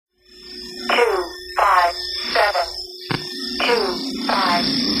5,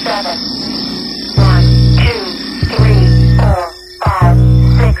 7. 1, 2, 3, 4, 5,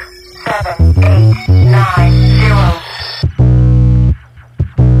 6, 7, 8, 9, 0.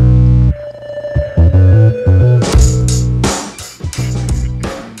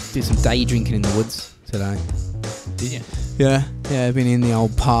 Did some day drinking in the woods today. Did you? Yeah, I've been in the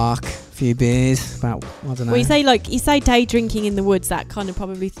old park, a few beers, about, I don't know. Well, you say day drinking in the woods, that kind of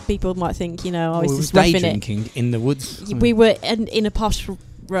probably people might think, I was Well, just day roughing it. drinking in the woods. We were in a posh,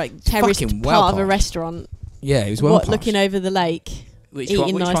 terraced fucking well part of a posh. restaurant. Yeah, it was well posh. Looking over the lake, Which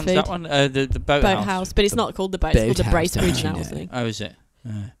eating nice one's food. that one? The boathouse. But it's not called the boat. It's called the Bracebridge now, yeah. I think. Oh, is it?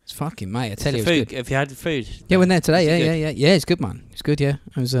 It's fucking, mate, I tell you, The it was food. good. Have you had the food? Yeah, we're there today, Is it yeah, it's good, man. It's good, yeah.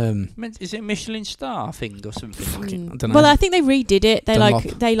 It was, Is it a Michelin star thing or something? fucking, I don't know. Well, I think they redid it. They Dunlop.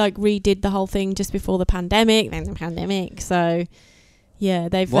 redid the whole thing just before the pandemic. Then the pandemic, so yeah,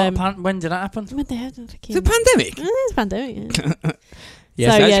 they've. When did that happen? When they had It's a pandemic. It's a pandemic. Yeah.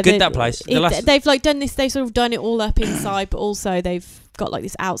 Yeah, so it's good, that place. They've done this. They've sort of done it all up inside, but also they've got like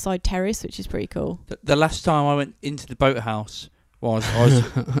this outside terrace, which is pretty cool. The last time I went into the boathouse was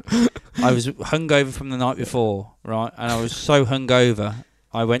I was hungover from the night before, right? And I was so hungover,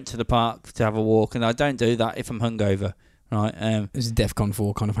 I went to the park to have a walk, and I don't do that if I'm hungover, right? It was a DEFCON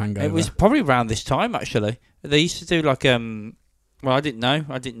 4 kind of hangover. It was probably around this time actually. They used to do like well, I didn't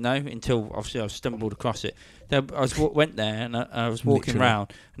know until obviously I stumbled across it. Went there and I was walking Literally.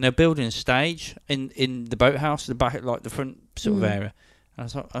 around, and they're building a stage in the boathouse, the back, like the front sort of area. And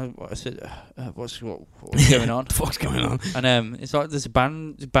I said, what's going on? What's going on? And it's like there's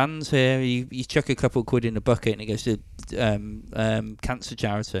bands here. You chuck a couple of quid in a bucket, and it goes to cancer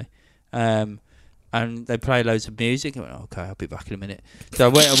charity. And they play loads of music. I went, okay, I'll be back in a minute. So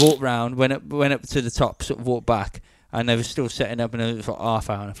I walked round, went up to the top, sort of walked back, and they were still setting up, and it was like half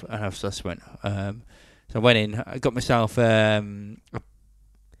hour, and I just went. So I went in, I got myself a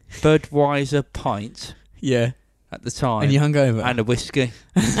Budweiser pint. Yeah. At the time, And you hungover? and a whiskey.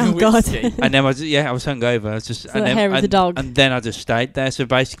 Oh God! And then I was hungover. I was just the hair of the dog. And then I just stayed there. So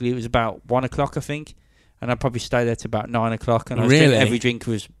basically, it was about 1 o'clock, I think, and I probably stayed there to about 9 o'clock. And I was Really? every drink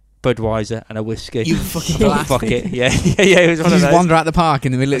was Budweiser and a whiskey. You fucking Fuck blasted. it, yeah. It was You one of just those. wander out the park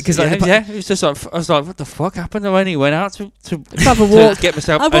in the middle because It was just like I was like, what the fuck happened? I only went out to Have a walk. get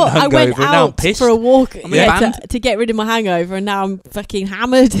myself I hungover, went and now I'm out pissed. for a walk banned. to get rid of my hangover, and now I'm fucking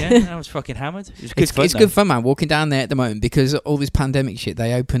hammered. Yeah, I was fucking hammered. It was good fun. It's good fun, man. Walking down there at the moment because all this pandemic shit.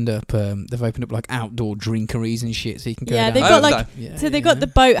 They've opened up like outdoor drinkeries and shit, so you can go. Yeah, down they've there. got like Yeah, so they've got the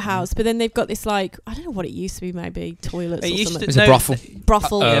boathouse, but then they've got this like I don't know what it used to be, maybe toilets It or used something. It's a brothel.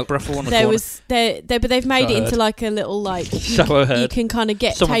 Brothel. Yeah, brothel on the There corner. was but they've made So I it into heard. like a little like So I you heard. can kind of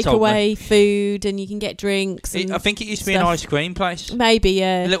get Someone told takeaway food and you can get drinks. And I think it used to be an stuff. ice cream place. Maybe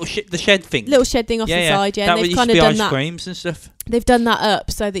The little the shed thing. little shed thing off the side, yeah. That And they've used kind to of be done ice that. creams and stuff. They've done that up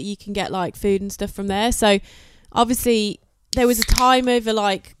so that you can get like food and stuff from there. So obviously there was a time over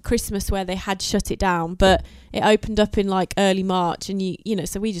like Christmas where they had shut it down, but it opened up in like early March, and you know,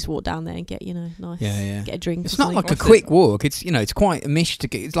 so we just walked down there and get nice, get a drink. It's or not something. like a quick walk. It's it's quite a mish to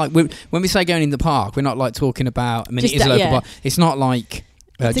get. It's like when we say going in the park, we're not like talking about. I mean, Just it is a that, local yeah. park. It's not like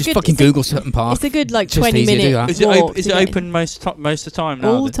It's a just good- fucking it's a- Google certain park. It's a good like Just 20 easier to do minute that. walk. Is it open most of the time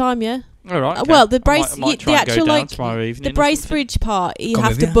now? all the time? Yeah. All right. Okay. Well, the I might the try and go actual down like tomorrow evening the or something. Bracebridge part, you Come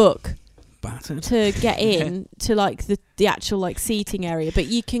have with to you. book Battered. to get in to like the actual like seating area, but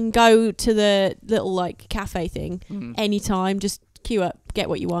you can go to the little like cafe thing anytime. Just queue up, get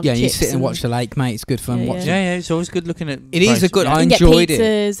what you want. Yeah, you chips sit and watch the lake, mate. It's good fun. Yeah, watching. Yeah, it's always good looking at. It is a good. Yeah. I You can enjoyed get it.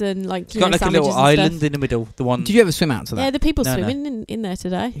 pizzas and like It's got like a little sandwiches and island stuff. in the middle. The one. Did you ever swim out to that? Yeah, the people No, no. swimming in there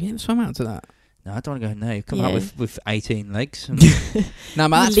today. You ever swim out to that? No, I don't want to go in there. You come out Yeah. with 18 legs. And No,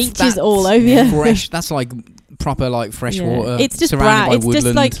 man. That's Leeches all over you. Fresh. That's like proper like fresh Yeah. water. It's just surrounded brown. by It's woodland.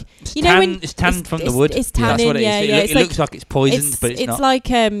 just like it's you know when it's tanned from the it's- wood. it's That's what it is. tannin, yeah, It it's looks like it's poisoned, it's, but it's not. like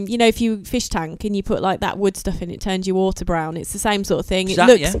you know, if you fish tank and you put like that wood stuff in, it turns your water brown. It's the same sort of thing. Is It that,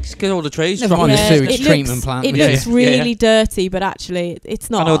 looks yeah? It's because all the trees. Never from mind it. the yeah, sewage it treatment looks, plant. It Yeah, looks yeah. really dirty, but actually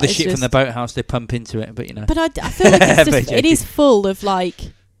it's not. I know the It's shit from just- the boathouse they pump into it, but you know. But I feel like it's just, Very it is full of like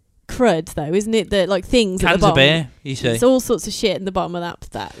crud though, isn't it? That like things at the Cans of bottom. beer, you see. It's all sorts of shit in the bottom of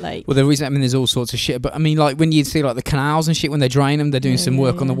that lake. Well, there is. I mean, there's all sorts of shit. But I mean, like when you see like the canals and shit when they drain them, they're doing some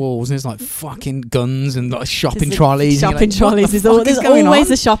work on the walls, and there's like fucking guns and like shopping There's trolleys. and you're Shopping like, trolleys. What the There's, fuck is there's going always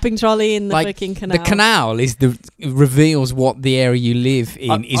on? a shopping trolley in the Like, fucking canal. The canal is reveals what the area you live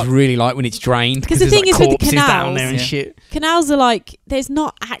in is really like when it's drained. 'Cause the there's, thing like, is with the corpses down there canals- and Yeah. shit. Canals are like they're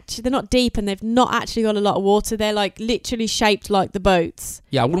not deep, and they've not actually got a lot of water. They're like literally shaped like the boats.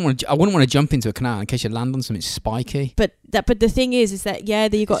 Yeah, I wouldn't want to jump into a canal in case you land on something spiky. But the thing is that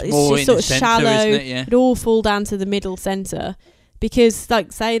you got It's more just in sort the of centre, shallow. isn't it? Yeah. It all fall down to the middle centre. because,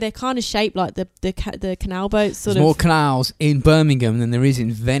 like, say they're kind of shaped like the canal boats, sort There's of. more canals in Birmingham than there is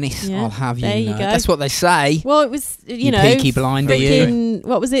in Venice. Yeah, I'll have you there you know. go. That's what they say. Well, it was You peaky blinder, you. freaking-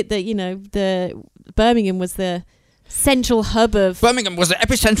 what was it that the Birmingham was the central hub of. Birmingham was the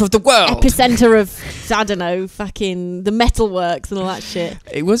epicenter of the world. Epicenter of, I don't know, fucking the metalworks and all that shit.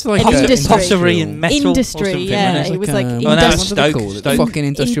 It was like An a industry. Pottery and metal. Industry, or something, yeah. wasn't It was like what Oh, no, it's do they call it? Stoke. The fucking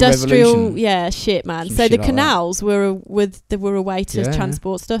industrial revolution. yeah, shit, man. Some So shit the like that. canals were a way to Yeah.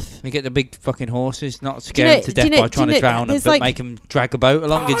 transport stuff. You get the big fucking horses, not Do you scare know- them to do you death know- by do trying you to know- drown them, there's but like- make them drag a boat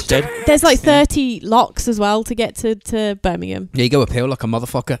along instead. There's like Yeah. 30 locks as well to get to Birmingham. Yeah, you go uphill like a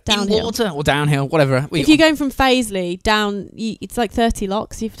motherfucker. Downhill. In water or downhill, whatever. If you're going from Paisley down, it's like 30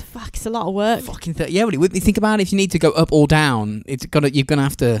 locks. It's a lot of work. fucking yeah, well, you think about it. If you need to go up or down, you're gonna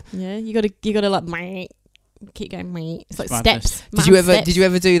have to. Yeah, you gotta like meh, keep going. Meh. It's like Madness. steps. Did you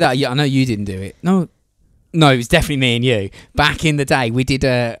ever do that? Yeah, I know you didn't do it. No, it was definitely me and you. Back in the day, we did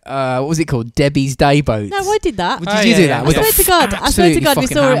what was it called? Debbie's Day Boats. No, I did that. Did Oh, you yeah, do yeah. that? I We swear got to God, absolutely we fucking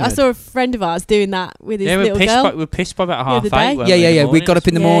saw I hammered. saw a friend of ours doing that with his Yeah, little girl. we're pissed by about The half other 8. day. weren't Yeah, we, yeah, in the yeah. We morning? got up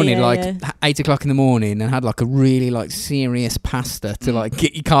in the Yeah, morning, yeah, like yeah. 8 o'clock in the morning, and had like a really like serious pasta to like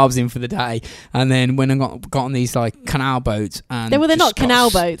get your carbs in for the day. And then when I got on these like canal boats, and They're just not got canal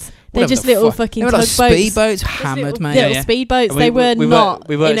s- boats. They're whatever just the little fuck. fucking They were like tugboats. speed boats, Just hammered, little, mate. little Yeah. speedboats. And They were not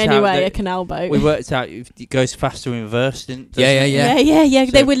we worked in any out way that- a canal boat. We worked out it goes faster in reverse, didn't Yeah, doesn't it? yeah. Yeah.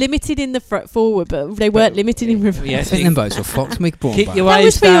 They So- were limited in the forward, but they weren't limited in reverse. Yeah, I think them boats were fucked. We brought Keep them your back. That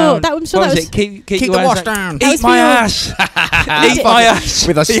waves was for your- down. that- I'm sure What that was was- it? Keep Keep your the waves wash down. down. That Eat was my for your- ass. Eat my ass.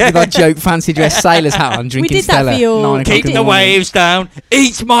 with our joke fancy dress sailor's hat on, drinking did that Stella. for your- 9 o'clock Keep in the morning. waves down.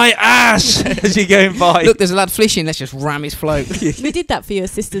 Eat my ass as you're going by. Look, there's a lad fishing. Let's just ram his float. We did that for your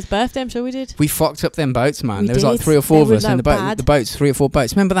sister's birthday. I'm sure we did. We fucked up them boats, man. We There was like did. 3 or 4 They of were, us in the like, boat. bad. The boats, 3 or 4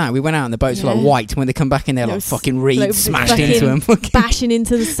 boats. Remember that? We went out and the boats were like Yeah. white. When they come back in, they're There like was, fucking reeds like, smashed fucking into them. Bashing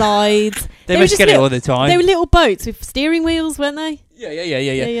into the sides. They were must just get it little- all the time. They were little boats with steering wheels, weren't they? Yeah.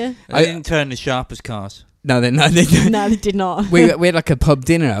 They didn't turn as sharp as cars. No, they No, they did not. we had like a pub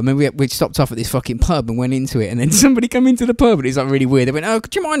dinner. I mean, we stopped off at this fucking pub and went into it, and then somebody come into the pub and it's like really weird. They went, "Oh,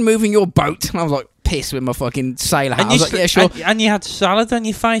 could you mind moving your boat?" And I was like pissed with my fucking sailor hat. I was like, "Yeah, sure." And you had salad on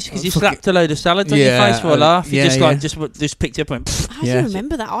your face because you Fuck slapped a load of salad on your Yeah, face for a laugh. You yeah, just yeah. just picked it up and went. How do Yeah. you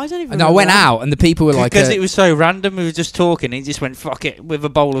remember that? I don't even. And I remember went that. out and the people were like, Because it was so random, we were just talking. And he just went fuck it with a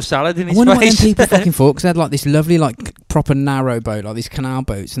bowl of salad in I his wonder what them face. people fucking thought, because they had like this lovely, like proper narrow boat, like these canal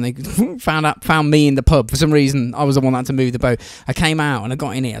boats, and they found me in the pub for some reason. I was the one that had to move the boat. I came out and I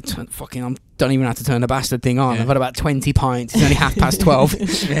got in here. I don't even have to turn the bastard thing on. Yeah. I've had about 20 pints. It's only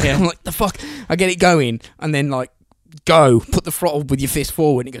 12:30. Yeah. I'm like, the fuck? I get it going, and then like go put the throttle with your fist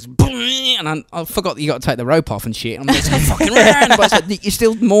forward, and it goes, and I forgot that you got to take the rope off and shit. I'm like, fucking around, but it's like, you're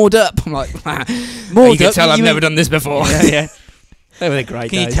still moored up. I'm like, Moored you can up? tell I've You never mean- done this before. yeah. They were great.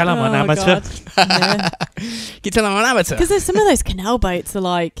 Can you days. tell I'm an Oh, amateur? God. Yeah. Can you tell I'm an amateur? Because there's some of those canal boats are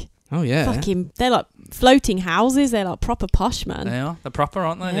like Oh yeah. they're like floating houses. They're like proper posh, man. They are. They're proper,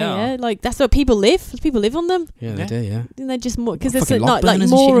 aren't they? They Yeah, are. like that's what people live. People live on them. Yeah, Yeah. they do. Yeah. And they just more because What, there's fucking not log like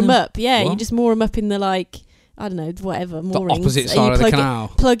burners and moor shit in them them? up. Yeah, you What? just moor them up in the like I don't know whatever The moorings. opposite and side you of the plug it- canal.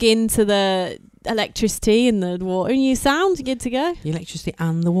 Plug into the electricity and the water, and you sound you're good to go. The electricity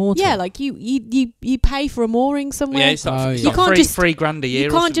and the water. Yeah, like you pay for a mooring somewhere. Yeah, it's like, Oh, it's yeah. like You can't three, just- $3,000 a year. you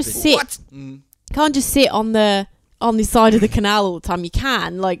or can't just something. sit. Mm. Can't just sit on the side of the canal all the time. You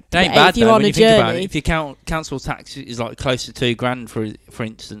can like It ain't if bad you're though, on when a you think about it. journey. If your council tax is like close to $2,000 for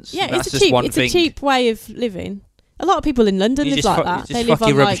instance, Yeah, that's it's a just cheap. one It's thing. a cheap way of living. A lot of people in London You live just like fuck, that. you just They fuck live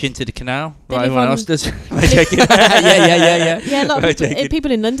your on rubbish like into the canal, they like live everyone on- else does. I'm joking. yeah. A lot I'm of joking. people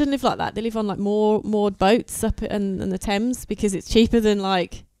in London live like that. They live on like moored boats up in the Thames because it's cheaper than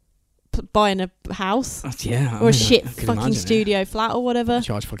like buying a house Yeah. or a shit I can fucking imagine it. studio flat or whatever.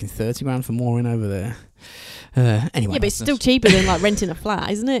 Charge fucking 30 grand for mooring over there. Anyway, Yeah, but it's still cheaper than like renting a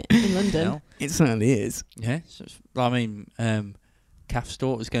flat, isn't it? In London. No. it certainly is. Yeah, I mean, Kath's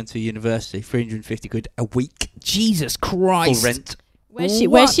daughter's going to university, £350 a week Jesus full Christ. rent. Where's she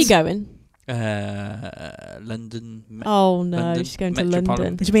What? going? London. Oh no, London, she's going to Metropolitan.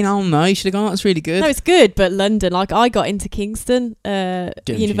 London. What do you mean? Oh no, you should have gone. That's really good. No, it's good, but London. Like I got into Kingston you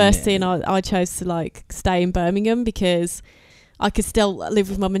University, and know? I chose to like stay in Birmingham because I could still live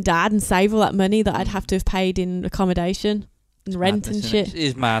with mum and dad and save all that money that I'd have to have paid in accommodation and rent and Madness, shit. innit? It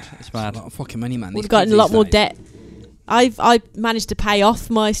is mad. It's That's mad. a lot of fucking money, man. Would These have gotten kids a lot these more days. debt. I managed to pay off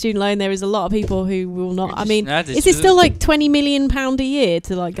my student loan. There is a lot of people who will not. I mean, is it still like £20 million a year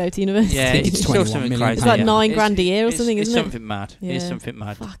to like go to university? Yeah, I think it's it's still 21 something million crazy. It's like yeah. £9 grand a year or something, it's isn't it? something mad. It is Yeah. something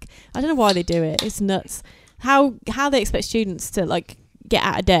mad. Fuck, I don't know why they do it. It's nuts. How they expect students to like get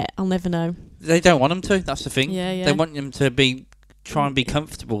out of debt? I'll never know. They don't want them to. That's the thing. Yeah, yeah. They want them to be try and be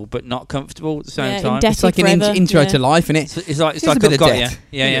comfortable but not comfortable at the same Yeah, time. indebted It's like an forever, intro yeah. to life, innit? It's like Here's a bit I've of got debt.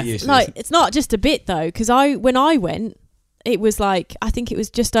 yeah. Like, it's not just a bit though, because when I went, it was like, I think it was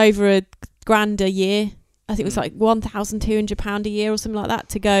just over £1,000 a year. I think it was like £1,200 a year or something like that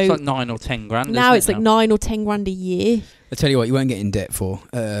to go. It's like 9 or 10 grand. Now isn't it's it like 9 or 10 grand a year. I tell you what, you won't get in debt for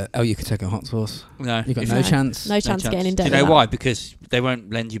you could take a hot sauce. No, You've got if- no chance. No chance of getting in Do debt. you know with that. why? Because they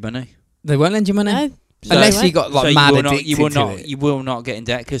won't lend you money. They won't lend you money No. So- unless So- you got like so mad you will not, addicted you will to not, it. you will not get in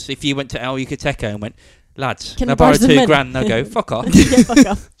debt. Because if you went to El Yucateco and went, lads, Can can I I borrow borrow some £2 money?" grand? They'll go, fuck off. Do Yeah, fuck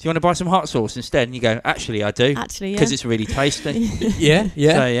off. you want to buy some hot sauce instead? And you go, actually, I do. Actually, yeah. Because it's really tasty. Yeah,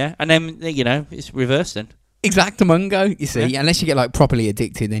 yeah. So, yeah. And then, you know, it's reversed then. Exactamungo, you see. Yeah. Unless you get like properly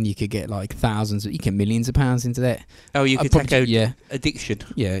addicted, then you could get like thousands, you get millions of pounds into that. Oh, you I'd could probably- take yeah, addiction.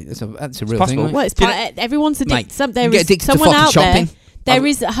 yeah, that's a real possible. thing. Well, it's Do you everyone's Mate, addicted. There you get is addicted to someone fucking out shopping. there. There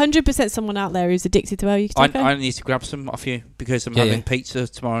is 100% someone out there who's addicted to El Yucateco. I need to grab some off you because I'm Yeah, having yeah. pizza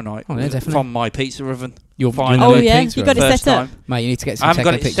tomorrow night Oh, yeah, definitely. from my pizza oven. You're Finally. Oh, yeah, you got it First set up. time. Mate, you need to get I some haven't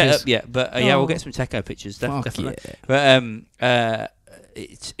got Teco it pictures. set up yet, but yeah, we'll Oh. get some Teco pictures. Fuck Definitely. yeah. But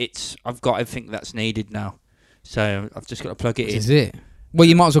it's I've got everything that's needed now, so I've just got to plug it This in. is it. Well,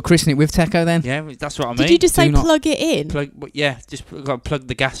 you might as well christen it with Teco then. Yeah, that's what I mean. Did you just Do say not- plug it in? Just got to plug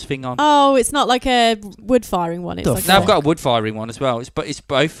the gas thing on. Oh, it's not like a wood firing one. It's The like Now a- I've got a wood firing one as well. It's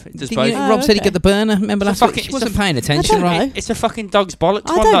both. It does Didn't both. you- Oh, Rob said he'd okay. get the burner. Remember It's last a week? fucking- She it's wasn't a- paying attention, don't right? know. It's a fucking dog's bollocks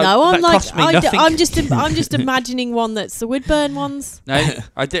I one don't though. know. I'm that like, cost me nothing. I'm just imagining one that's the wood burn ones. No,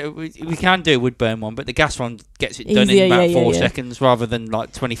 I do. We can do a wood burn one, but the gas one gets it done Easier, in about yeah, 4 yeah. seconds rather than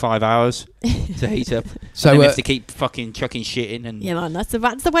like 25 hours to heat up. So, and then we have to keep fucking chucking shit in and Yeah, man, that's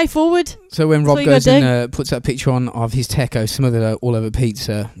the way forward. so when That's Rob what you goes gotta and puts that picture on of his Teco smothered all over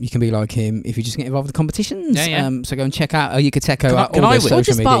pizza, you can be like him if you just get involved with competitions. Yeah, yeah. So go and check out El Yucateco Can I- at can all I their win? Or social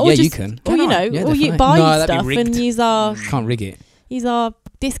just media. buy, or Yeah, you just, can. or you know, Yeah, or you definitely. buy No, that'd be stuff rigged. and Can't rig it. use our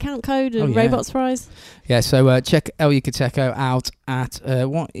discount code and Oh, yeah. robots fries. Yeah, so check El Yucateco out at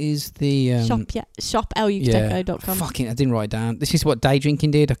what is the Shop elucateco.com. Fucking, I didn't write it down. This is what day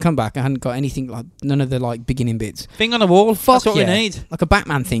drinking did. I come back, I hadn't got anything, like none of the like beginning bits, thing on the wall. Fuck That's what yeah. we need. like a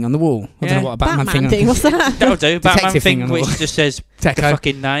Batman thing on the wall. I don't Yeah. know what a Batman, Batman thing. What's that? That'll do. Batman Detective thing thing on the which wall. just says the Teco.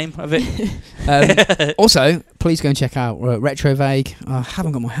 fucking name of it. Also, please go and check out Retrovag. I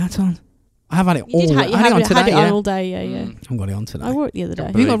haven't got my hat on. I have had it You did all. you I had it had on it today. on Yeah, all day, yeah. Mm. I've got it on today. I wore it the other day.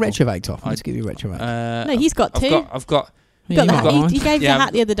 Have you got Unbelievable. Retrovag, Toff? Let's give you Retrovag. No, he's got two. I've got Yeah, got you the might hat. got mine. He gave Yeah, the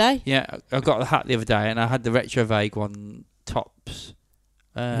hat the other day. yeah. I got the hat the other day, and I had the Retrovag one tops.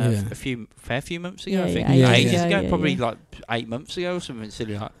 Yeah. A fair few months ago, Yeah, I think. yeah, Ages yeah, ago, yeah, probably yeah. like 8 months ago or something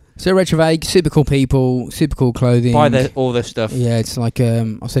silly like. So Retrovag, super cool people, super cool clothing. Buy all their stuff. Yeah, it's like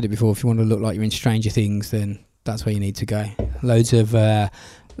I've said it before. If you want to look like you're in Stranger Things, then that's where you need to go. Loads of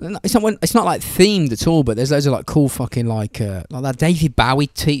it's not like themed at all, but there's loads of like cool fucking like that David Bowie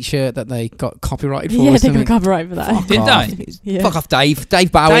t-shirt that they got copyrighted for. Yeah, or they something. got copyright for that. Fuck Did off. they? Yeah. Fuck off, Dave.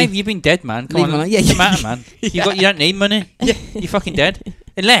 Dave Bowie. Dave, you've been dead, man. Come Leave on, him alone. Yeah, what's the yeah. matter, man? You don't need money. You're fucking dead.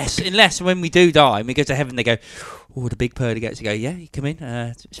 Unless when we do die and we go to heaven, they go, oh, the big purdy gets to go. Yeah, you come in.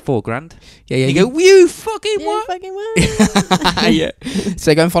 It's $4,000. Yeah, yeah. You go, you fucking Yeah, what? fucking well. Yeah.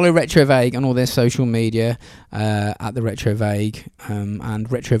 So go and follow Retrovag on all their social media at the Retrovag and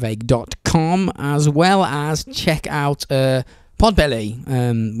retrovag.com, as well as check out Podbelly.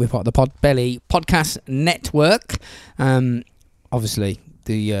 We're part of the Podbelly podcast network. Obviously,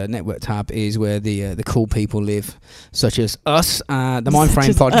 the network tab is where the cool people live, such as us, the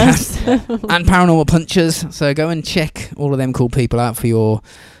Mindframe podcast, and Paranormal Punchers. So go and check all of them cool people out for your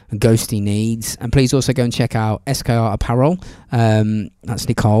ghosty needs, and please also go and check out SKR Apparel. That's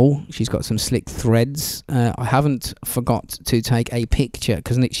Nicole. She's got some slick threads. I haven't forgot to take a picture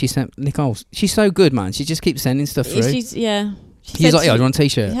because she sent Nicole. She's so good, man. She just keeps sending stuff through. She's She's like, "Yeah, I want a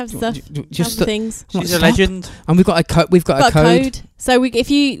t-shirt." You have stuff. Just Have things. Like, She's a stop. legend. And we've got a code. We've got a code. So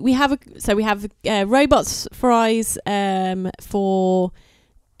we have robots fries for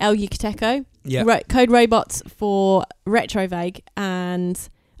El Yucateco. Yeah. Code robots for Retrovag, and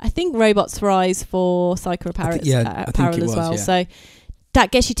I think robots fries for Psycho Apparel, I think it Apparel as was, well. yeah. So that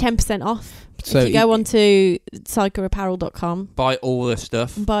gets you 10% off. So if you go on to psychoapparel.com, Buy all the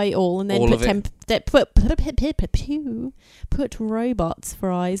stuff. buy it all, and then All put of it. put robots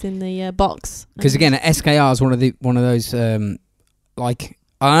fries in the box. Because again, SKR is one of those like,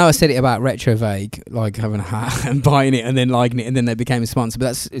 I know I said it about Retrovag, like having a hat and buying it and then liking it, and then they became a sponsor.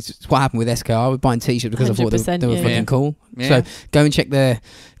 But it's what happened with SKR. We're buying t-shirts because I thought they were 100%, fucking yeah. cool. Yeah. So go and check their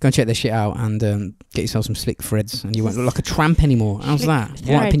shit out and get yourself some slick threads, and you won't look like a tramp anymore. How's that? Slick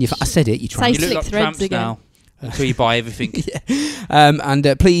Right up in your threads. I said it. You Say tramp. You look slick like threads tramps again. now until you buy everything.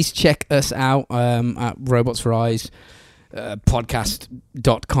 And please check us out at Robots for Eyes.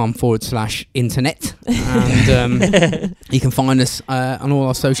 podcast.com/internet. And you can find us on all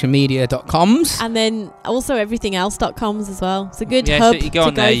our social media.coms. And then also everythingelse.coms as well. It's a good Yeah, hub so you go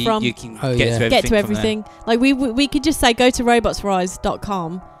on to there, go from. you can Oh, get yeah. to everything. Get to from everything. Like we could just say go to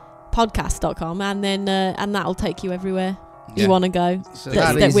robotsrise.com, podcast.com, and then and that'll take you everywhere Yeah. you want to go. So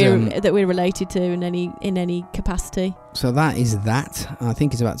That is, we're related to in any capacity. so that is that. I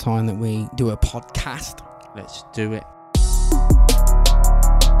think it's about time that we do a podcast. there. Let's do it.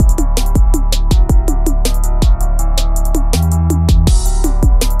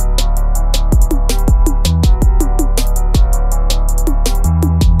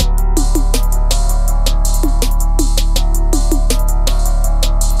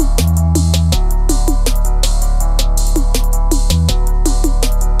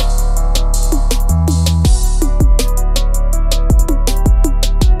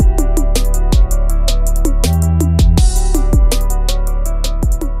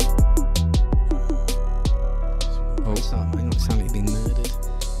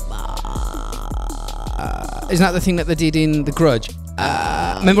 Isn't that the thing that they did in The Grudge?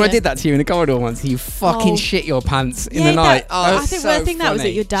 Remember I yeah. did that to you in the corridor once? You fucking Oh. shit your pants in Yeah, the night. I think that was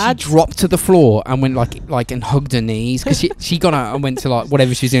at your dad's. She dropped to the floor and went like and hugged her knees because she got out and went to like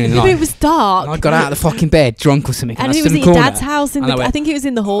whatever she was doing in the But night. it was dark. And I got out of the fucking bed drunk or something. and I it stood was in at the your corner. dad's house And I went, I think it was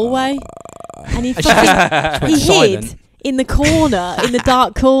in the hallway. And he And she fucking went he silent. hid in the corner, in the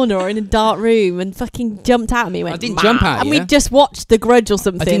dark corner, or in a dark room, and fucking jumped at me. Went, I didn't "Ma." jump at and you. we just watched The Grudge or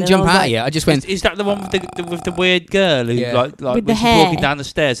something. I didn't and jump was out like, at you. I just went. Is that the one with the weird girl who Yeah. like With when the she's hair. walking down the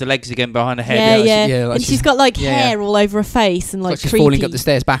stairs, her legs are getting behind her head? Yeah, like yeah. she- yeah, like and she's- she's got like yeah, hair all over her face and Like like she's creepy. falling up the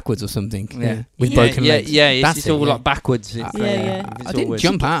stairs backwards or something. Yeah, with yeah, broken yeah, legs. Yeah, it's, That's it's it, all yeah. like backwards. Yeah, yeah. It's I all didn't weird.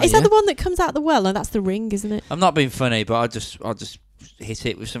 jump out. Is at that you. the one that comes out the well? No, that's the ring, isn't it? I'm not being funny, but I'll just hit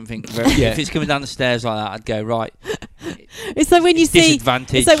it with something. Yeah. If it's coming down the stairs like that, I'd go right. It's like when you see.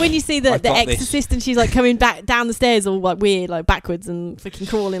 Disadvantage. It's like when you see the I've got this. Exorcist and she's like coming back down the stairs all like weird, like backwards and fucking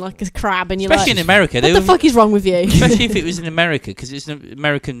crawling like a crab, and you're Especially like, in America, what they the were- fuck is wrong with you? especially if it was in America, because it's an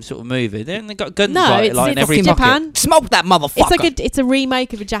American sort of movie. They got guns No, like, it's in every in pocket. Japan. Smoke that motherfucker. It's a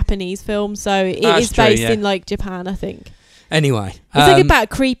remake of a Japanese film, so it That's is true, based yeah. in like Japan, I think. Anyway, It's like about a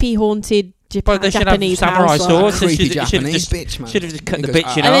creepy, haunted But they should have Japanese samurai house. swords. They creepy should have Japanese just bitch, man. should have just cut And the he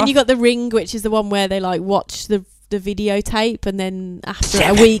goes, bitch in And half. then you got The Ring, which is the one where they like watch the videotape, and then after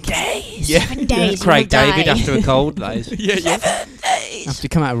a week, Yeah. 7 days, Craig you'll David die. after a cold, that is. After you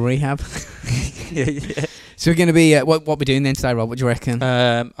come out of rehab. yeah. So we're going to be what we're doing then today, Rob? What do you reckon?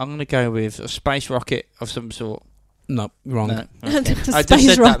 I'm going to go with a space rocket of some sort. No, wrong. No. A I just space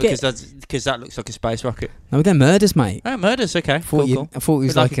said rocket. that because that looks like a space rocket. No, we're going murders, mate. Oh, murders, okay. I thought Cool. it was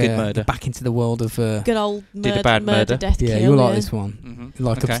We'd like like a good murder. back into the world of. Good old Did a murder, bad murder. death Yeah, kill. you like this one. Mm-hmm.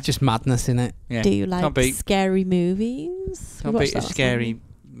 Like Okay. it's just madness in it. Yeah. Do you like Can't beat- scary movies? Can't We beat watched a that last scary night.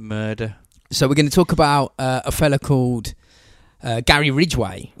 murder. So we're going to talk about a fella called Gary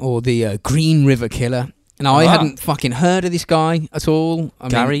Ridgway, or the Green River Killer. Now I Ah. hadn't fucking heard of this guy at all. I mean,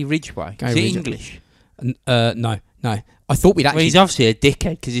 Gary Ridgway. Gary Is he Ridgway. English? No. I thought we'd Well, actually he's obviously a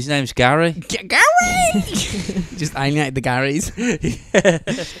dickhead because his name's Gary. Gary. Just alienated the Garys.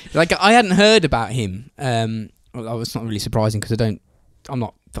 Like I hadn't heard about him. Well, it's not really surprising because I'm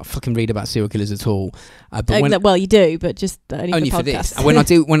not fucking read about serial killers at all. But when, Well, you do, but just only for for this, podcasts. and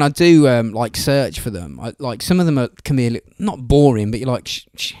when I do like search for them, like some of them can be not boring, but you're like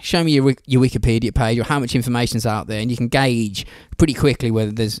show me your Wikipedia page or how much information's out there, and you can gauge pretty quickly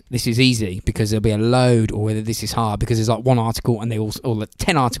whether this is easy because there'll be a load, or whether this is hard because there's like one article and they all, or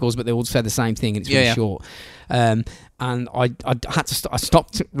 10 articles, but they all say the same thing and it's really Yeah. short. And I had to I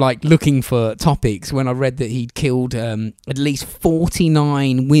stopped like looking for topics when I read that he'd killed at least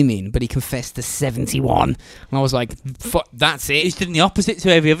 49 women, but he confessed to 71. And I was like, fuck, that's He's it. doing the opposite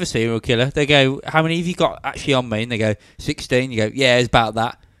to every other serial killer. They go, how many have you got actually on me? And they go, 16. You go, yeah, it's about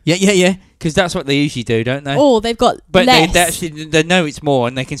that. Yeah. Because that's what they usually do, don't they? Or they've got But less. they actually they know it's more,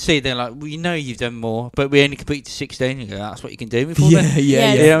 and they can see. They're like, well, you know, you've done more, but we only complete to 16. You go, that's what you can do me for. Then.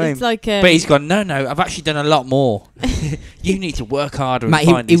 Yeah. You know what I It's mean? like But he's gone, no, I've actually done a lot more. You need to work harder and Mate,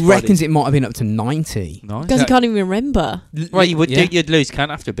 find he these reckons bodies. it might have been up to 90. Nice. because you can't even remember. Well, you would Yeah. you'd lose count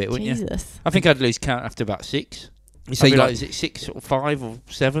after a bit, wouldn't you? Jesus. I think I'd lose count after about 6. So I'd be you like, is it 6 or 5 or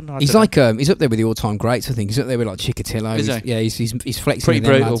 7? I he's don't know. like he's up there with the all-time greats. I think he's up there with like Chikatilo. Is He's- he? Yeah, he's flexing. Pretty with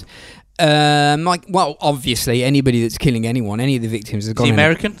them brutal. lads. Like, well, obviously, anybody that's killing anyone, any of the victims has Is gone. he in-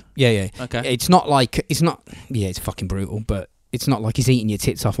 American? Yeah. Okay. It's not like it's not. Yeah, it's fucking brutal, but it's not like he's eating your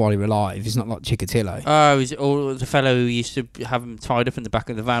tits off while you're alive. It's not like Chikatilo. Oh, is it all the fellow who used to have him tied up in the back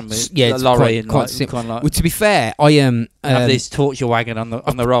of the van with Yeah, a it's lorry and quite like, simple. kind of like Well, to be fair, I have this torture wagon on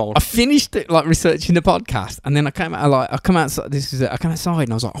the roll. I finished it like researching the podcast, and then I came out outside. I came outside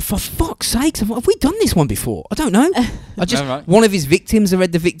and I was like, "Oh, for fuck's sakes, have we done this one before? I don't know." I just Right. one of his victims. I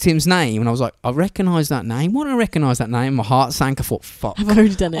read the victim's name, and I was like, "I recognise that name. Why do I recognise that name?" My heart sank. I thought, "Fuck, I've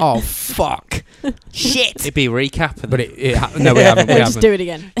already done it. oh fuck, shit." It'd be a recap. But no, we haven't. We We'll just haven't. do it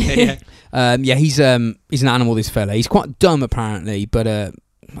again. Yeah, he's an animal. This fella, he's quite dumb apparently, but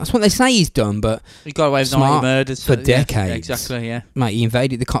that's what they say. He's dumb, but he got away with Smart 90 murders for yeah, decades. exactly. Yeah. mate, he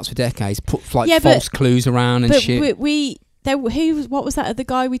invaded the cops for decades, put like Yeah, but- false clues around and But shit. what was that other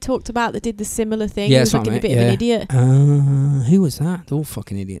guy we talked about that did the similar thing? Yeah, he was that's like what a I bit of an meant, idiot. Who was that? They're all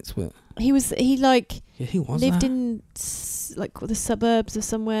fucking idiots. But He like yeah, who was lived that? in like the suburbs or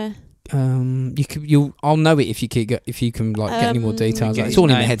somewhere. I'll know it if you can get any more details. get It's his all in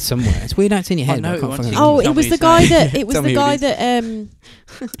the name. head somewhere. It's weird. It's in your I head. know I it can't once fucking you- Oh, remember. it was the his guy name. that it was Tell me the who guy it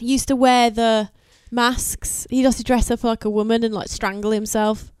that used to wear the masks. He used to dress up like a woman and like strangle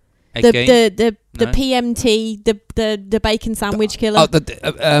himself. Again? The No. PMT, the bacon sandwich killer.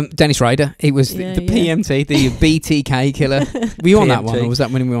 Oh, Dennis Rader. It was Yeah, the yeah. PMT, the BTK killer. Were you on that one, PMT. or was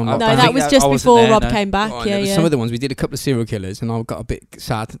that when we were on No, that? no, I that think was that- just I wasn't before there, Rob no. came back. Oh, yeah, there was yeah. some of the ones we did a couple of serial killers, and I got a bit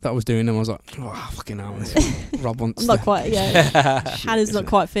sad that I was doing them. I was like, oh fucking hell, Rob wants. I'm not to- quite. Yeah, Hannah's not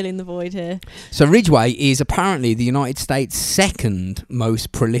quite filling the void here. So Ridgway is apparently the United States' second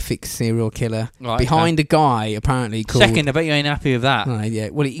most prolific serial killer, Right, behind a guy apparently called. Second, I bet you ain't happy with that. Yeah.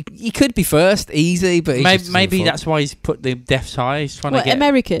 Well, he could be first, easy, but he's Maybe just that's why he's put the deaths high. He's trying Well, to get.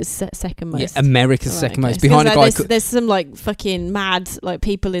 America's second yeah, most. America's Right, second okay. most, behind a So guy there's some like fucking mad like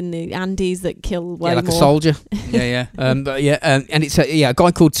people in the Andes that kill way like more. a soldier. yeah, yeah. But yeah, and it's a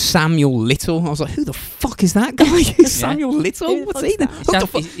guy called Samuel Little. I was like, who the fuck is that guy? Samuel Little? Who the What's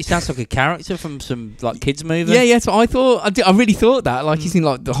fuck's he? that? He sounds like a character from some like kids movie. Yeah, so I thought, I really thought that. Like, he's in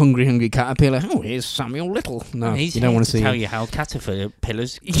like the Hungry Caterpillar. Oh, here's Samuel Little. No, He's you don't want to see tell him. you how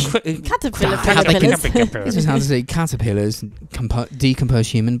caterpillars. Caterpillar This is how to say caterpillars decompose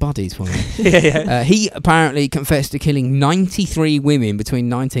human bodies for me. yeah. He apparently confessed to killing 93 women between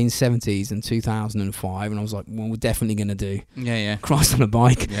 1970s and 2005, and I was like, well, we're definitely going to do Yeah. Christ on a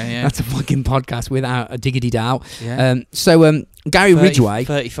Bike. Yeah. That's a fucking podcast without a diggity doubt. Yeah. Gary Ridgway.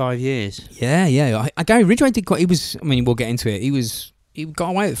 35 years. Yeah. Gary Ridgway did quite. We'll get into it. He got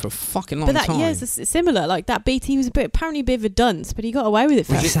away with it for a fucking long But that time. it's similar. Like that BT was apparently a bit of a dunce, but he got away with it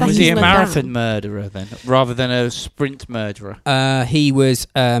for Was a it- second. Was he a like marathon that. murderer then, rather than a sprint murderer? He was.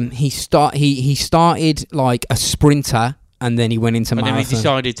 He started like a sprinter, and then he went into And then he marathon.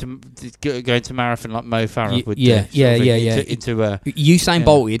 decided to go into marathon like Mo Farah would yeah, do. sort of yeah. Into Usain Yeah.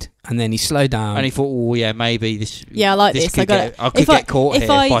 bolted, and then he slowed down. and he thought, oh yeah, maybe this. Yeah, I like this. Could I could get caught here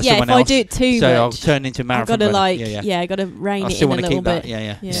by someone if else. I do it too so I'll much, turn into I've marathon. got to runner. I got to rein I it still in a want to little keep bit. that.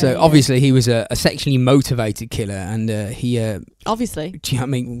 Yeah. Yeah, So yeah. obviously he was a sexually motivated killer, and he. Obviously. Do you know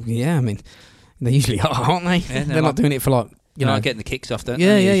what I mean? They usually are, aren't they? Yeah, They're not doing it for like. You know, getting the kicks off, don't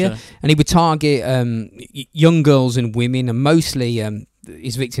Yeah, they? yeah. And he would target young girls and women, and mostly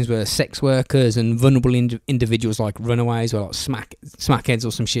his victims were sex workers and vulnerable individuals like runaways or like smackheads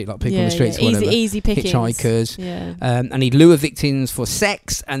or some shit, like people on the streets or whatever. Easy pickings. Hitchhikers. Yeah. And he'd lure victims for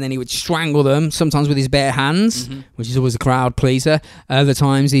sex, and then he would strangle them, sometimes with his bare hands, which is always a crowd pleaser. Other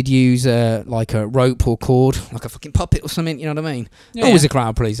times he'd use like a rope or cord, like a fucking puppet or something, you know what I mean? Yeah, Always a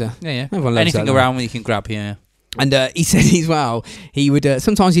crowd pleaser. Yeah. Everyone loves Anything that, around where you can grab, yeah. And he said as well, he would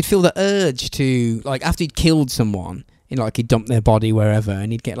sometimes he'd feel the urge to, like, after he'd killed someone, he'd dump their body wherever,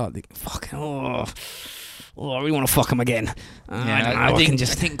 and he'd get like the fucking I really want to fuck them again. I don't know, I can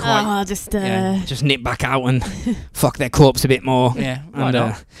just just nip back out and fuck their corpse a bit more. Yeah, why And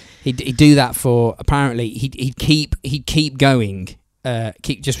not? he'd do that for, apparently he'd keep going,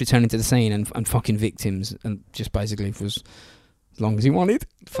 keep just returning to the scene and fucking victims, and just basically for as long as he wanted.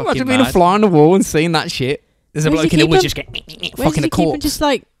 Fucking Imagine being a mad. fly on the wall and seeing that shit. There's a Where bloke did in you the woods keep just Where fucking did a you keep him? corpse. Just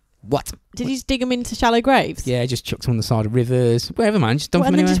like, What? did he just dig them into shallow graves? Yeah, just chucked them on the side of rivers, wherever, man. Just dump What,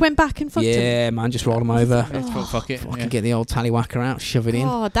 and them then anywhere. just went back and fucked him? Yeah, man, just roll them over. Fuck it. Fucking Yeah. get the old tallywhacker out, shove it in.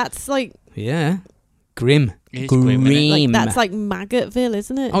 Oh, that's like Yeah, grim. It is grim, innit? that's like Maggotville,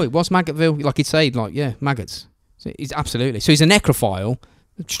 isn't it? Oh, it was Maggotville. Like he'd say, like, yeah, maggots. So he's absolutely. So he's a necrophile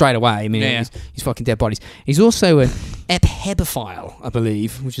straight away. I mean, Yeah. he's fucking dead bodies. He's also an ephebophile, I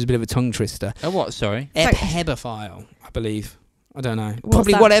believe, which is a bit of a tongue twister. Oh, what? Sorry. Ephebophile, I believe. I don't know. What's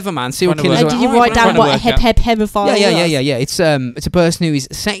Probably that? whatever, man. Serial Trying to killers. work Did are- you oh, write trying down to what work out. hemophile Yeah. It's a person who is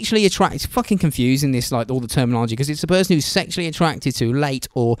sexually attracted. It's fucking confusing, this, like, all the terminology, because it's a person who's sexually attracted to late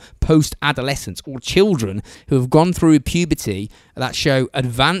or post-adolescents or children who have gone through puberty that show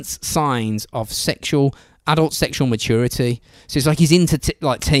advanced signs of adult sexual maturity. So it's like he's into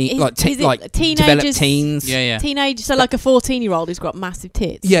developed teenagers? teens. Yeah. Teenage, so like a 14-year-old who's got massive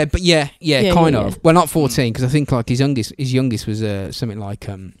tits. Yeah, but yeah, kind yeah. of. Well, not 14, because I think like his youngest was something like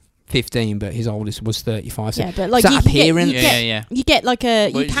 15, but his oldest was 35. So Yeah, but like that you appearance. Yeah. You get like Well,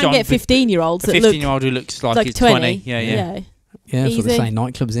 you it's can on get 15-year-olds A that look 15-year-old who looks like, like he's 20. Yeah. Yeah, that's what they Easy. say.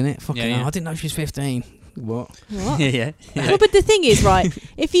 Nightclubs, innit? Fucking Yeah. hell, I didn't know she was 15. What? What? Yeah. Well, but the thing is, right?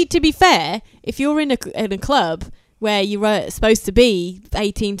 To be fair, if you're in a club where you're supposed to be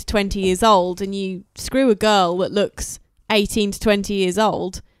 18 to 20 years old, and you screw a girl that looks 18 to 20 years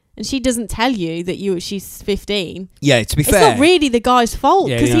old, and she doesn't tell you that she's 15, Yeah, to be it's fair, not really the guy's fault,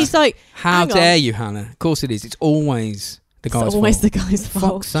 Yeah, because yeah. he's like, how hang on. dare you, Hannah? Of course it is. It's always the It's guy's always fault. the guy's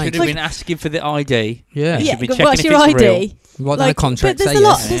fault. Fuck's sake. Should have been asking for the ID. Yeah. You Yeah, should be but checking what's if your it's ID? real. Write down a contract, but say there's a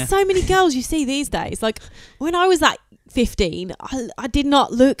lot. yes. There's so many girls you see these days. Like when I was that 15, I did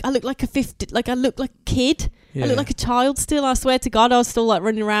not look. I looked like a 50. Like I looked like a kid. Yeah. I looked like a child still. I swear to God, I was still like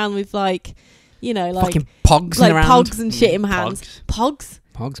running around with like, like fucking pogs like around. pogs and shit in my hands. Pogs.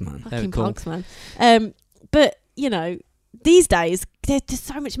 Pogs, Pogs, man. fucking cool. pogs, man. But these days there's just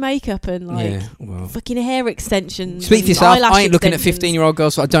so much makeup and like Yeah, well. fucking hair extensions. Speak for and yourself. eyelash I ain't looking at extensions. 15-year-old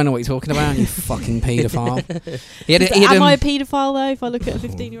girls, so I don't know what you're talking about. You fucking paedophile. Am I a paedophile though? If I look at a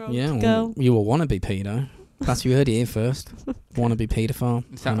 15-year-old Yeah, well, girl, you will want to be pedo. That's you heard it here first. Want to be paedophile?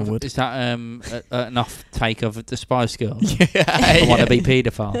 Hannah would. Is that an off take of the Spice Girls? Yeah, I want to be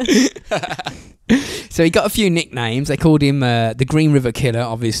paedophile. So he got a few nicknames. They called him the Green River Killer,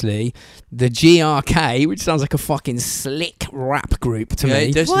 obviously. The GRK, which sounds like a fucking slick rap group to Yeah, me.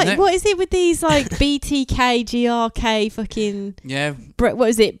 it does, doesn't it? what is it with these like BTK, GRK, fucking Yeah. what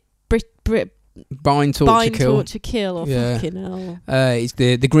is it? Brit Bind, torture, bind, kill. torture, kill, or Yeah. fucking hell. He's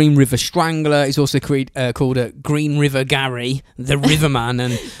the Green River Strangler. He's also called a Green River Gary, the Riverman,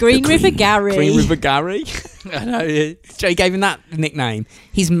 and Green the River Gary. Green River Gary. I know. Yeah. Jay gave him that nickname.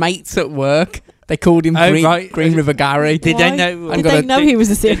 His mates at work, they called him Oh, Green, right. Green River Gary. Did Why? they know? I'm Did gonna they know think- he was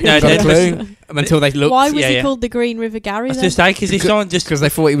a serial No, Got a they- clue until they looked. Why was Yeah, he yeah. called the Green River Gary I was then? just saying, because if someone just Because they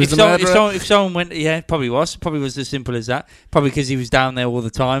thought he was the someone, murderer. if someone went, yeah, probably was as simple as that. Probably because he was down there all the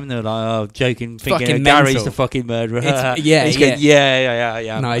time, and they were like, "Oh, joking, thinking Fucking Gary's mental. the fucking murderer." It's- He's going,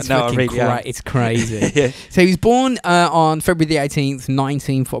 yeah. No, it's I fucking really am. great. It's crazy. Yeah. So he was born on February the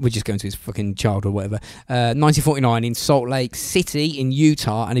 18th, we're just going to his fucking child or whatever, 1949 in Salt Lake City in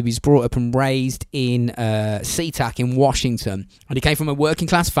Utah, and he was brought up and raised in SeaTac in Washington. And he came from a working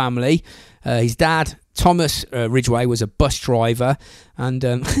class family. His dad, Thomas Ridgway, was a bus driver, and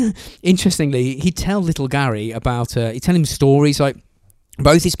interestingly, he'd tell little Gary about, he'd tell him stories like,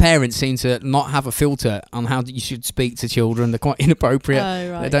 both his parents seem to not have a filter on how you should speak to children. They're quite inappropriate.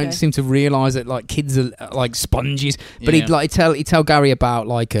 Oh, right, They don't okay. seem to realise that like kids are like sponges. But Yeah. he'd tell Gary about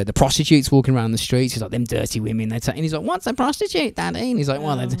like the prostitutes walking around the streets. He's like, them dirty women. And he's like, what's a prostitute, Daddy? And he's like,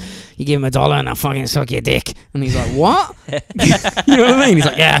 well, Oh. you give him $1 and they'll fucking suck your dick. And he's like, what? You know what I mean? He's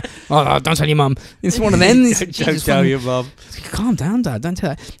like, yeah. Oh, don't tell your mum. It's one of them. Don't tell your mum. Calm down, Dad. Don't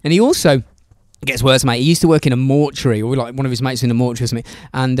tell her. And he also. It gets worse, mate. He used to work in a mortuary, or like one of his mates in a mortuary or something,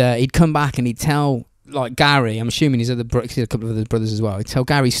 and he'd come back and he'd tell like Gary. I'm assuming he's a couple of other brothers as well. He'd tell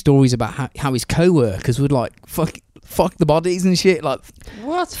Gary stories about how his co-workers would like fuck the bodies and shit, like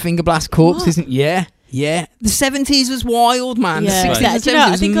What? finger blast corpses. What? And yeah. The 70s was wild, man. Yeah, The 60s yeah. and Do you know, 70s I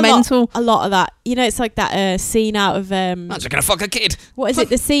was think mental. a lot of that. It's like that scene out of I'm just gonna fuck a kid. what is it?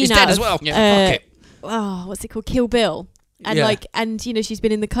 The scene He's out dead of as well. Yeah, fuck it. oh, what's it called? Kill Bill. And Yeah. she's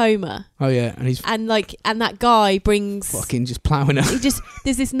been in the coma, Oh yeah, and he's and that guy brings fucking just ploughing her.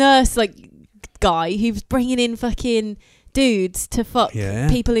 there's this nurse guy who's bringing in fucking dudes to fuck Yeah.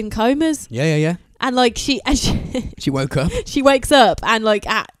 people in comas, Yeah. and she She woke up. she wakes up and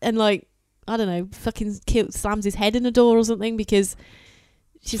I don't know, fucking slams his head in a door or something because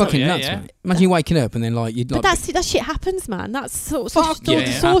she's Fucking yeah, nuts, yeah. mate. Imagine you waking up and then like you'd But like. that shit happens, man. That's sort Fuck of yeah,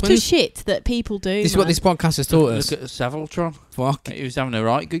 it sort of happens. shit that people do. This is what man. this podcast has taught us. Look at Saviltron. Fuck. He was having a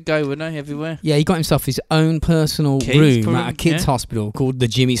right good go, wasn't he? Everywhere. Yeah, he got himself his own personal Keys room for at a him, kids' yeah. hospital called the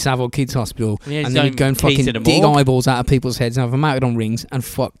Jimmy Savile Kids Hospital. Yeah, his and then he'd own go and key fucking to the dig morgue. eyeballs out of people's heads and have them mounted on rings and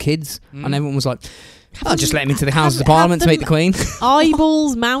fuck kids. Mm. And everyone was like, I'll just let him into the Houses of have Parliament to meet the Queen.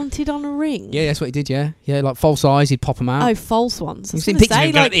 Eyeballs mounted on a ring. Yeah, that's what he did. Yeah, like false eyes. He'd pop them out. Oh, false ones. I You've was seen gonna pictures of say,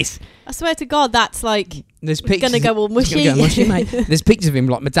 him going like, like this. I swear to God, that's like There's pictures. gonna go all It's mushy. gonna go mushy, mate. There's pictures of him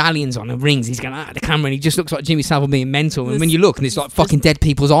like medallions on and rings. He's going at the camera and he just looks like Jimmy Savile being mental. And when you look, and it's like fucking dead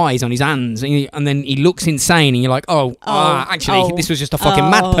people's eyes on his hands, and then he looks insane, and you're like, actually, this was just a fucking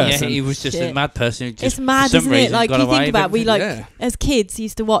mad Oh. person. Yeah, he was just a Shit. mad person who just, It's mad, for some isn't it? reason, Like got you away think with about, we everything. like as kids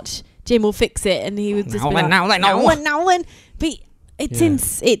used to watch Jim Will Fix It, and he would just Now be then, like, now then, now then. But it's Yeah.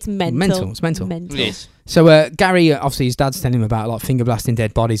 it's mental. It's mental. Yes. So Gary, obviously, his dad's telling him about like finger blasting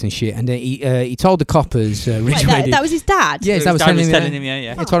dead bodies and shit, and he told the coppers, Wait, Rich Reddy. that was his dad. Yeah, his dad was Dad telling him.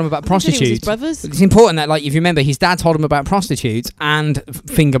 yeah. He told him about I thought it was his prostitutes. brothers. It's important that, like, if you remember, his dad told him about prostitutes and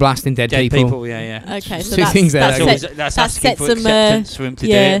finger blasting dead people. Yeah. Okay, so Two things there. that's That's, set, that's that asking sets for some acceptance for him to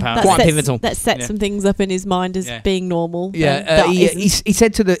do it, that apparently. Quite sets, pivotal. that sets Yeah. some things up in his mind as Yeah. being normal. Yeah, that he isn't.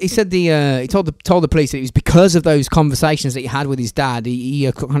 said he told the police that it was because of those conversations that he had with his dad. He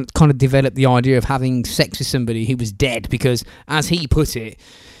kind of developed the idea of having sex with somebody who was dead, because, as he put it,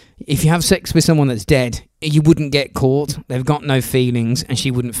 if you have sex with someone that's dead, you wouldn't get caught. They've got no feelings, and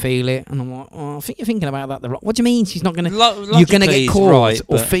she wouldn't feel it. And I'm like, I think you're thinking about that. What do you mean she's not going to? You're going to get caught right,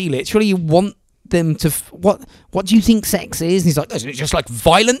 or but- feel it. Surely you want them to. What do you think sex is? And he's like, isn't it just like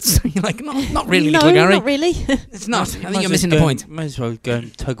violence? You're like, not really, no, little Gary. not really. It's not. I Might think you're as missing well the go point. and- Might as well go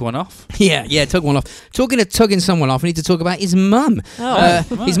and tug one off. Yeah, tug one off. Talking of tugging someone off, we need to talk about his mum. Oh,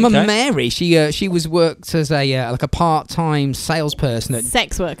 His mum, okay. Mary. She was worked as a like a part-time salesperson at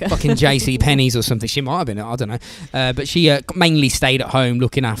sex worker. fucking JC Penney's or something. She might have been. I don't know. But she mainly stayed at home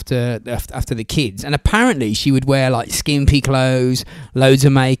looking after the kids. And apparently, she would wear like skimpy clothes, loads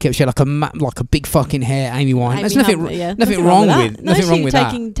of makeup. She had like a big fucking hair. Amy Wine. Amy There's nothing Hammer, nothing wrong with No, nothing wrong she with was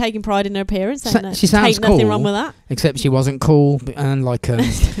that. taking pride in her appearance. Sa- and she sounds ain't nothing cool. wrong with that. Except she wasn't cool, and like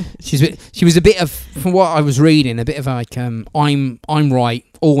she was a bit of, from what I was reading, a bit of like I'm right,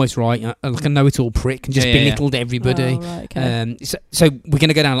 always right, like a know-it-all prick, and just Yeah, yeah, belittled everybody. Oh, right, okay. So we're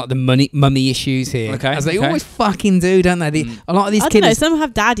gonna go down like the mummy issues here, Okay, as they okay. always fucking do, don't they? A lot of these I kids. don't know. Some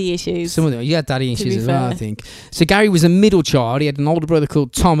have daddy issues. Some of them, yeah, daddy To issues be as well, I fair. think. So Gary was a middle child. He had an older brother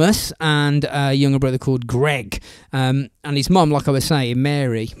called Thomas and a younger brother called Greg. And his mum, like I was saying,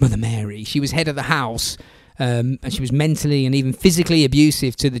 Mother Mary, she was head of the house. And she was mentally and even physically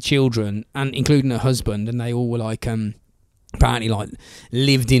abusive to the children, and including her husband. And they all were like, apparently, like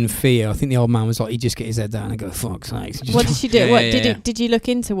lived in fear. I think the old man was like, he'd just get his head down and go, "Fuck's sake!" What did she do? Yeah, What yeah, did yeah. it? Did you look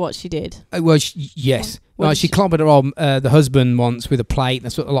into what she did? Well, yes. What Well, did she she- clobbered her old, the husband once with a plate.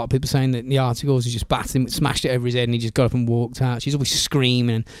 That's what a lot of people are saying in the articles. He just battered him, smashed it over his head, and he just got up and walked out. She's always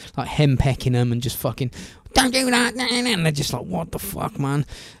screaming and like henpecking them and just fucking, don't do that. And they're just like, what the fuck, man?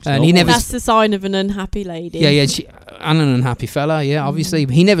 And he normal. never. That's the sign of an unhappy lady. Yeah. And an unhappy fella. Yeah, obviously,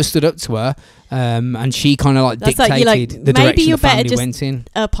 he never stood up to her. And she kind of like That's like, dictated you're like, the maybe direction you're the family better just- went in.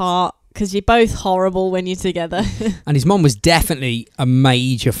 Apart, because you're both horrible when you're together. And his mum was definitely a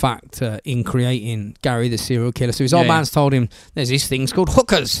major factor in creating Gary the serial killer. So his old Yeah, yeah. man's told him there's these things called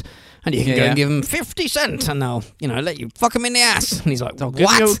hookers, and you can Yeah, go yeah. and give them 50 cents, and they'll, let you fuck them in the ass. And he's like, They'll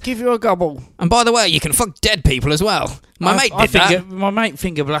what? give you a gobble. And by the way, you can fuck dead people as well. My mate did that. My mate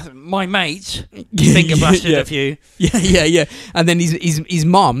finger blasted a few. Yeah. And then his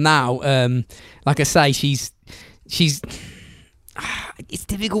mom now, like I say, she's it's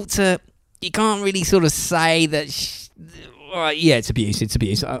difficult to, you can't really sort of say that yeah, it's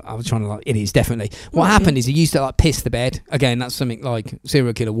abuse. I was trying to it is definitely. What Right, happened is he used to like piss the bed. Again, that's something like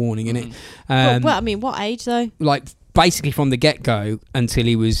serial killer warning, isn't it? Well, I mean, what age though? Like basically from the get-go until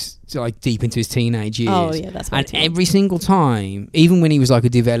he was like deep into his teenage years. Oh yeah, that's And what. every single time, even when he was like a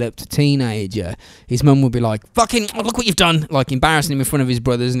developed teenager, his mum would be like, fucking, look what you've done. Like embarrassing him in front of his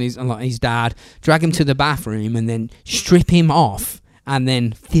brothers and his dad, drag him to the bathroom and then strip him off and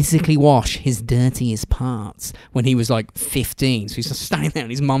then physically wash his dirtiest parts when he was like 15. So he's just standing there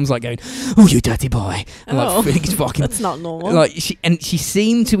and his mum's like going, oh, you dirty boy. And Oh, like, fucking, That's not normal. like she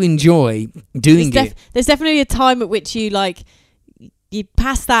seemed to enjoy doing it. There's definitely a time at which you you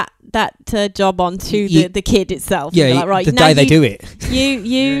pass that job on to the kid itself. Yeah, You're like, right, the now day they do it. You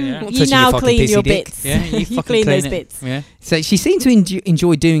Yeah. Not you touching now your fucking clean your pissy dick. bits. Yeah, you you fucking clean those it. bits. Yeah. So she seemed to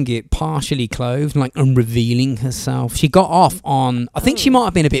enjoy doing it partially clothed, like unrevealing herself. She got off on, I think she might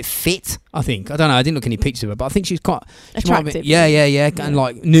have been a bit fit, I think. I don't know, I didn't look any pictures of her, but I think she's quite... She might have been- Attractive. yeah. And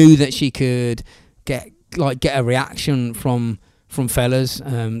like knew that she could get a reaction from fellas.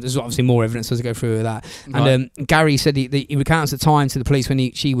 There's obviously more evidence as I go through with that. And Gary said he recounts the time to the police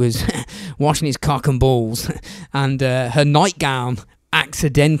when she was washing his cock and balls and her nightgown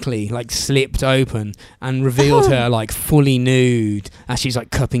accidentally like slipped open and revealed her like fully nude as she's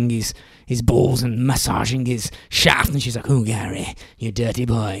like cupping his balls and massaging his shaft, and she's like, "Oh, Gary, you dirty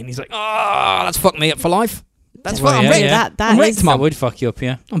boy," and he's like, "Oh, that's fucked me up for life." That's Well, what I'm yeah, wrecked. yeah. I'm wrecked, That Mum. would fuck you up,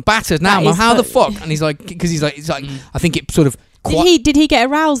 yeah. I'm battered now, That Mum. is How the fuck- fuck? And he's like, because he's like, I think it sort of. Did he get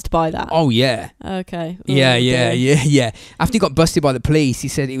aroused by that? Oh yeah. Okay. Yeah, Oh, dear. yeah. After he got busted by the police, he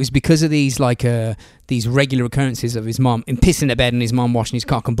said it was because of these like these regular occurrences of his mum in pissing the bed and his mum washing his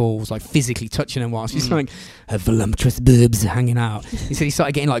cock and balls, like physically touching him while she's like her voluptuous boobs hanging out. He said he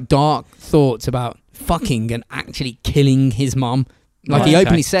started getting like dark thoughts about fucking and actually killing his mum. Like he Right.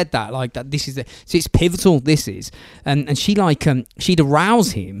 openly Okay. said that, like that. This is so it's pivotal. This is, and she like she'd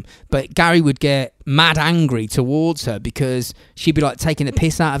arouse him, but Gary would get mad angry towards her because she'd be like taking the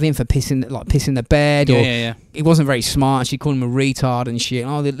piss out of him for pissing the bed, or Yeah. he wasn't very smart. She'd call him a retard and shit.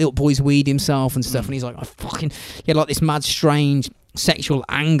 Oh, the little boy's weed himself and stuff, and he's like, I fucking, he had like this mad, strange sexual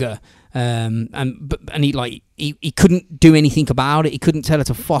anger. And he couldn't do anything about it. He couldn't tell her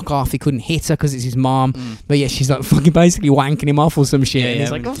to fuck off. He couldn't hit her because it's his mom. But yeah, she's like fucking basically wanking him off or some shit. And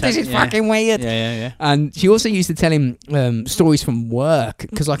he's like, oh, this is fucking weird. Yeah. And she also used to tell him stories from work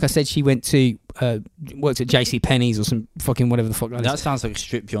because, like I said, she worked at JC Penney's or some fucking whatever the fuck that is. That sounds like a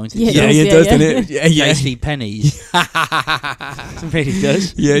strip joint. Yeah, It does, doesn't it? Yeah. JC Penny's. It really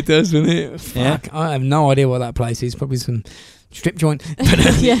does. Yeah, it does, doesn't it? Yeah. Fuck, I have no idea what that place is. Probably some strip joint.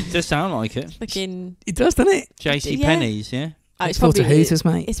 But Yeah. It does sound like it. Fucking. it does, doesn't it? JC Yeah. Penny's, yeah. It's Thought to probably Hooters,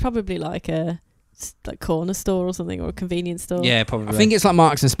 mate. It's probably like a like corner store or something, or a convenience store. Yeah, probably. I think it's like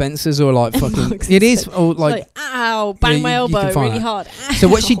Marks and Spencer's or like fucking. Marks It and is, Spencer. or It's like. ow, bang my you can elbow find really that. hard. So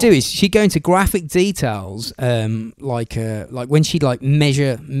what she'd do Ow. is she'd go into graphic details, like when she'd like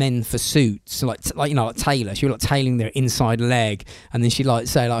measure men for suits, so like you know, like tailor. She would like tailing their inside leg, and then she'd like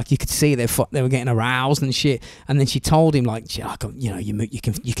say like you could see they were getting aroused and shit. And then she told him like, you know, you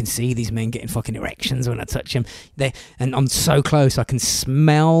can see these men getting fucking erections when I touch them. And I'm so close, I can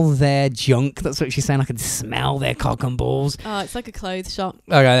smell their junk. That's what she's saying. I can smell their cock and balls. Oh, it's like a clothes shop.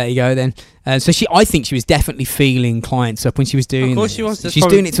 Okay, there you go then. So I think she was definitely feeling clients up when she was doing. Of course this. she was. That's She's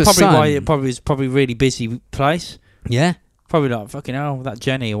probably, doing it to her probably son. why it probably was probably a really busy place. Yeah, Probably like fucking hell, that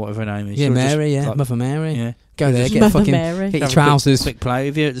Jenny or whatever her name is. yeah, She was just, Mary, yeah, like, Mother Mary. yeah. Go there, Just get Mother fucking Mary. get your Have a trousers. quick play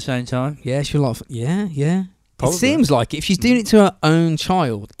with you at the same time. Yeah, she'll like. Yeah. Probably. It seems like if she's doing it to her own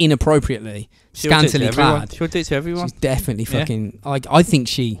child inappropriately, She'll do it to scantily everyone. clad, She'll do it to everyone. she's definitely Yeah. fucking like. I think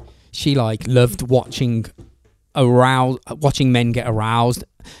she like loved watching men get aroused,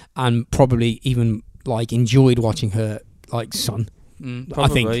 and probably even like enjoyed watching her like son.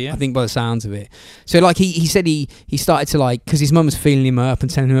 Probably, I think by the sounds of it. So like he said he started to like, because his mum was feeling him up and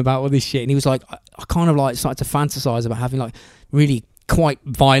telling him about all this shit, and he was like, I kind of like started to fantasize about having like really quite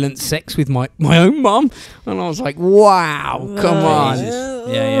violent sex with my own mum, and I was like, wow, come on.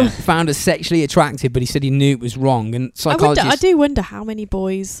 Yeah. Found her sexually attractive, but he said he knew it was wrong. And psychologists I do wonder how many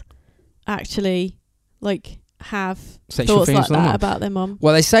boys actually like have sexual thoughts feelings like for their that mum. about their mum.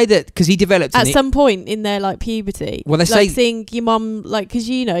 Well, they say that because he developed At some point in their like puberty, Well, they like say- seeing your mum, like because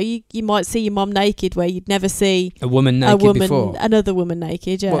you know you might see your mum naked where you'd never see a woman naked a woman, before. another woman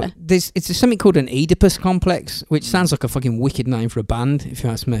naked. Yeah, Well, it's something called an Oedipus complex, which sounds like a fucking wicked name for a band, if you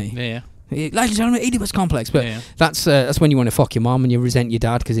ask me. Yeah. Ladies and gentlemen, Oedipus complex. But Yeah. that's when you want to fuck your mum and you resent your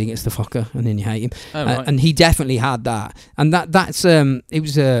dad because he gets to fuck her and then you hate him. Oh, right. And he definitely had that. And that's it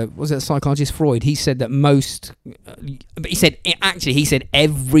was a psychologist Freud. He said that most, but he said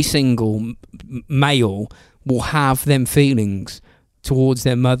every single male will have them feelings towards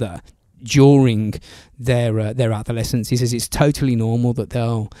their mother during their adolescence. He says it's totally normal that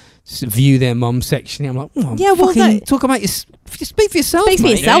they'll view their mum sexually. I'm like, oh, Yeah, well, fucking that- talk about your, speak for yourself, speak for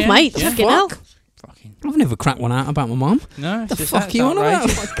mate. yourself, Yeah, mate. yeah. Fucking hell. Fucking I've never cracked one out about my mum. no. The it's just fuck that's you on about?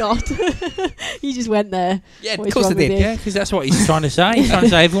 outrageous. Oh my god, you just went there. Yeah, What is wrong with you? Yeah, because that's what he's trying to say. He's trying to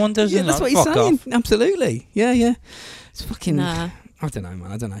say everyone does. Yeah, it. that's Like, what he's fuck saying. off. Absolutely. Yeah. It's fucking. Nah. I don't know,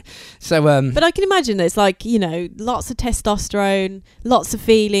 man. I don't know. So, But I can imagine it's like, you know, lots of testosterone, lots of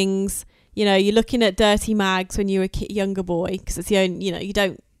feelings. You know, you're looking at dirty mags when you're a younger boy because it's the only, you know, you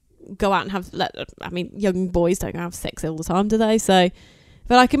don't go out and have. I mean, young boys don't go have sex all the time, do they? So,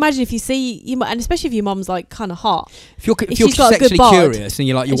 but I can imagine if you see you, and especially if your mum's like kind of hot, if you're she's got a good sexually bod, curious and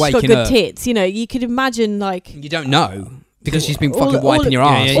you're like you're and she's got waking good up, tits, you know, you could imagine like you don't know because she's been All- fucking all wiping of- your Yeah,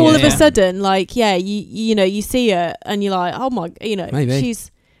 ass. yeah, all yeah, of yeah. a sudden, like, yeah, you know, you see her and you're like, oh my, you know, Maybe.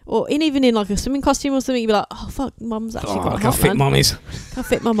 she's, or even in like a swimming costume or something, you'd be like, oh fuck, mum's actually quite how hot, fit man. mum is. How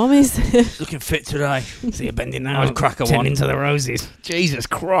fit my mum is. Looking fit today. See you bending I was down, cracker tending one. to the roses. Jesus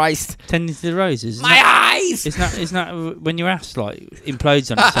Christ. Tending to the roses. Isn't My that, eyes! isn't that when your ass like implodes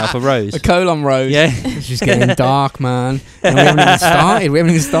on itself, a rose? A colon rose. Yeah. It's just getting dark, man. And we haven't even started. We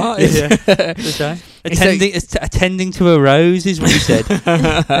haven't even started. Attending to a rose is what he said.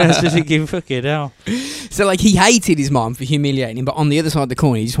 That's just thinking, fucking hell. So, like, he hated his mum for humiliating him, but on the other side of the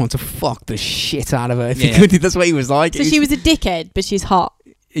coin, he just wanted to fuck the shit out of her if he Yeah. could. That's what he was like. So she was a dickhead, but she's hot.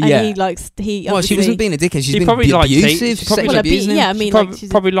 And yeah. he likes he. Well, she obviously- wasn't being a dickhead. She's She been probably liked abusive. she probably sexually Well, abusing him. yeah, I mean, like she's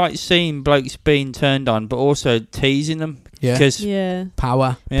probably like seeing blokes being turned on, but also teasing them. Yeah. Because yeah.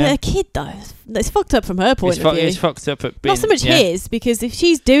 Power. But a kid though, it's fucked up from her point of view. it's fucked up at being, Not so much his, because if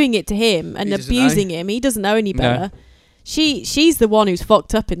she's doing it to him and He doesn't abusing him, he doesn't know any better. She's the one who's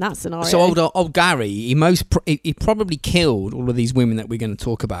fucked up in that scenario. So old Gary, he probably killed all of these women that we're going to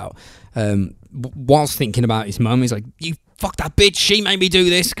talk about. Whilst thinking about his mum, he's like, "You fuck that bitch. She made me do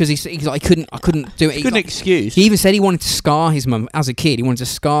this," because he's like, I couldn't do it. Good excuse. He even said he wanted to scar his mum as a kid. He wanted to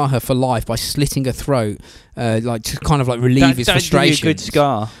scar her for life by slitting her throat, like to kind of like relieve his frustrations. Give you a good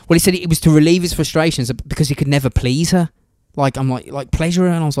scar. Well, he said it was to relieve his frustrations because he could never please her. Like, I'm like pleasure her,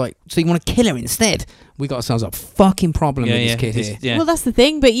 and I was like, so you want to kill her instead? We got ourselves a fucking problem with this kid here. Yeah. Well, that's the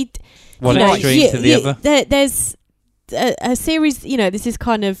thing, but One extreme to the other. There's a series, this is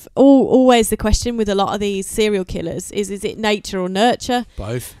kind of always the question with a lot of these serial killers is it nature or nurture?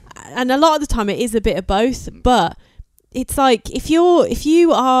 Both. And a lot of the time it is a bit of both, but it's like if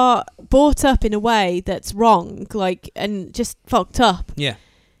you are brought up in a way that's wrong, like, and just fucked up, Yeah.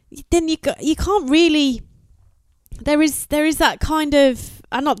 then you can't really. There is that kind of,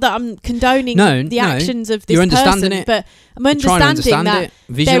 and not that I'm condoning the actions of this You're understanding person, it. but I'm You're trying to understanding understand that it,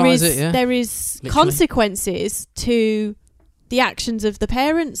 visualize it, yeah. there is Literally. consequences to the actions of the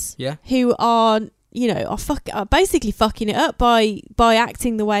parents, Yeah. who are are basically fucking it up by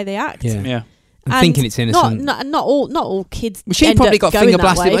acting the way they act. Yeah. Yeah. And And thinking it's innocent. Not all kids. Well, she end probably up got going finger that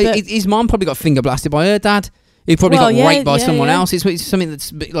blasted. way, but His mum probably got finger blasted by her dad. He probably Well, got yeah, raped by yeah, someone yeah. else. It's something that's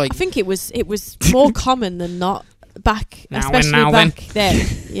a bit like. I think it was more common than not back, Now especially and now back then.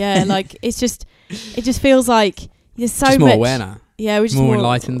 Yeah, like it just feels like there's so just much. more aware now. Yeah, we're just More more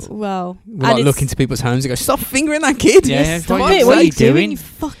enlightened. Well, We and like it's- look into people's homes and go, "Stop fingering that kid." Yeah, Yes, what stop are you it. What are you doing? doing? You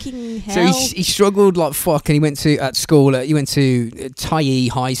fucking So hell. he struggled like fuck, and he went to he went to Tyee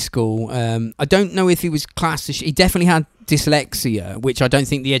High School. I don't know if he was classed as, he definitely had dyslexia, which I don't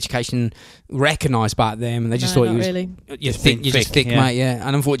think the education recognised back then, and they just No, thought he not was really. you're Just thick, you're just thick, thick, yeah. mate. Yeah,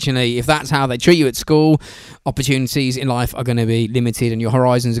 and unfortunately, if that's how they treat you at school, opportunities in life are going to be limited, and your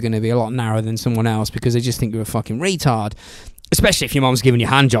horizons are going to be a lot narrower than someone else because they just think you're a fucking retard. Especially if your mom's giving you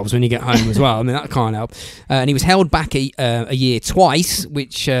hand jobs when you get home as well. I mean, that can't help. And he was held back a year twice,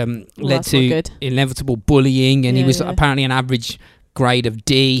 which led that's not to good. inevitable bullying. And he Yeah, was yeah. apparently an average grade of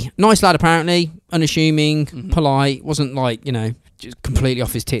D. Nice lad, apparently. Unassuming, Mhm. polite. Wasn't like, just completely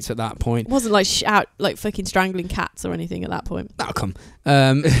off his tits at that point. It wasn't like out like fucking strangling cats or anything at that point. That'll come.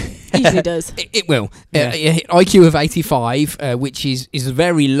 Usually does. It will. Yeah. IQ of 85, which is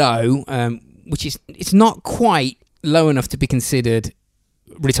very low, which is, it's not quite low enough to be considered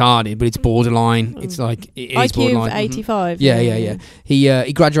retarded, but it's borderline. It's like, it is IQ of borderline. 85. Yeah.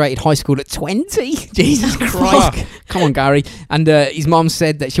 He graduated high school at 20. Jesus Christ. Come on, Gary. And his mom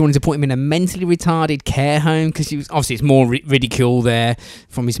said that she wanted to put him in a mentally retarded care home because she was, obviously it's more ridicule there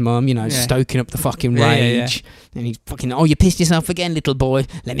from his mum, stoking up the fucking rage. And he's fucking, oh, you pissed yourself again, little boy.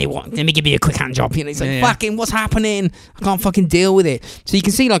 Let me give you a quick hand job. It's like, fucking, what's happening? I can't fucking deal with it. So you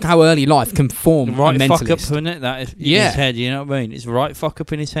can see like how early life can form Right a fuck up, mentalist. isn't it? That is in Yeah. his head, you know what I mean? It's right fuck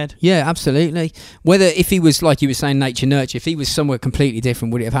up in his head. Yeah, absolutely. Whether if he was, like you were saying, nature nurture, if he was somewhere completely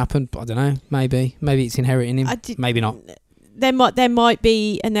different, would it have happened? I don't know. Maybe it's inheriting him. Maybe not. There might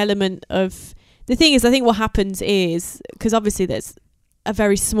be an element of, the thing is, I think what happens is, because obviously there's a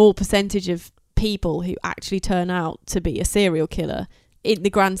very small percentage of people who actually turn out to be a serial killer in the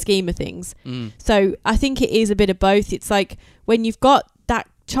grand scheme of things. So I think it is a bit of both. It's like when you've got that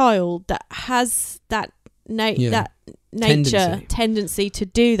child that has that that nature tendency to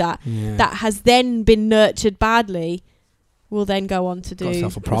do that, that has then been nurtured badly, will then go on to do Got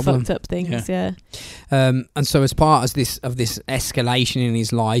yourself a problem. fucked up things. Yeah. And so as part of this escalation in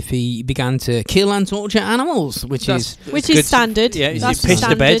his life, he began to kill and torture animals, which is standard. Yeah, That's he pissed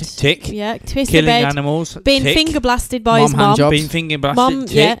the bed, standard. tick. Yeah, twist Killing the bed, animals, being tick. finger blasted by Mom his hand mum, job. Being finger blasted, mum,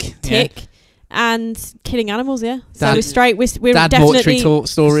 tick. tick, and killing animals. Yeah, so Dad- we're straight. We're dad definitely mortuary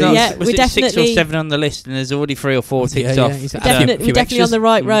stories. So Yeah, was we're it 6 or definitely- 7 on the list, and there's already 3 or 4 ticked Yeah, off. he's we're a few definitely on extras. the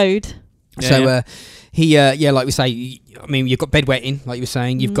right road. So like we say, I mean, you've got bedwetting, like you were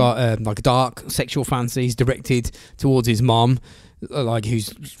saying. You've got like dark sexual fantasies directed towards his mom, like who's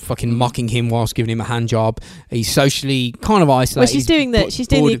fucking mocking him whilst giving him a hand job. He's socially kind of isolated. Well, she's doing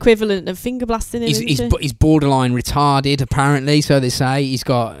the equivalent of finger blasting him. He's borderline retarded, apparently. So they say he's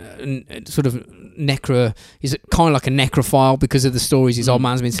got sort of he's kind of like a necrophile because of the stories his old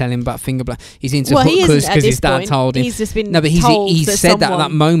man's been telling him about finger blast. He's into hookers because his dad told him. He's just been but he said that at that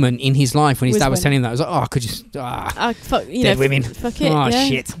someone moment in his life when his dad was telling him that. I was like, oh, I could just dead women. Fuck it. Oh yeah.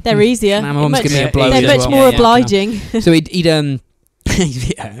 shit. They're easier. My mum's giving me a blow. They're much more obliging. So he'd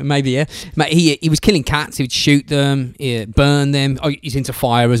maybe he was killing cats. He would shoot them, burn them. Oh, he's into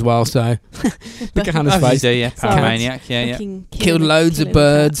fire as well. So look at Hannah's face. Pyromaniac. Yeah. Killed loads of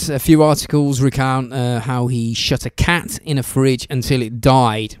birds. A few articles recount how he shut a cat in a fridge until it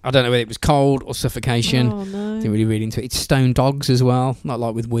died. I don't know whether it was cold or suffocation. Oh no. Didn't really read into it. It's stone dogs as well, not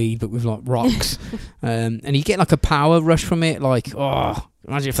like with weed, but with like rocks. And you get like a power rush from it. Like, oh,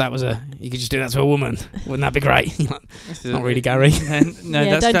 imagine if that was you could just do that to a woman. Wouldn't that be great? Not really, Gary.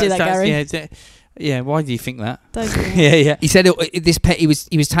 No, don't do that, Gary. Yeah, why do you think that? Don't do that. Yeah. He said he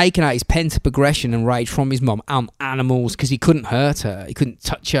was taking out his pent-up aggression and rage from his mum on animals because he couldn't hurt her, he couldn't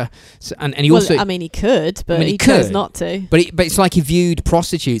touch her, and he also. I mean, he could, but he chose not to. But it's like he viewed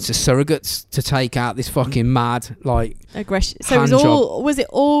prostitutes as surrogates to take out this fucking mad like aggression. So was it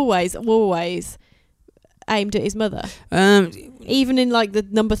always aimed at his mother? Even in like the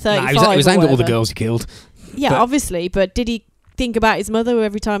number 35. It was aimed at all the girls he killed. Yeah, but obviously, but did he think about his mother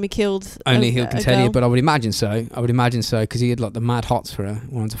every time he killed only he can tell you, but I would imagine so because he had like the mad hots for her,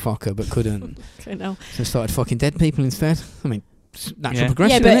 wanted to fuck her but couldn't. I know. So started fucking dead people instead. I mean, natural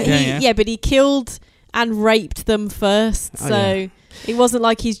progression. But he killed and raped them first, it wasn't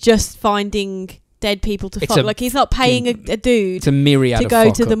like he's just finding dead people to fuck. Like he's not paying a dude to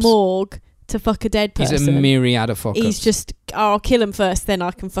go to the morgue to fuck a dead person. He's a myriad of fuck-ups. He's just, I'll kill him first, then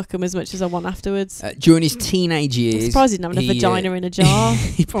I can fuck him as much as I want afterwards. During his teenage years... I'm surprised he didn't have a vagina in a jar.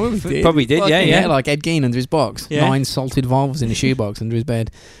 He probably did. Probably did, yeah. Like Ed Gein under his box. Yeah. 9 salted valves in a shoebox under his bed.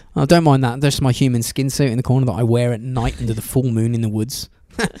 I don't mind that. That's my human skin suit in the corner that I wear at night under the full moon in the woods.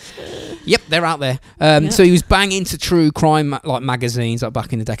 Yep, they're out there. So he was banging to true crime like magazines like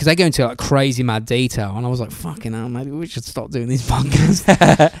back in the day because they go into like crazy mad detail, and I was like, fucking hell, maybe we should stop doing these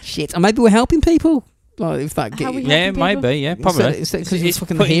podcasts. Shit, and maybe we're helping people. Like if that it might be, yeah, probably. It's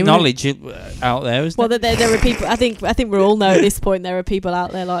fucking putting knowledge out there, isn't it? Well, there are people. I think we all know at this point there are people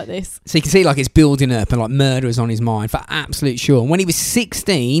out there like this. So you can see like it's building up and like murder is on his mind for absolute sure. And when he was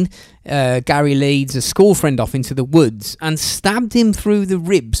 16, Gary leads a school friend off into the woods and stabbed him through the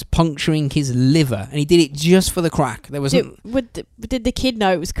ribs, puncturing his liver. And he did it just for the crack. There wasn't. Did the kid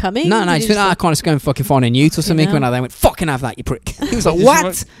know it was coming? No. He said, I can't just go and fucking find a newt or something. When I went, fucking have that, you prick. He was like,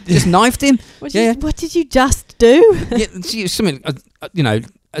 what? Just knifed him. What did you just do? Something,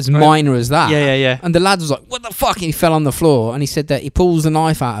 as minor as that. Yeah. And the lad was like, what the fuck? And he fell on the floor. And he said that he pulls the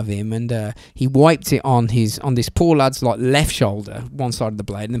knife out of him and he wiped it on this poor lad's like left shoulder, one side of the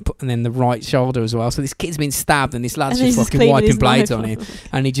blade, and then the right shoulder as well. So this kid's been stabbed and this lad's just fucking wiping blades on him.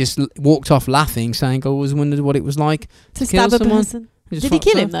 And he just walked off laughing, saying, I always wondered what it was like to stab kill a person. Did he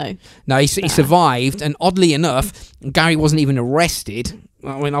kill him though? No, he survived. And oddly enough, Gary wasn't even arrested.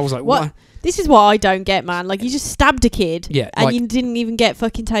 I mean, I was like, what? This is what I don't get, man. Like, you just stabbed a kid, and you didn't even get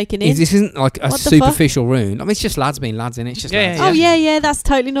fucking taken in. This isn't like a superficial wound. I mean, it's just lads being lads, in it. It's just lads. Oh yeah, that's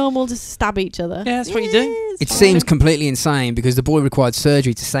totally normal to stab each other. Yeah, that's what you do. It seems completely insane because the boy required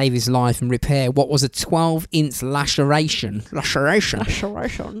surgery to save his life and repair what was a 12-inch laceration.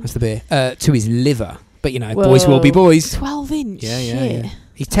 That's the beer. To his liver. But boys will be boys. 12-inch. Yeah.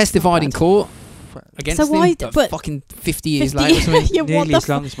 He testified in court against him, but fucking 50 years later or something. Nearly as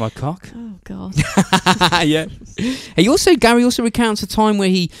long as my cock. Oh god. Yeah. Gary also recounts a time where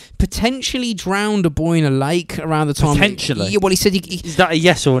he potentially drowned a boy in a lake around the time. Potentially. He said is that a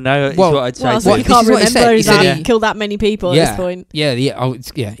yes or no? Is what I'd say. So you can't remember he killed that many people at this point. Yeah.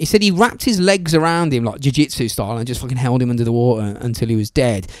 He said he wrapped his legs around him like jiu-jitsu style and just fucking held him under the water until he was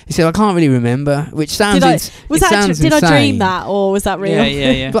dead. He said, I can't really remember, which sounds Did I dream that, or was that real?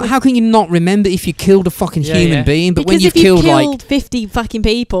 Yeah. But how can you not remember if you killed a fucking human being? But because when you've if killed like 50 fucking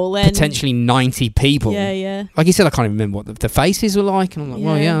people, then potentially 90 people. Yeah. Like he said, I can't even remember what the faces were like. And I'm like,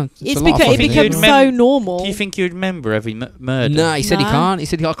 well, yeah. It becomes so normal. Do you think you'd remember every murder? No, he said he can't. He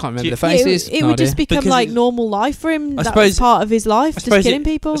said I can't remember the faces. It would just become like normal life for him. That was part of his life, just killing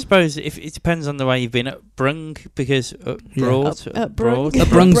people. I suppose if it depends on the way you've been upbrung, because upbrung's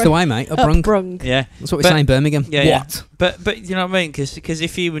the way, mate. Upbrung. Yeah. That's what we say in Birmingham. Yeah, what? But you know what I mean? Because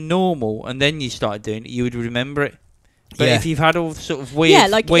if you were normal and then you started doing it, you would remember it. But Yeah. if you've had all sort of weird, Yeah,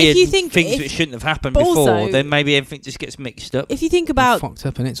 like, if weird you think- things if- that shouldn't have happened but before, also- then maybe everything just gets mixed up. If you think about fucked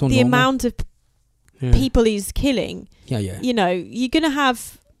up and it's all the normal. amount of Yeah. people he's killing, Yeah, yeah. you know, you're gonna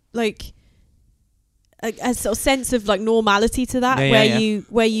have like a sort of sense of like normality to that,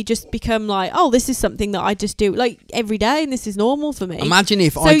 where you just become like, oh, this is something that I just do like every day, and this is normal for me. Imagine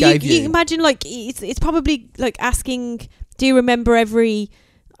if so I gave you. imagine like it's probably like asking, do you remember every,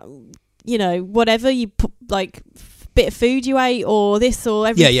 you know, whatever you put, like bit of food you ate, or this, or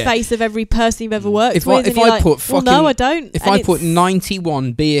every face of every person you've ever worked If with? I and you're like, put well, fucking, no, I don't. if And I put it's-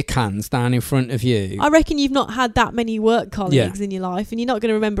 91 beer cans down in front of you, I reckon you've not had that many work colleagues in your life, and you're not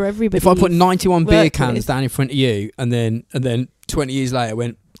going to remember everybody. if I put 91 beer worked cans with. down in front of you, and then 20 years later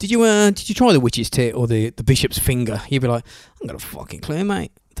went, did you try the witch's tit or the bishop's finger? You'd be like, I'm got a fucking clue,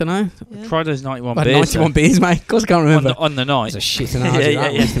 mate. Don't know. Yeah. Try those 91 I had beers. 91 beers, mate. Of course, I can't remember. on the night. It's a shit analogy. Yeah,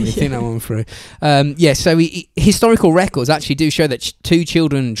 that yeah, was to me. Think that one through. So historical records actually do show that two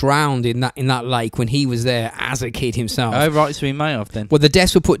children drowned in that lake when he was there as a kid himself. Oh, right, so we may have then. Well, the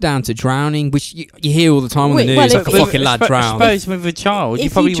deaths were put down to drowning, which you hear all the time on the Wait, news. well, like if- a fucking lad I drowned. suppose with a child, you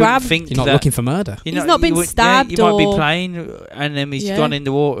If probably you wouldn't drab- think You're not that. looking for murder. You He's not been you would- stabbed you might be or- playing, and then he's Yeah. gone in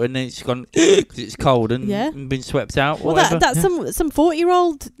the water, and then it's gone because it's cold and, Yeah. and been swept out. Or Well, whatever. that's some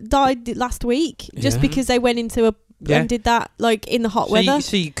 40-year-old died last week just Yeah. because they went into a Yeah. and did that like in the hot so weather.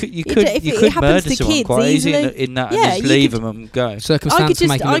 you could If it happens murder to someone kids quite easily easily. in that Yeah, and just you leave could- them and go. Circumstance to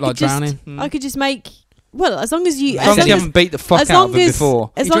make it look like drowning. I could just make, well, as long as you As long as you haven't beat the fuck as out of long him as-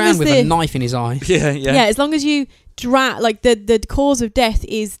 before. as He long drowned as with the a knife in his eye. Yeah. as long as you like the cause of death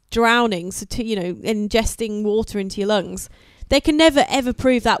is drowning, so to, you know, ingesting water into your lungs. They can never ever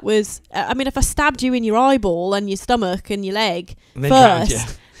prove that was. I mean, if I stabbed you in your eyeball and your stomach and your leg And then drowned first,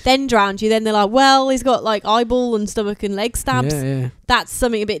 you. then drowned you, then they're like, well, he's got like eyeball and stomach and leg stabs. Yeah. That's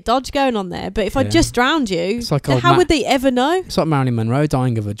something a bit dodge going on there. But if I Yeah. just drowned you, It's like then old how Ma- would they ever know? It's like Marilyn Monroe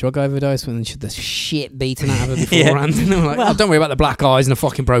dying of a drug overdose when she had the shit beaten out of her beforehand. And I'm like, Well- oh, don't worry about the black eyes and the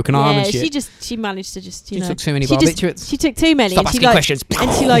fucking broken arm Yeah, and shit. she managed to just, you She know, took too many she just- barbiturates. she took too many. Stop and she asking like, questions.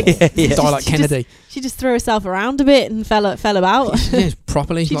 and she like, Die like she Kennedy. She just threw herself around a bit and fell about. Yeah,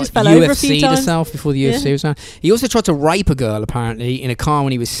 properly. She like just fell over a few UFC'd times. herself before the Yeah. UFC was on. He also tried to rape a girl apparently in a car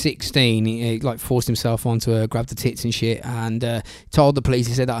when he was 16. He like forced himself onto her, grabbed the tits and shit, and told the police.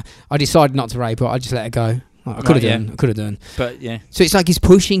 He said, "I decided not to rape her. I just let her go. Like, I could have Right, done. I could have done." But yeah. So it's like he's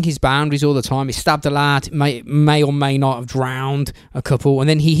pushing his boundaries all the time. He stabbed a lad, may or may not have drowned a couple, and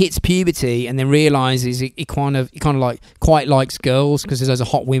then he hits puberty and then realizes he kind of like quite likes girls because there's those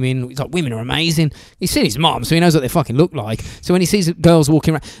hot women. He's like, women are amazing. He's seen his mom, so he knows what they fucking look like. So when he sees girls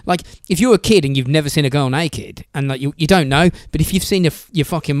walking around, like if you're a kid and you've never seen a girl naked and like you don't know, but if you've seen your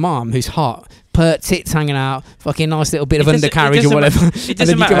fucking mom who's hot, pert tits hanging out, fucking nice little bit of undercarriage or whatever. It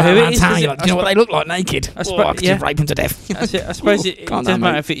doesn't matter who it is. Town, you're like, do you know what they look like naked? I Oh, I could just rape them to death. That's it. I suppose it Calm doesn't down,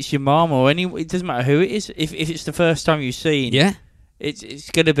 matter mate. if it's your mum or any. It doesn't matter who it is. If it's the first time you've seen, Yeah.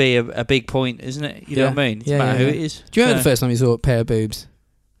 it's going to be a big point, isn't it? You know what I mean? It doesn't matter who it is. Do you remember the first time you saw a pair of boobs?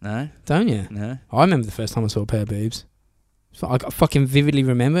 No, Don't you? no. I remember the first time I saw a pair of boobs. So I fucking vividly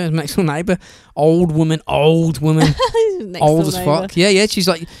remember. My next door neighbour, old woman, Next old door as neighbour. fuck. Yeah. She's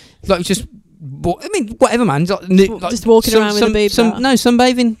like just. I mean, whatever, man. Just walking around with a boob out. No,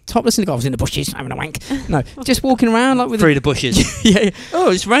 sunbathing, topless in the golf, in the bushes, having a wank. No, just walking around like with. Through the bushes. Yeah.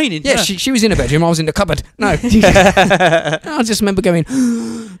 Oh, it's raining. Yeah, she was in her bedroom. I was in the cupboard. No, I just remember going,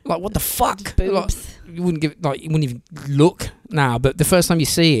 like, what the fuck? Like, Boobs. you wouldn't even look now. But the first time you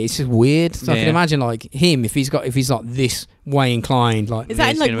see it, it's just weird. So I can Yeah. imagine like him if he's like this way inclined. Like, Is that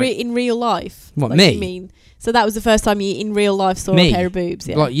in it's like gonna be- in real life? What, like, me? You mean? So that was the first time you in real life saw Me? a pair of boobs?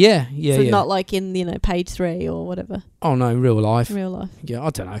 Yeah. like yeah. So not like in page 3 or whatever. Oh no, in real life. In real life. Yeah, I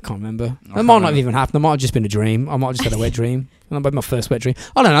don't know. I can't remember. I That can't might not have remember. even happened. It might have just been a dream. I might have just had a wet dream. That might be my first wet dream.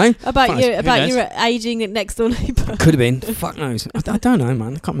 I don't know. About Fuck you, knows? about Who knows? your aging next door neighbour. Could have been. Fuck knows. I don't know, man.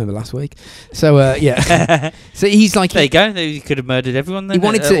 I can't remember last week. So yeah. So he's like. There you go. You could have murdered everyone then. He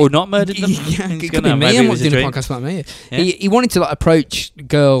wanted to, or not murdered them. Yeah, He's it could gonna- be me. maybe I'm it not was a doing a dream. podcast about me. Yeah. He wanted to like approach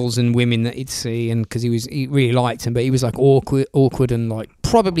girls and women that he'd see, and because he really liked them, but he was like awkward, and like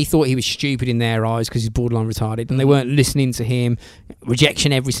probably thought he was stupid in their eyes because he's borderline retarded, and they weren't listening to him.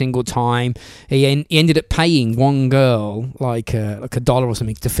 Rejection every single time. He ended up paying one girl like $1 or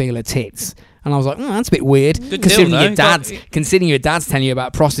something to feel her tits. And I was like, that's a bit weird. Good Considering deal, your though. considering your dad's telling you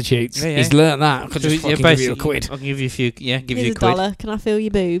about prostitutes, Yeah. he's learnt that. I could just Yeah, fucking give you a basically, quid. I can give you a few. Yeah, give Here's you a a quid. $1. Can I feel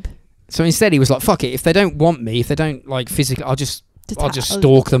your boob? So instead, he was like, "Fuck it. If they don't want me, if they don't like physically, I'll just I'll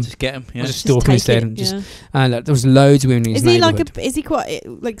stalk them. Just get them. Yeah. I'll just stalk them take instead." it, And just yeah. and there was loads of women in his Is he neighborhood. like is he quite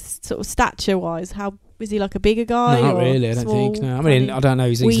like sort of stature wise? How Was he like a bigger guy? No, not or really. I don't think. small, No, I mean, kind I of- don't know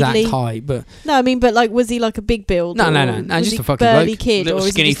his exact Wheedly? height, but No, I mean, but like, was he like a big build? No, or no, no, was just he a fucking burly bloke. kid, Little or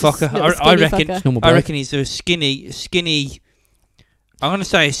is skinny he just a fucker. little I skinny reckon- fucker? normal I bloke. reckon he's a skinny. I'm going to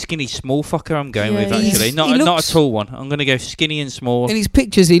say a skinny small fucker. I'm going with Yeah, yeah. actually, He not a looks- tall one. I'm going to go skinny and small. in his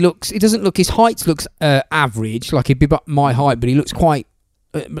pictures, he doesn't look. His height looks average, like he'd be about my height, but he looks quite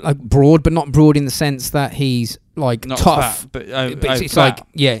like broad, but not broad in the sense that he's like Not tough. fat, but, But it's fat. like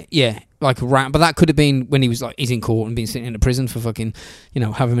yeah, like round. But that could have been when he was like he's in court and been sitting in a prison for fucking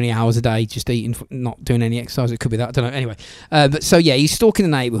however many hours a day just eating, not doing any exercise. It could be that, I don't know. Anyway, but so yeah, he's stalking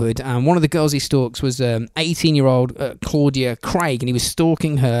the neighbourhood, and one of the girls he stalks was 18-year-old Claudia Craig, and he was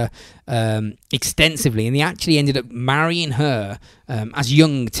stalking her extensively, and he actually ended up marrying her as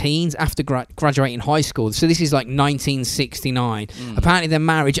young teens after graduating high school. So this is like 1969. Apparently their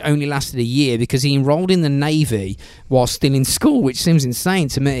marriage only lasted a year because he enrolled in the Navy while still in school, which seems insane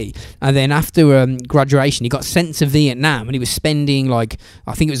to me. And then after graduation, he got sent to Vietnam, and he was spending like,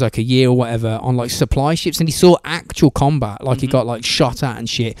 I think it was like a year or whatever, on like supply ships, and he saw actual combat, like he got like shot at and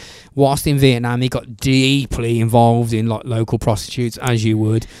shit. Whilst in Vietnam, he got deeply involved in like local prostitutes, as you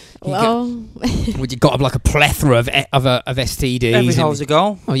would. Well, You got like a plethora of STDs. Every and- hole's a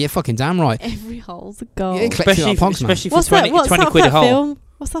goal. Oh yeah, fucking damn right. every hole's a goal. Yeah, collecting Especially, our pogs, man. especially for What's 20, that? What's 20 that quid a that hole. film?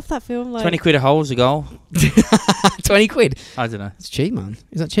 What's that film like? 20 quid a hole's a goal. 20 quid. I don't know. It's cheap, man.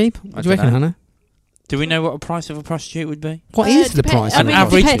 Is that cheap? What I do you reckon, dunno. Hannah? Do we know what a price of a prostitute would be? What is the price? An of a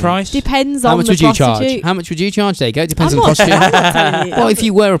average prostitute? price? Depends How on much the would you charge? prostitute. How much would you charge? There you go. Depends I'm on the not- prostitute. I'm not telling you. Well, if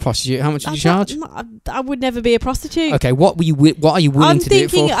you were a prostitute, how much would you charge? I would never be a prostitute. Okay, what are you willing I'm to do it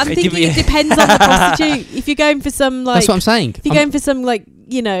thinking. for? I'm Give thinking me it a- depends on the prostitute. If you're going for some like, That's what I'm saying. if you're going for some like,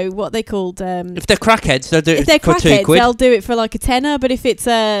 what they called. If they're crackheads, they'll do If it they're for 2 crackheads, quid. they'll do it for like a tenner. But if it's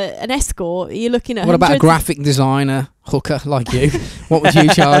an escort, you're looking at. What about a hundreds. graphic designer hooker like you? What would you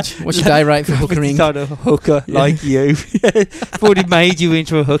charge? What's your day rate for hookering? Not a hooker like you. I've already made you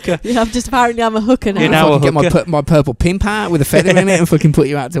into a hooker. Yeah, I'm a hooker now. You're If now I a can get hooker. my purple pimp hat with a feather in it and fucking put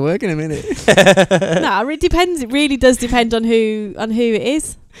you out to work in a minute. No, it depends. It really does depend on who it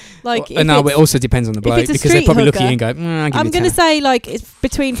is. Like, if No, it's- it also depends on the bloke it's a because they street probably look at hooker, you and go, I'll give I'm you going to 10. say like it's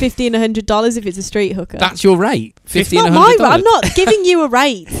between $50 and $100 if it's a street hooker. That's your rate, $50 not and my $100. rate. I'm not giving you a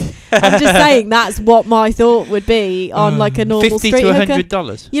rate. I'm just saying that's what my thought would be on like a normal 50 street to hooker.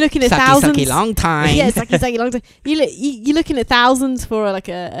 $100. You're looking at Sucky, thousands. sucky, long time. Yeah, sucky long time. You're looking at thousands for like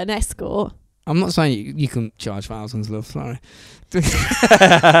an escort. I'm not saying you can charge thousands, love. Sorry.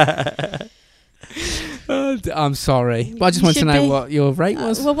 I'm sorry, but I just You want to should know be. what your rate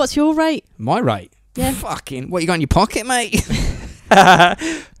was. Well, what's your rate? My rate? Yeah. Fucking. What you got in your pocket, mate?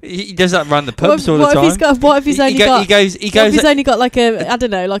 He does that around the pubs all the What time. if he's got? What if he's only he got? goes. What if he's only got like a? I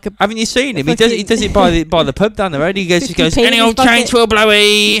don't know, like a. Haven't you seen him? He fucking- does it by the pub down the road. He goes. 50p Any in old his change pocket." for a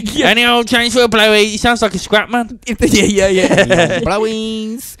blowy. Any old change for a blowy. He sounds like a scrap man. yeah.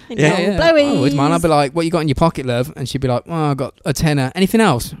 Blowies. No, I would, blowies. man. I'd be like, "What you got in your pocket, love?" And she'd be like, "Oh, I got a tenner. Anything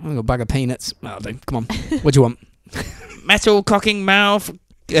else? I got a bag of peanuts. Oh, dude, come on. What do you want?" Metal cocking mouth.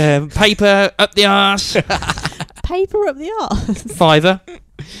 Paper up the arse. Paper up the arse. Fiver.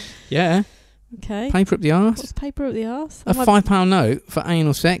 Yeah, Okay. paper up the arse. What's paper up the arse? A £5 note for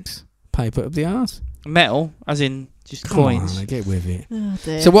anal sex. Paper up the arse. Metal, as in just Come coins. on, get with it. Oh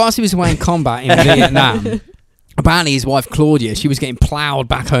dear. So whilst he was away in combat in Vietnam, apparently his wife Claudia, she was getting ploughed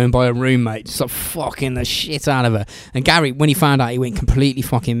back home by her roommate, just like fucking the shit out of her. And Gary, when he found out, he went completely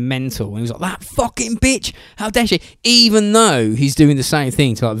fucking mental. And he was like, "That fucking bitch, how dare she?" Even though he's doing the same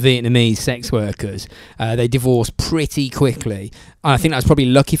thing to like Vietnamese sex workers, they divorced pretty quickly. And I think that was probably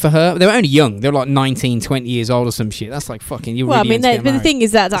lucky for her. They were only young. They were like 19, 20 years old or some shit. That's like fucking. You're well, really I mean, into getting but the married. thing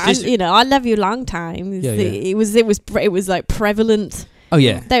is that It's just- I love you a long time. Yeah, yeah. It was like prevalent. Oh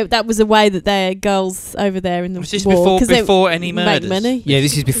yeah. That was a way that their girls over there in the Was this war, 'cause they before any make murders? money. Yeah,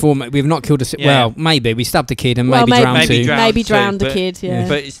 this is before we've not killed a. Yeah. Well, maybe we stabbed a kid and Well, maybe drowned maybe two. drowned. Maybe too, drowned a but- kid. Yeah.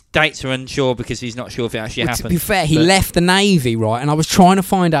 But his dates are unsure because he's not sure if it actually Well, to happened. be fair, he But- left the Navy, right? And I was trying to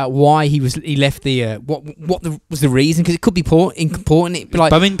find out why he left the was the reason, because it could be important. It'd be like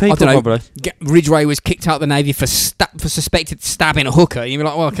Bumming people, I don't know. probably. Ridgway was kicked out of the Navy for suspected stabbing a hooker. You'd be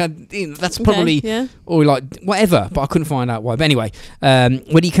like, well, that's Okay, probably yeah. or like whatever, but I couldn't find out why. But anyway,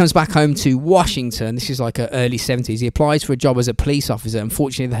 when he comes back home to Washington, this is like early 70s, he applies for a job as a police officer.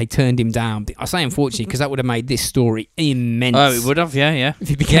 Unfortunately, they turned him down. I say unfortunately because that would have made this story immense. Oh, it would have, yeah. if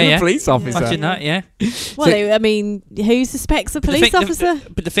he became Yeah. a police officer. Imagine that, yeah. Well, I mean, who suspects a But the police thing- officer?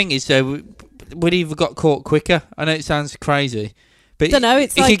 But the thing is, would he have got caught quicker? I know it sounds crazy, but Don't know.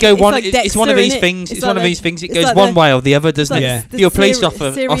 It's it like could go it's one. like It's one Dexter, of these innit? things. It's like one of the- these things. It it's goes like one the- way or the other, doesn't like it? Yeah. the If you're a police serial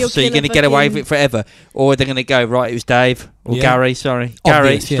officer, you're killer going to get away with fucking- it forever, or they're going to go right. It was Dave or Yeah. Gary. Sorry, Obvious,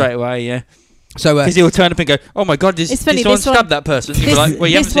 Gary yeah. straight away. Yeah. So Because he'll turn up and go, "Oh my God, did It's funny, someone this one- stab that person?" You'll be like, "Well,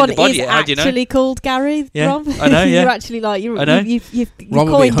 you haven't this seen one the body is yet. How do you know?" actually called Gary, Yeah, Rob. I know, yeah. You're actually like, I know. you've Rob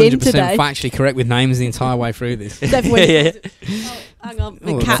will be coined in 100% today. factually correct with names the entire way through this. Except for when Yeah. hang on,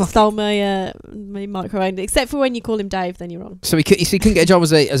 the Oh, cat fuck. stole my microphone. Except for when you call him Dave, then you're wrong. So he couldn't get a job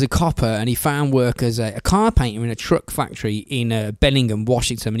as a copper, and he found work as a car painter in a truck factory in Bellingham,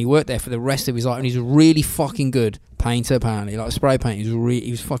 Washington, and he worked there for the rest of his life. And he's a really fucking good painter, apparently, like spray paint.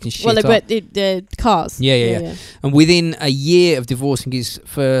 He was fucking shit. Well, up. like the cars. Yeah. And within a year of divorcing his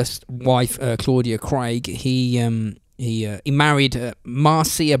first wife, Claudia Craig, he married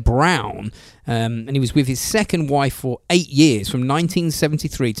Marcia Brown, and he was with his second wife for 8 years, from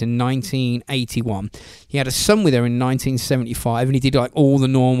 1973 to 1981. He had a son with her in 1975, and he did like all the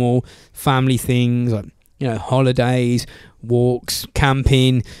normal family things, like, you know, holidays, walks,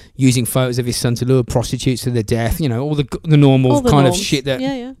 camping, using photos of his son to lure prostitutes to their death, you know, all the normal All the kind norms. of shit that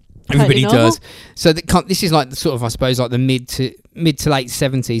yeah. everybody Totally normal. does. So this is like the sort of, I suppose, like the mid to late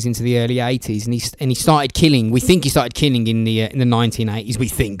 70s into the early 80s, and he started killing. We think he started killing in the 1980s. We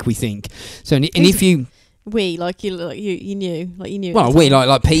think. So and if you We like you knew at well, the we time.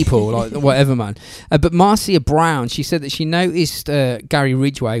 like people, like whatever, man. But Marcia Brown, she said that she noticed Gary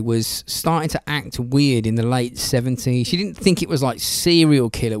Ridgway was starting to act weird in the late 70s. She didn't think it was like serial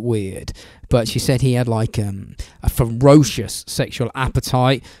killer weird, but she said he had like a ferocious sexual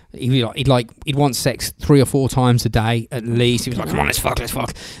appetite. He'd want sex 3 or 4 times a day at least. He was like, "Come on, let's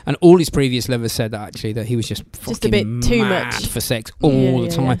fuck." And all his previous lovers said that actually, that he was just fucking a bit too mad much for sex all the Yeah.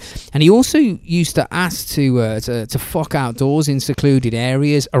 time. And he also used to ask to fuck outdoors in secluded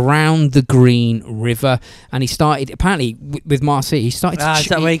areas around the Green River. And he started, apparently, with Marcia, he started to... Is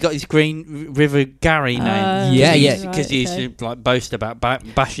that where he got his Green River Gary name? Yeah, Because yeah. he used Okay. to like boast about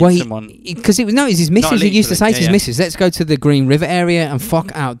bashing Well, someone. because it was his missus who used to say literally, to his yeah. missus, "Let's go to the Green River area and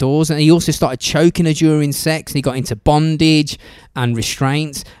fuck outdoors." And he also started choking her during sex, and he got into bondage and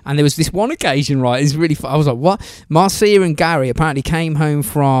restraints. And there was this one occasion, right, it's really I was like, what? Marcia and Gary apparently came home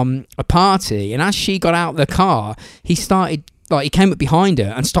from a party, and as she got out of the car, he came up behind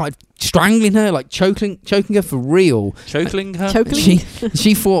her and started strangling her, like choking her for real. Choking her? Choking?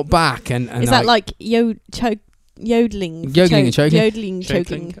 She fought back, and Is that like yodeling? Yodeling and choking? Yodeling,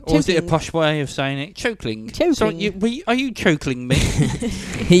 choking. Or is it a Choking. posh way of saying it? Choking. Choking. So are you choking me?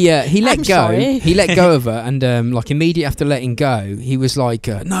 he let I'm go. sorry. He let go of her, and like immediately after letting go, he was like,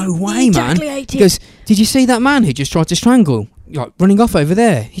 "No way, man!" Ejaculated. He goes, "Did you see that man who just tried to strangle? Like running off over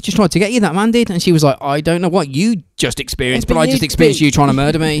there. He just tried to get you. That man did." And she was like, "I don't know what you just experienced, but I just experienced you trying to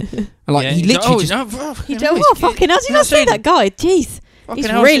murder me." And like Yeah, he he's literally like, just. You don't what fucking hell? Did you not see that guy? Jeez. He's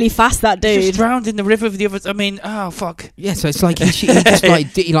really fast, that He's dude. just drowned in the river of the others. I mean, oh fuck. Yeah, so it's like he just like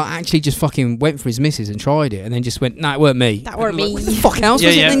he like actually just fucking went for his missus and tried it, and then just went, "Nah, it weren't me. That weren't Like, me." What the fuck else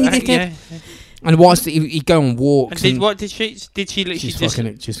was it then, you dickhead? yeah. And whilst he'd go on walks, And did she literally she's just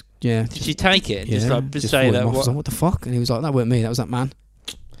fucking just yeah. did she take it? Yeah, Just like just say fought that him off. I was what? like, what the fuck? And he was like, "That weren't me. That was that man.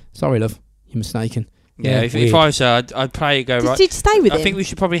 Sorry, love. You're mistaken." Yeah, if weird. I was her, I'd probably go right. Did you stay with I him? think we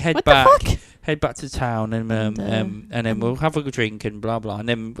should probably head What back. the fuck? Head back to town and then we'll have a drink and blah blah, and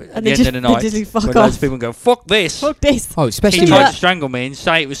then at then the end just- of the night, then just fuck when loads off. of people go fuck this. Fuck this. Oh, He especially tried ya. to strangle me and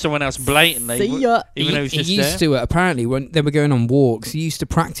say it was someone else blatantly, See ya. even though it was he just used there. to apparently when they were going on walks, he used to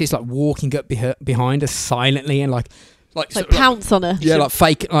practice like walking up behind her silently and like Like sort of, pounce on her. yeah, like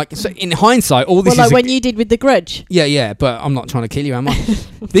fake. Like so in hindsight, all this Well, like is when you did with the Grudge. yeah. But I'm not trying to kill you, am I?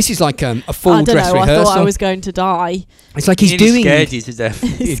 This is like a full I don't dress know. I rehearsal. thought I was going to die. It's like he's Nearly doing. scared you to death.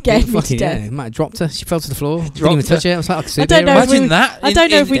 He Scared me to fucking, death. Yeah, might have dropped her. She fell to the floor. Didn't Dropped even touch her. It was like a I don't know superhero. if we- Imagine that. I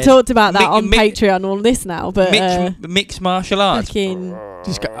don't know if we talked about that on mi- Patreon on this now, but mixed martial arts. fucking,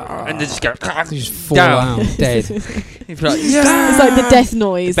 Just go, And they just go just fall down. out dead. You'd be like, it's like the death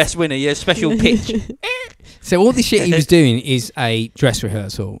noise. best winner, yeah, special pitch. So all the shit he was doing is a dress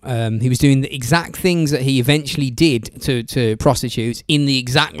rehearsal. He was doing the exact things that he eventually did to prostitutes in the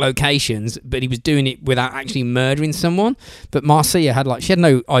exact locations, but he was doing it without actually murdering someone. But Marcia had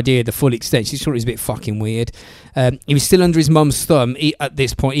no idea the full extent. She thought it was a bit fucking weird. He was still under his mum's thumb at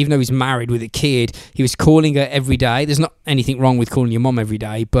this point, even though he's married with a kid. He was calling her every day. There's not anything wrong with calling your mum every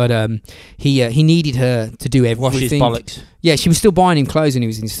day, but he needed her to do everything. Wash his bollocks. Yeah, she was still buying him clothes when he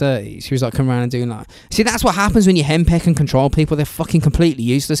was in his 30s. She was like coming around and doing that. See, that's what happens when you henpeck and control people. They're fucking completely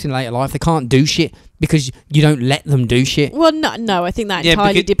useless in later life. They can't do shit because you don't let them do shit. Well, no, I think that Yeah,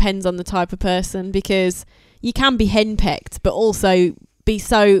 entirely because- depends on the type of person, because you can be henpecked, but also be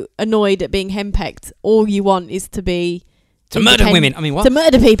so annoyed at being henpecked. All you want is to be To murder independ- women. I mean, what? To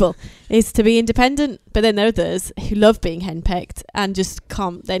murder people is to be independent. But then there are others who love being henpecked and just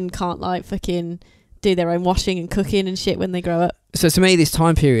can't like fucking do their own washing and cooking and shit when they grow up. So to me, this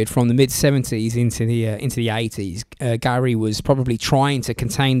time period from the mid 70s into the 80s, Gary was probably trying to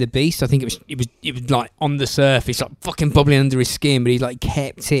contain the beast. I think it was like on the surface, like fucking bubbling under his skin, but he like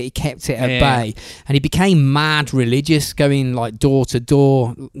kept it at bay, and he became mad religious, going like door to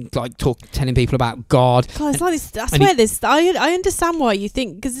door, like telling people about God. God, it's like this. I swear this. I understand why you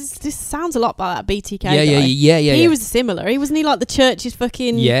think, because this sounds a lot like that BTK guy. Yeah. He was similar. Wasn't he like the church's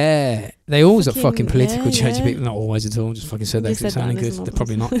fucking? Yeah. They always are fucking yeah, political churchy yeah. people. Not always at all. Just fucking said that 'cause it's sounding good. Listen, They're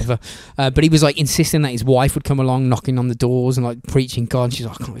probably not ever. But he was like insisting that his wife would come along, knocking on the doors and like preaching God. And she's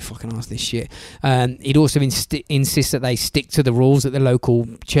like, I can't be fucking asked this shit. He'd also insist that they stick to the rules that the local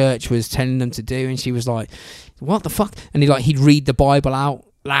church was telling them to do. And she was like, what the fuck? And he'd read the Bible out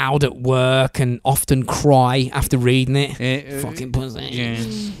loud at work and often cry after reading it. Fucking pussy.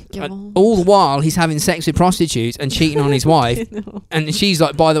 Yeah. All the while he's having sex with prostitutes and cheating on his wife. No. And she's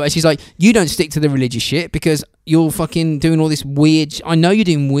like, by the way, she's like, you don't stick to the religious shit because you're fucking doing all this weird I know you're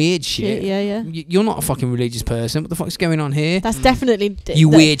doing weird shit. Yeah. You're not a fucking religious person. What the fuck's going on here? That's definitely You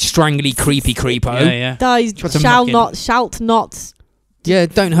weird, strangly, creepy creepo. Yeah. Guys, Try to shalt not. Yeah,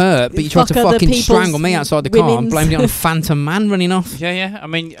 don't hurt, but you tried to Fuck other fucking people's strangle me outside the car and women's- blamed it on a phantom man running off. Yeah. I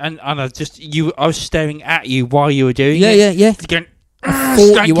mean, and I was staring at you while you were doing Yeah, it. yeah. Going,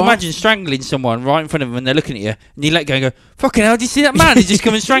 thought you were. imagine strangling someone right in front of them and they're looking at you, and you let go and go, fucking hell, did you see that man? He just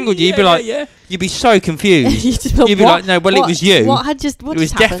come and strangled you. You'd be like, you'd be so confused. You just You'd be like, no, well, it was you. What just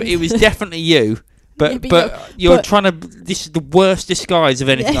happened? It was definitely you. Yeah, But but you're trying to. This is the worst disguise of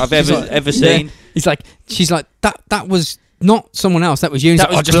anything I've ever seen. She's like, that was not someone else, that was you. And That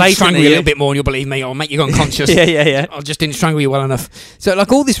he's like, was I'll just strangle blatantly you a you. little bit more and you'll believe me, I'll make you go unconscious. Yeah. I just didn't strangle you well enough. So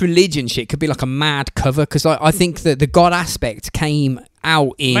like all this religion shit could be like a mad cover, because I think that the God aspect came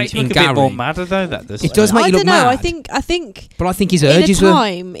out in Makes you look a Gary. bit more madder though. That does. It does make I you don't look know. mad. I think But I think his in a urges were...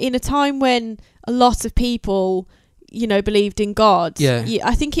 time when a lot of people, believed in God. Yeah.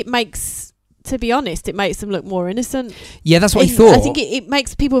 I think it makes. To be honest, it makes them look more innocent. Yeah, that's what he thought. I think it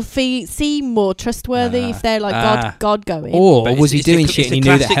makes people seem more trustworthy if they're like God going. Or But was he it's a doing cl- shit it's and a he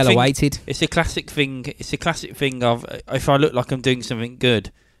knew that classic hell thing. awaited? It's a classic thing. It's a classic thing of if I look like I'm doing something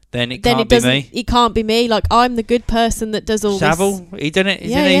good, then it then can't it be doesn't. me. It can't be me. Like I'm the good person that does all Savile, he done it.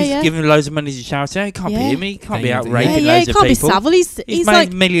 Yeah, He's yeah. giving loads of money to charity. It can't Yeah. be him. He can't be Yeah, out yeah. this. raping Yeah, loads it of can't be people. Savile. He's He's made like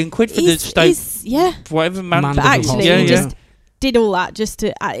 £1 million for the Stoke. yeah. Whatever man. Man But of the actually, Impossible, he yeah. just did all that just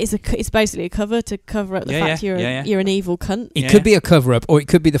to. It's basically a cover to cover up the Yeah, fact yeah. you're an evil cunt. It Yeah. could be a cover-up, or it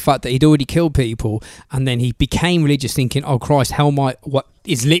could be the fact that he'd already killed people, and then he became religious, thinking, "Oh Christ, hell might what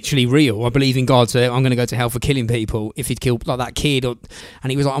is literally real. I believe in God, so I'm going to go to hell for killing people." If he'd killed like that kid, and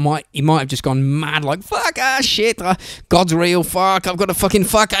he was like, he might have just gone mad, like fuck, shit, God's real, fuck, I've got to fucking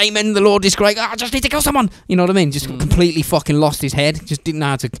fuck, amen, the Lord is great, I just need to kill someone. You know what I mean? Just completely fucking lost his head. Just didn't know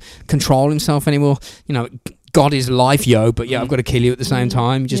how to control himself anymore. God is life, yo, but I've got to kill you at the same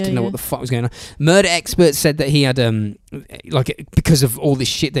time. Just didn't know what the fuck was going on. Murder experts said that he had, because of all this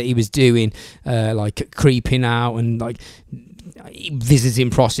shit that he was doing, like creeping out and visiting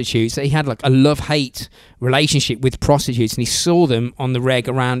prostitutes, that he had like a love-hate relationship with prostitutes, and he saw them on the reg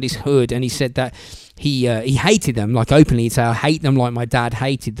around his hood, and he said that he hated them, like openly. He'd say, I hate them like my dad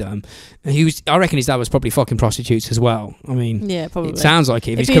hated them. And I reckon his dad was probably fucking prostitutes as well. I mean, Yeah, probably. it sounds like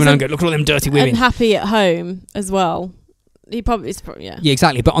it. If he's If coming he's out and going, look at all them dirty women. Unhappy at home as well. He probably yeah. Yeah,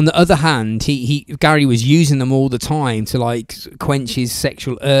 exactly. But on the other hand, Gary was using them all the time to like quench his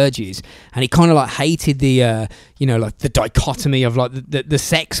sexual urges, and he kind of like hated the like the dichotomy of like the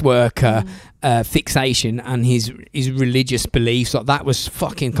sex worker fixation and his religious beliefs. Like that was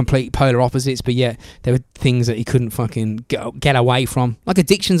fucking complete polar opposites, but yet there were things that he couldn't fucking get away from, like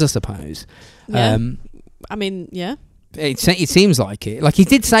addictions, I suppose. Yeah. I mean, yeah. It seems like it. Like he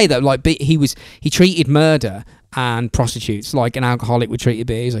did say that, like he treated murder and prostitutes like an alcoholic would treat a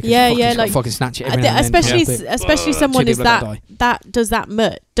beer. He's like, like fucking snatch it every now and then. especially someone Two is people die. that does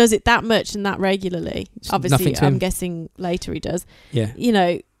it that much and that regularly. It's Obviously, nothing to him. I'm guessing later he does. Yeah.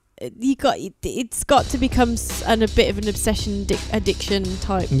 It's got to become a bit of an obsession addiction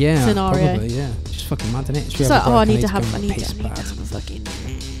type Yeah, scenario. probably, yeah. Just fucking mad, isn't it? It's like, I need to have a fucking.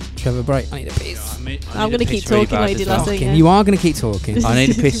 Should we have a break? I need a piss. I'm going to keep talking like you did last week. Fucking, you are going to keep talking. I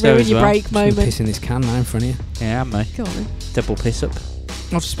need a piss though Ruin as your well. break I'm gonna moment. piss in this can now in front of you. Yeah, mate. Go on then. Double piss up.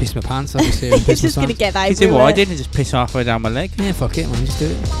 I'll just piss my pants. I'll just sit here and You're piss just going to myself. get that You do what I everywhere. did and just piss halfway down my leg. Yeah, fuck it, man. Just do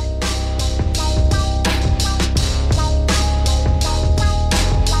it.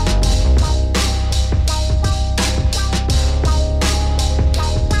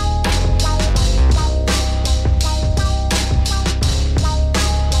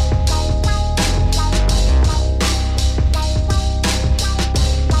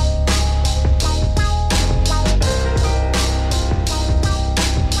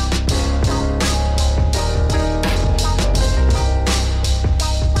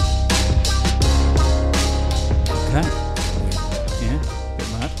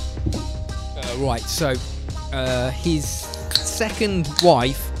 Right, so his second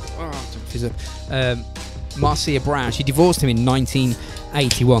wife, Marcia Brown, she divorced him in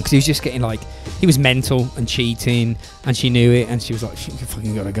 1981 because he was just getting like, he was mental and cheating, and she knew it, and she was like, "You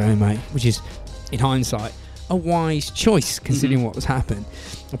fucking gotta go, mate," which is, in hindsight, a wise choice considering what was happened.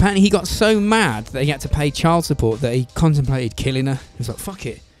 Apparently, he got so mad that he had to pay child support that he contemplated killing her. He was like, "Fuck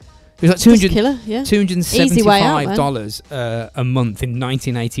it." It was like Just kill her, yeah. Easy way out, man. $275 a month in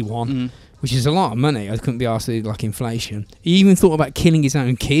 1981, which is a lot of money. I couldn't be asked to do like inflation. He even thought about killing his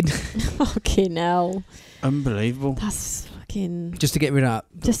own kid. Fucking hell. Unbelievable. That's fucking... Just to get rid of that.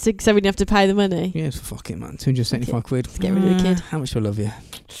 Just so we didn't have to pay the money. Yeah, it's fucking, man. 275 quid. To get rid of the kid. How much do I love you?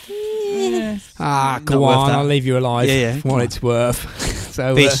 Yeah. Go worth on, that. I'll leave you alive. Yeah. For what it's worth.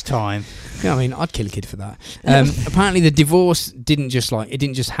 So This time. yeah, I mean, I'd kill a kid for that. Apparently, the divorce didn't just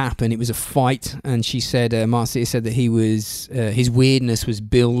happen. It was a fight, and she said, Marcia said that he was his weirdness was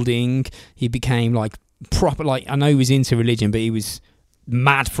building. He became like proper. Like, I know he was into religion, but he was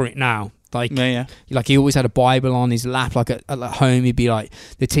mad for it now. Like, like he always had a Bible on his lap. Like at home, he'd be like,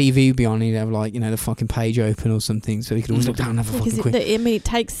 the TV would be on, he'd have like, the fucking page open or something, so he could always look down and have a fucking quick. I mean, it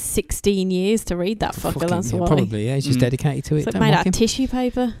takes 16 years to read that fucker. That's why. Probably, yeah. He's just dedicated to it. It's like made out of tissue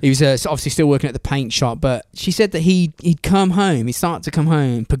paper. He was obviously still working at the paint shop, but she said that he'd come home. He'd start to come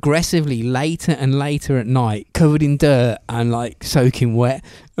home progressively later and later at night, covered in dirt and like soaking wet.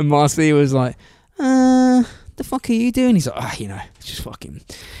 And Marcia was like, "The fuck are you doing?" He's like, it's just fucking.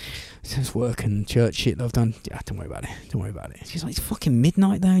 It's work and church shit that I've done. Yeah, don't worry about it. She's like, it's fucking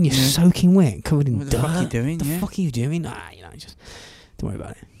midnight though, and you're soaking wet and covered in dirt. What the fuck are you doing? What the fuck are you doing? Just don't worry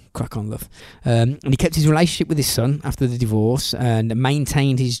about it. Crack on, love. And he kept his relationship with his son after the divorce and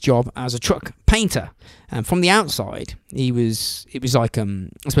maintained his job as a truck painter. And from the outside, it was like I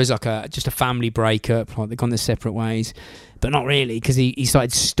suppose like just a family breakup. Like they've gone their separate ways, but not really, because he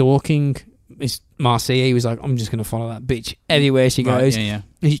started stalking Miss Marcia. He was like, I'm just gonna follow that bitch everywhere she goes. Yeah.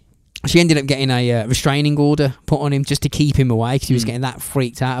 She ended up getting a restraining order put on him just to keep him away because he was getting that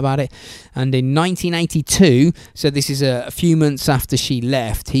freaked out about it. And in 1982, so this is a few months after she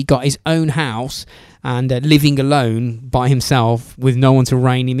left, he got his own house and living alone by himself with no one to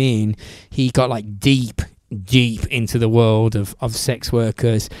rein him in. He got like deep into the world of sex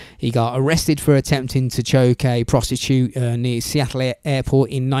workers. He got arrested for attempting to choke a prostitute near Seattle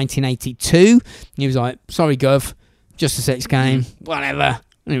Airport in 1982. He was like, "Sorry, Gov, just a sex game, whatever.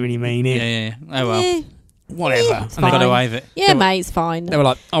 I didn't really mean it." Yeah. Oh well. Whatever. And they got away with it. Yeah, mate, it's fine. They were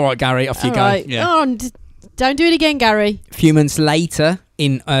like, "All right, Gary, off you go." Right. Yeah. Oh, don't do it again, Gary. A few months later,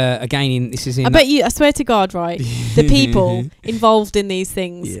 I swear to God, right? The people involved in these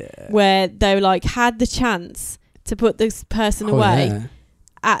things where they like had the chance to put this person away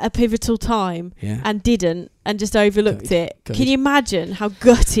at a pivotal time and didn't, and just overlooked it. Can you imagine how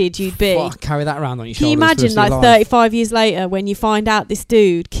gutted you'd be? Carry that around on your shoulders. Can you imagine, like 35 years later, when you find out this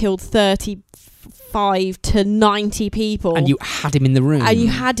dude killed 35 to 90 people, and you had him in the room, and you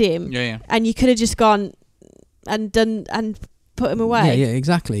had him, and you could have just gone and done and put him away. Yeah,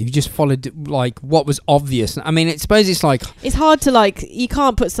 exactly. You just followed like what was obvious. I mean, I suppose it's like it's hard to like. You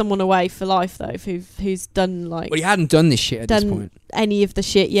can't put someone away for life though, who's done like. Well, he hadn't done this shit at this point. Any of the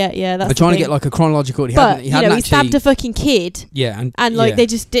shit yet? Yeah, that's. They're trying to get like a chronological. He stabbed a fucking kid. Yeah, and like they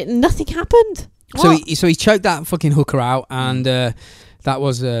just didn't. Nothing happened. What? So he choked that fucking hooker out, and that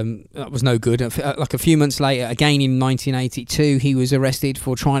was no good. Like a few months later, again in 1982, he was arrested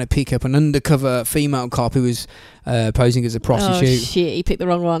for trying to pick up an undercover female cop who was posing as a prostitute. Oh shit! He picked the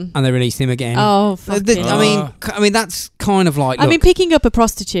wrong one, and they released him again. Oh fuck! I mean that's kind of like. I mean, picking up a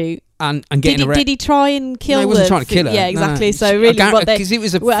prostitute. And getting did he try and kill her? No, he wasn't trying to kill her. Yeah, exactly. No. So really,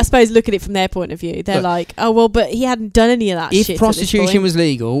 I suppose look at it from their point of view. They're like, oh well, but he hadn't done any of that shit. If prostitution was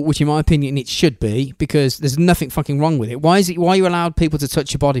legal, which in my opinion it should be, because there's nothing fucking wrong with it. Why are you allowed people to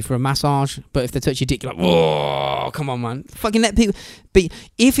touch your body for a massage, but if they touch your dick, you're like, whoa, come on, man, fucking let people. But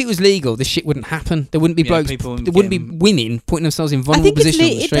if it was legal, this shit wouldn't happen. There wouldn't be blokes. There wouldn't be women putting themselves in vulnerable positions on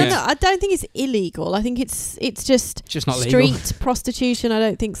the street. I don't think it's illegal. I think it's just not street legal. Prostitution. I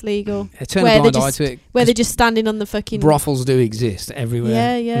don't think's legal. Turn a blind eye to it. Where they're just standing on the fucking brothels do exist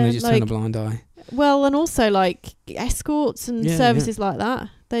everywhere. Yeah. And they just turn a blind eye. Well, and also like escorts and services like that.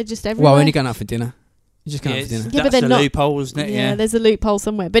 They're just everywhere. Well, only going out for dinner. You're just going out for dinner. Yeah, but they're not. That's a loophole, isn't it? Yeah, there's a loophole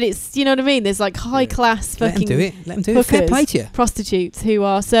somewhere. But it's, you know what I mean? There's like high class fucking Let them do it. Fair play to you. Prostitutes who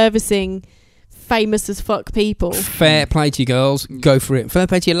are servicing famous as fuck people. Fair play to you girls. Go for it. Fair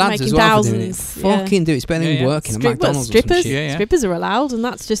play to your lads as well for doing it. Fucking do it. It's better than working at McDonald's or some shit. Strippers are allowed, and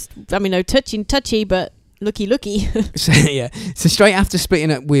that's just, I mean, no touchy, but looky. So yeah, so straight after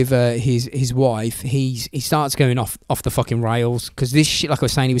splitting up with his wife, he starts going off the fucking rails because this shit, like I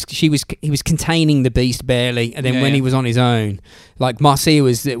was saying, he was containing the beast barely, and then when he was on his own, like Marcia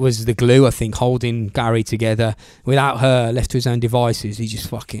was the glue, I think, holding Gary together. Without her, left to his own devices, he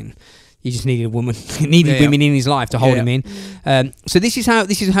just needed a woman, women in his life to hold him in. So this is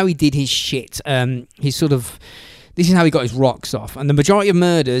how he did his shit. This is how he got his rocks off. And the majority of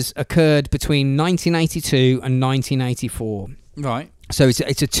murders occurred between 1982 and 1984. Right. So it's a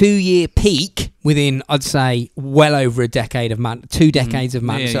 2-year peak within, I'd say, well over a decade of 2 decades of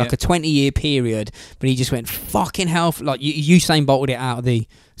madness. So like a 20-year period. But he just went fucking hell. Like Usain bolted it out of the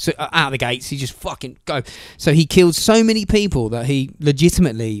gates. He just fucking go. So he killed so many people that he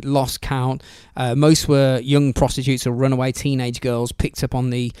legitimately lost count. Most were young prostitutes or runaway teenage girls picked up on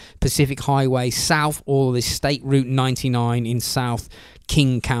the Pacific Highway south or the State Route 99 in South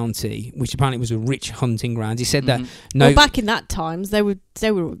King County, which apparently was a rich hunting ground. He said that well, back in that times they were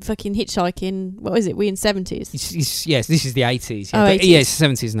fucking hitchhiking. What was it? We in 70s. Yes, this is the 80s. Yeah, 80s. Yes,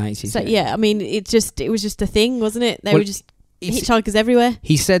 70s and 80s. So I mean, it was just a thing, wasn't it? They were just hitchhikers everywhere.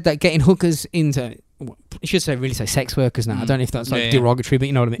 He said that getting hookers into, you should really say sex workers now. I don't know if that's derogatory, but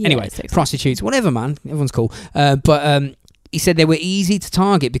you know what I mean. Anyway, prostitutes, whatever, man. Everyone's cool. But he said they were easy to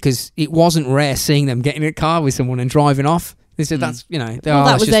target because it wasn't rare seeing them getting in a car with someone and driving off. They said that's,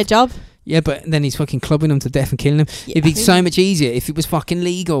 that was their job. Yeah, but then he's fucking clubbing them to death and killing them. Yeah, it'd be so much easier if it was fucking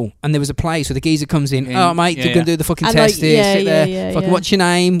legal and there was a place where the geezer comes in. Oh, mate, you're going to do the fucking test here. Sit there. Fucking, what's your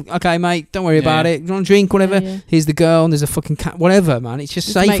name? Okay, mate, don't worry about it. You want a drink, whatever? Here's the girl and there's a fucking cat. Whatever, man. It's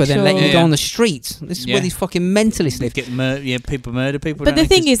just safer than letting you go on the streets. This is where these fucking mentalists live. People murder people. But the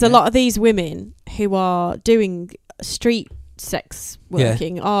thing is, a lot of these women who are doing street sex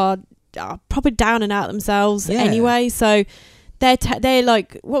working are probably down and out themselves anyway. So they're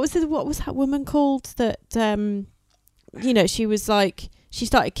like, what was that woman called that she was like, she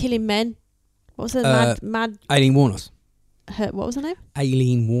started killing men. What was her mad Aileen Wuornos. What was her name?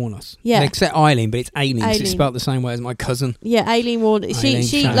 Aileen Wuornos. Yeah, except Eileen, but it's Aileen. It's spelled the same way as my cousin. Yeah, Aileen Wuornos.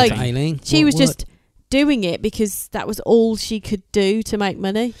 She was just doing it because that was all she could do to make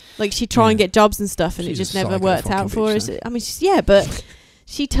money. Like she'd try and get jobs and stuff, and it just never worked out for her. I mean, but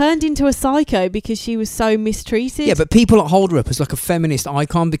she turned into a psycho because she was so mistreated. Yeah, but people like hold her up as like a feminist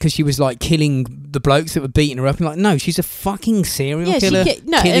icon because she was like killing the blokes that were beating her up. And like, no, she's a fucking serial killer.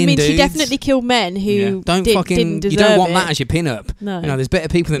 She definitely killed men who didn't deserve it. You don't want that as your pin-up. No, there's better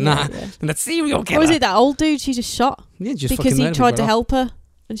people than that. Than that serial killer. Or was it that old dude she just shot? Yeah, just because he tried to help her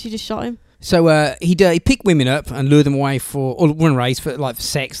and she just shot him. So he picked women up and lured them away for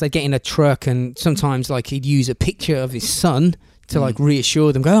sex. They'd get in a truck and sometimes like he'd use a picture of his son to like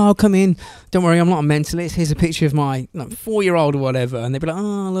reassure them, go, oh, come in, don't worry, I'm not a mentalist, here's a picture of my 4-year-old or whatever, and they'd be like,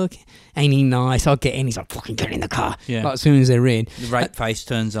 oh, look, ain't he nice, I'll get in. He's like, fucking get in the car. Like as soon as they're in, the rape face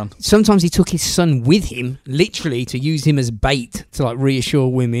turns on. Sometimes he took his son with him, literally, to use him as bait to like reassure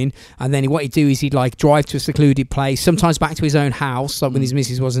women, and then what he'd do is he'd like drive to a secluded place, sometimes back to his own house, like when his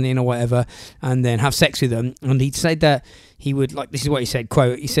missus wasn't in or whatever, and then have sex with them. And he'd said that he would, like, this is what he said,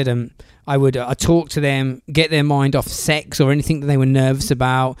 quote, he said, I'd talk to them, get their mind off sex or anything that they were nervous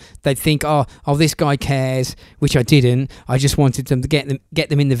about. They'd think, oh, this guy cares, which I didn't. I just wanted them to get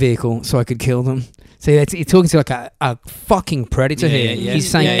them in the vehicle so I could kill them. So you're talking to like a fucking predator here. Yeah.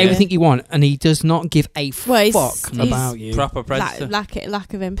 He's saying everything you want, and he does not give a fuck about you. Proper predator.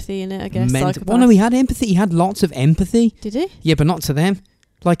 Lack of empathy in it, I guess. Well, no, he had empathy. He had lots of empathy. Did he? Yeah, but not to them.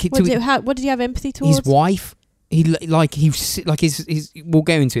 Like, what did he have empathy towards? His wife. We'll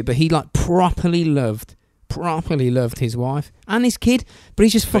go into it, but he like properly loved his wife and his kid, but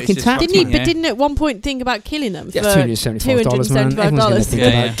he's just fucking tapped. Didn't he? But didn't at one point think about killing them? Yeah, $275, man. Everyone's going to think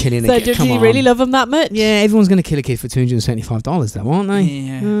about killing a kid. So did he really love them that much? Yeah, everyone's going to kill a kid for $275, though, aren't they?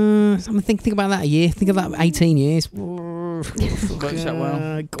 Yeah. Think about that a year. Think of that 18 years. Works out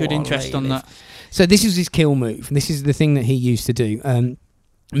well. Good interest on that. So this is his kill move. This is the thing that he used to do.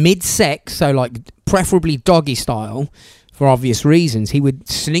 Mid-sex, so like preferably doggy style, for obvious reasons, he would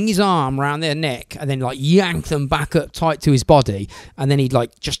sling his arm around their neck and then like yank them back up tight to his body, and then he'd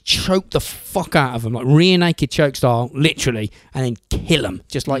like just choke the fuck out of them, like rear naked choke style, literally, and then kill them,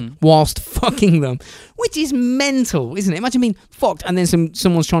 just like whilst fucking them, which is mental, isn't it? Imagine being fucked and then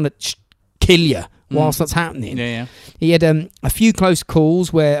someone's trying to kill you whilst that's happening. Yeah. He had a few close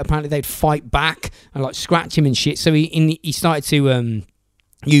calls where apparently they'd fight back and like scratch him and shit. So he started to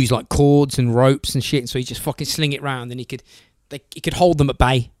use like cords and ropes and shit, so he just fucking sling it round and he could it could hold them at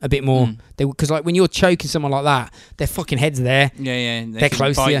bay a bit more. Mm. Because like when you're choking someone like that, their fucking heads are there. Yeah. They're can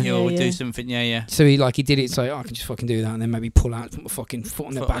close to bite you. or Yeah, do yeah. something. Yeah. So he did it. So I can just fucking do that, and then maybe pull out, put my fucking foot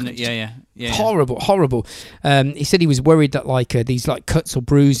on their Foot back. on it, yeah. Horrible. He said he was worried that like these like cuts or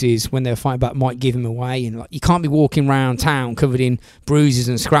bruises when they were fighting back might give him away, and like you can't be walking around town covered in bruises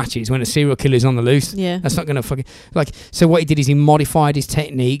and scratches when a serial killer's on the loose. Yeah. That's not gonna fucking like. So what he did is he modified his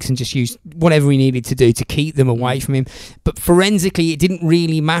techniques and just used whatever he needed to do to keep them away from him. But forensically, it didn't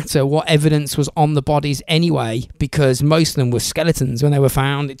really matter what evidence was on the bodies anyway, because most of them were skeletons when they were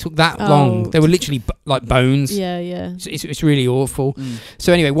found. It took that long. They were literally like bones. Yeah. It's really awful. Mm.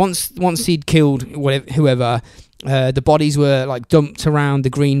 So anyway, once he'd killed whoever, the bodies were like dumped around the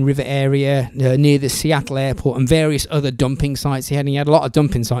Green River area near the Seattle airport and various other dumping sites he had. And he had a lot of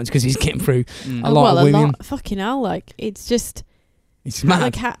dumping sites because he's getting through Mm. a lot of women. Fucking hell! Like it's just It's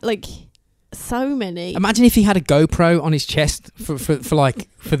mad. like so many. Imagine if he had a GoPro on his chest for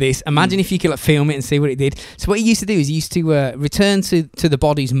this. Imagine if you could like film it and see what it did. So what he used to do is he used to return to the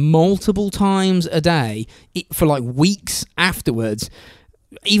bodies multiple times a day for like weeks afterwards,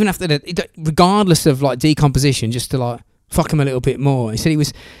 even after regardless of like decomposition, just to like fuck him a little bit more. He said he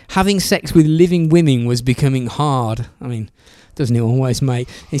was having sex with living women was becoming hard. I mean, doesn't it always, mate?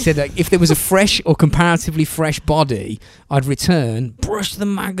 He said that if there was a fresh or comparatively fresh body, I'd return, brush the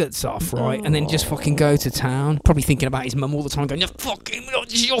maggots off, right, and then just fucking go to town. Probably thinking about his mum all the time, going, "Yeah, fucking,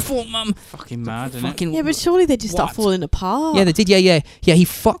 this is your fault, mum." Fucking mad, isn't it? Fucking Yeah, but surely they just start What? falling apart. Yeah, they did. Yeah. He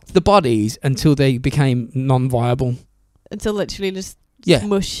fucked the bodies until they became non-viable. Until literally just Yeah.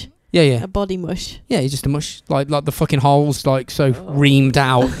 mush, Yeah. a body mush. Yeah, he's just a mush, like the fucking holes, like so reamed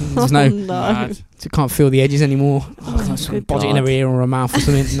out. There's no, Oh, no. Mad. so can't feel the edges anymore. Oh, Some good body in God. her ear or a mouth or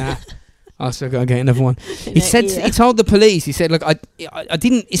something. Nah. I still gotta get another one. In He their said ear. he told the police. He said, "Look, I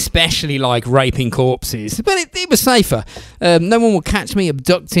didn't especially like raping corpses, but it was safer. No one will catch me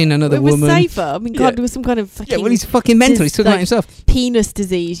abducting another It was woman." safer. I mean, God, Yeah. there was some kind of fucking Yeah, well, he's fucking mental. He's talking about like- himself. penis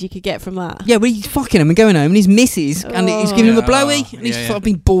disease you could get from that. Yeah, well, he's fucking him and going home, and his missus, and he's giving him a Yeah. blowy, and he's Yeah.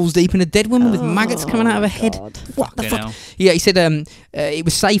 fucking balls deep in a dead woman with maggots coming out of her head. God. What the Fucking fuck? hell. Yeah, he said it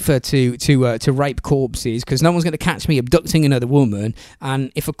was safer to rape corpses because no one's going to catch me abducting another woman,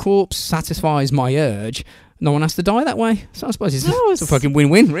 and if a corpse satisfies my urge, no one has to die that way. So I suppose it's a fucking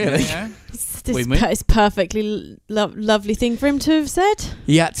win-win, really. Yeah. It's it's perfectly lovely thing for him to have said.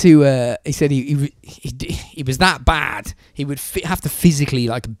 He had to. He said he was that bad. He would have to physically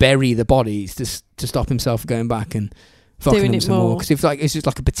like bury the bodies to stop himself going back and fucking Doing them it some more. more. Because if like it's just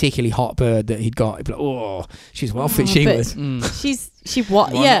like a particularly hot bird that he'd got, he'd be like, "Oh, she's well fit." Oh, She but- was. Mm. She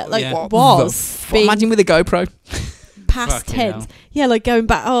what? One- Yeah, like yeah. What was the being imagine with a GoPro. past Fucking tense. hell. Yeah, like going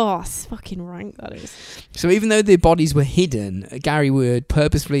back. Oh, it's fucking rank that is. So even though the bodies were hidden, Gary would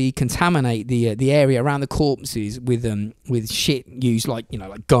purposefully contaminate the area around the corpses with shit used like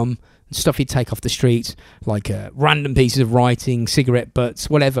gum and stuff he'd take off the streets, like random pieces of writing, cigarette butts,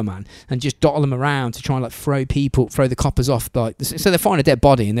 whatever, man, and just dottle them around to try and like throw the coppers off. Like so, they find a dead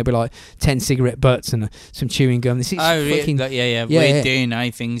body and there'll be like 10 cigarette butts and some chewing gum. This is Oh, fucking like, yeah. Yeah, Weird yeah.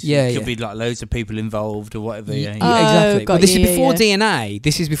 DNA things. Yeah, Could yeah. be like loads of people involved or whatever. Yeah, Yeah. exactly. got But this you, is before yeah. DNA.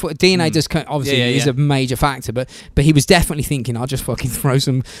 This is before DNA. Mm. Does obviously Yeah, is yeah. a major factor, but he was definitely thinking, I'll just fucking throw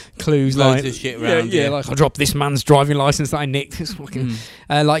some clues, Loads like of shit yeah, around, yeah. like I'll drop this man's driving license that I nicked. It's fucking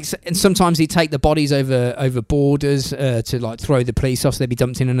Mm. and sometimes he'd take the bodies over borders to like throw the police off, so they'd be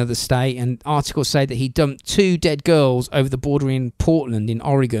dumped in another state. And articles say that he dumped 2 dead girls over the border in Portland in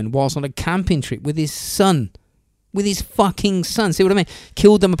Oregon whilst on a camping trip with his son. With his fucking son. See what I mean?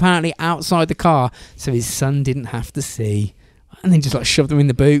 Killed them apparently outside the car so his son didn't have to see. And then just like shoved them in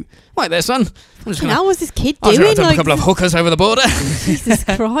the boot. Right there, son. I'm just How was this kid I was doing? gonna dump Like, a couple of hookers over the border. Jesus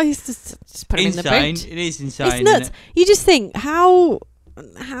Christ, just put him in the Insane. boot. It is insane. It's isn't nuts. it? You just think how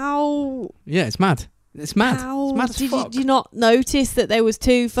Yeah, it's mad. It's mad. how It's mad as did fuck. you not notice that there was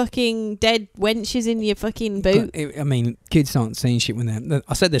 2 fucking dead wenches in your fucking boot? I mean, kids aren't seeing shit when they're.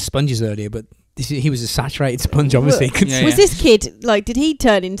 I said they're sponges earlier, but he was a saturated sponge, obviously. Yeah, Was this kid like? Did he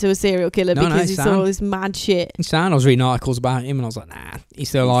turn into a serial killer No, no, because he Sam. saw all this mad shit? I was reading articles about him, and I was like, nah, he's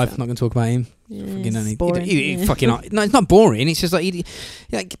still alive. Sam. I'm not going to talk about him. Yeah, Fucking it's only- boring, he yeah. fucking no, it's not boring. It's just like,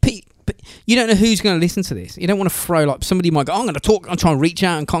 but you don't know who's going to listen to this. You don't want to throw like somebody might go, I'm going to talk. I'm trying to reach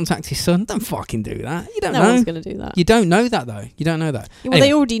out and contact his son. Don't fucking do that. You don't No know. one's going to do that. You don't know that though. You don't know that. Well, Anyway.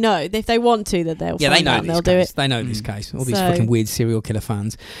 they already know. If they want to, that they'll Yeah, they find know out and this they'll do case. it. They know this Mm. case. All these So- fucking weird serial killer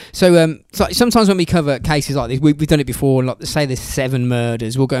fans. So, sometimes when we cover cases like this, we've done it before. Like, say there's 7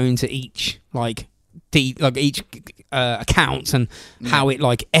 murders, we'll go into each each account and how it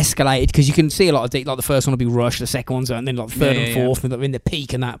like escalated, because you can see a lot of like the first one will be rushed, the second one's and then like third Yeah, and yeah, fourth and they're in the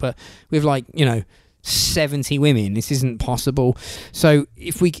peak and that. But with like 70 women. This isn't possible. So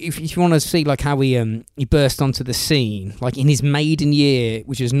if you want to see like how he burst onto the scene, like in his maiden year,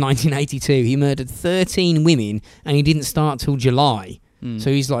 which was 1982, he murdered 13 women, and he didn't start till July.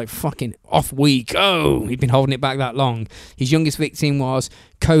 So he's like, fucking off we go. He'd been holding it back that long. His youngest victim was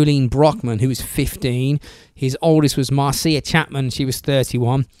Colleen Brockman, who was 15. His oldest was Marcia Chapman. She was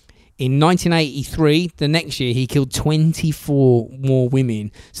 31. In 1983, the next year, he killed 24 more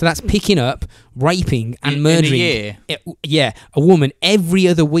women. So that's picking up, raping and murdering. In a year? Yeah, a woman every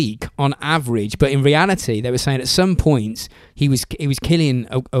other week on average. But in reality, they were saying at some points he was killing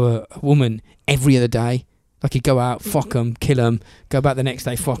a woman every other day. Like he'd go out, fuck them, kill them, go back the next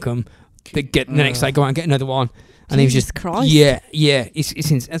day, fuck them, the next day go out and get another one. And he was just, Christ. yeah,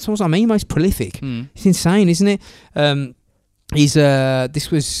 that's what I mean, most prolific. It's insane, isn't it? His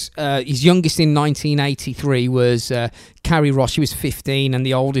youngest in 1983 was Carrie Ross. She was 15, and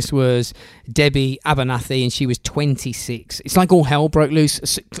the oldest was Debbie Abernathy, and she was 26. It's like all hell broke loose.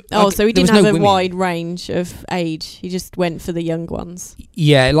 So he there didn't was have no a women. wide range of age. He just went for the young ones.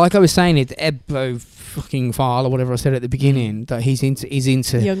 Yeah, like I was saying, it Ebbo fucking file or whatever I said at the beginning, that he's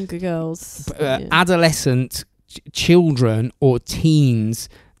into Younger girls. Yeah. adolescent children or teens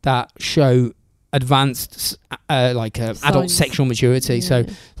that show advanced adult Signs. sexual maturity. Yeah. So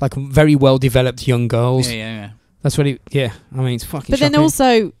like very well developed young girls. Yeah. That's what I mean, it's fucking But shocking. then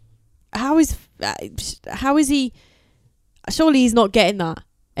also, how is he? Surely he's not getting that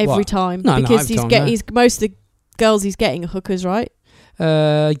every What? time, No, because every time, no. he's most of the girls he's getting are hookers, right?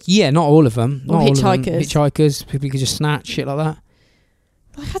 not all of them. Or Not all of them. hitchhikers. Hitchhikers, people who could just snatch shit like that.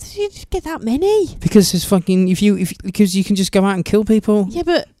 Like, how did you just get that many? Because it's fucking because you can just go out and kill people. Yeah,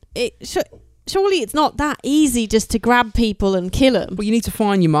 but surely it's not that easy just to grab people and kill them. But you need to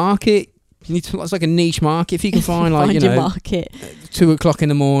find your market. You need to. It's like a niche market. If you can find like Find your market. 2 o'clock in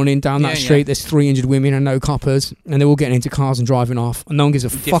the morning down that Yeah, street, yeah. there's 300 women and no coppers, and they're all getting into cars and driving off, and no one gives a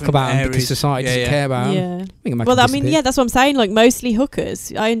fuck Different about them because areas. society doesn't Yeah. care about them. Yeah. We can make Well, them I mean, disappear. yeah, that's what I'm saying. Like, mostly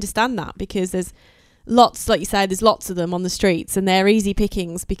hookers. I understand that, because there's lots, like you say, there's lots of them on the streets, and they're easy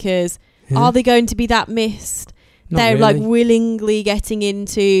pickings, because Yeah. are they going to be that missed? Not They're really. like willingly getting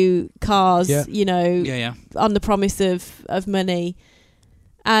into cars, Yeah. Yeah. on the promise of money,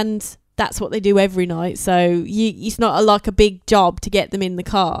 and that's what they do every night. So it's not like a big job to get them in the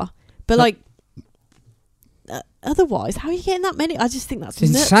car, but No. like otherwise, how are you getting that many? I just think that's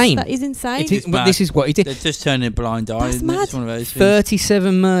It's nuts. insane. That is insane. It is But mad. this is what he did. They're just turning a blind eye. That's Isn't it? It's mad. one of those things.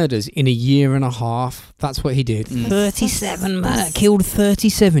 37 murders in a year and a half. That's what he did. Mm. 37 That's- murders. Killed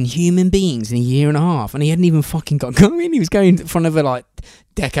 37 human beings in a year and a half. And he hadn't even fucking got going. He was going in front of a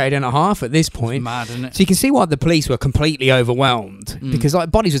decade and a half at this It's point. mad, isn't it? So you can see why the police were completely overwhelmed. Mm. Because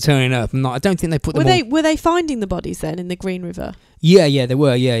bodies were turning up. And I don't think they put them all... Were they finding the bodies then in the Green River? Yeah, they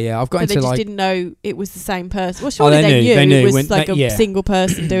were. Yeah. I've got But they into just like... didn't know it was the same person. Well, surely they they knew, knew it was when like they- a yeah. single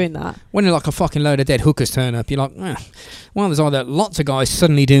person doing that. When like a fucking load of dead hookers turn up, you're like, well, there's either lots of guys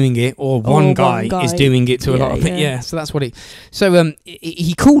suddenly doing it, or one guy is doing it to a lot of people. Yeah. Yeah, so that's what he. So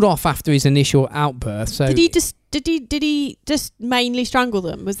he cooled off after his initial outburst. So Did he just mainly strangle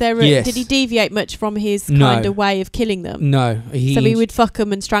them? Was there? Yes. Did he deviate much from his No. kind of way of killing them? no, So he would fuck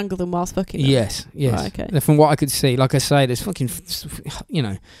them and strangle them whilst fucking them. Yes. Right, okay. And from what I could see, like I say, there's fucking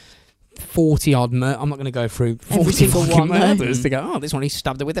 40 odd I'm not going to go through 40 Every single fucking one, no. murders to go, this one he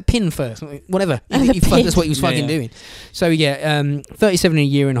stabbed her with a pin first, whatever. And a pin. That's what he was fucking Yeah. doing. So 37 in a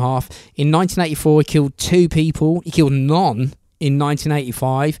year and a half. In 1984 he killed 2 people. He killed none in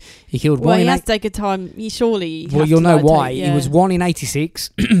 1985. He killed Well, one he in has to take a time. well, you'll know why. He was 1 in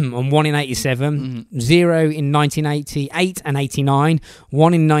 86 and 1 in 87, 0 in 1988 and 89,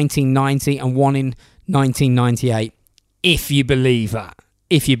 1 in 1990 and 1 in 1998. If you believe that.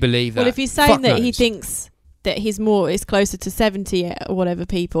 Well, if he's saying Fuck that he knows. thinks that is closer to 70 or whatever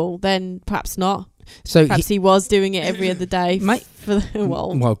people, then perhaps not. So Perhaps he was doing it every other day. Mate-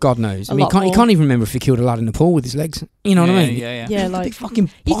 Well, God knows. a I mean, lot he more. can't even remember if he killed a lad in the pool with his legs. You know what I mean? Yeah. yeah, They like fucking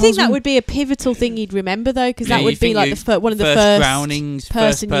you balls think that him. would be a pivotal thing he'd remember though, because Yeah, that you would be think like you- one of the first first drownings, person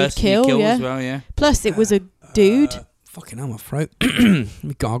first you'd person kill, you yeah. as well, yeah. Plus, it was a dude. Fucking hell, my throat. Let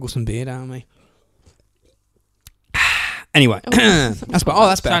me gargle some beer down me. Anyway, that's better. Oh,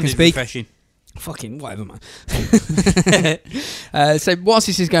 that's better. I can Sounded speak. refreshing. Fucking whatever, man. So whilst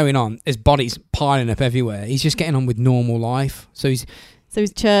this is going on, there's bodies piling up everywhere. He's just getting on with normal life. So he's So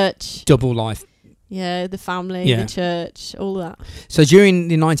his church, double life. yeah, the family, Yeah. the church, all that. So during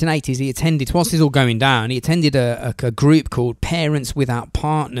the 1980s, he attended, whilst this is all going down, he attended a group called Parents Without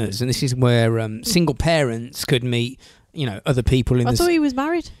Partners. And this is where single parents could meet, other people in I this. thought he was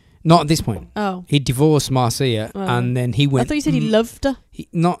married. Not at this point. Oh. He divorced Marcia, Oh. and then he I went. thought you said he loved her.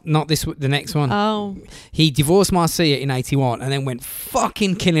 Not the next one. Oh. He divorced Marcia in 81, and then went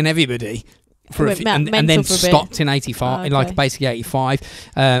fucking killing everybody. Went And mental then for a bit. stopped in 85, Oh, in like okay. basically 85.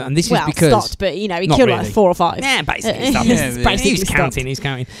 And this Well, is because stopped, but you know, he Not killed really. like 4 or 5. yeah, basically, It's stopped. basically He's stopped. counting. He's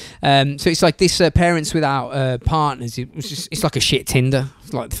counting. So it's like this parents without partners. It's like a shit Tinder,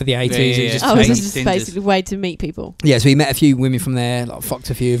 like for the 80s. Yeah, It yeah, just yeah. Oh, takes- this Tinders. is basically a way to meet people. yeah. So he met a few women from there, like fucked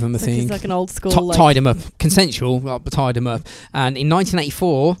a few of them. I It's think like an old school. tied him up, consensual, but tied him up. And in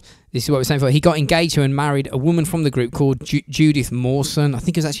 1984. This is what we're saying. He got engaged to and married a woman from the group called Judith Mawson. I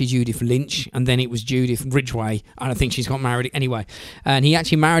think it was actually Judith Lynch, and then it was Judith Ridgway, and I think she's got married anyway. And he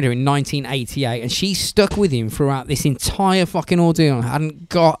actually married her in 1988, and she stuck with him throughout this entire fucking ordeal. Hadn't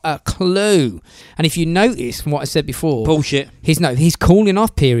got a clue. And if you notice from what I said before, Bullshit. his cooling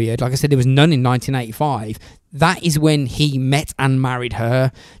off period, like I said, there was none in 1985. That is when he met and married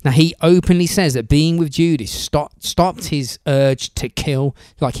her. Now, he openly says that being with Judith stopped his urge to kill.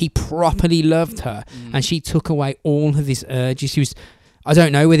 Like, he properly loved her, and she took away all of his urges. She was, I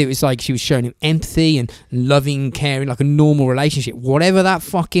don't know whether it was like she was showing him empathy and loving, caring, like a normal relationship. Whatever that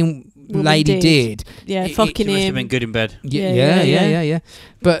fucking Woman lady did. Yeah, It- fucking She must have him. been good in bed. Yeah.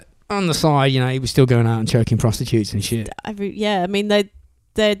 But on the side, you know, he was still going out and choking prostitutes and shit. I mean, they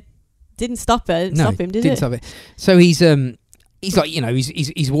didn't stop it. Stop him, did didn't it? stop it. So he's like, you know,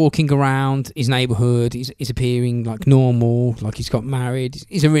 he's walking around his neighbourhood. He's appearing like normal, like he's got married.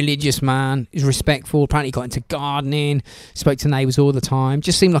 He's a religious man. He's respectful. Apparently got into gardening. Spoke to neighbours all the time.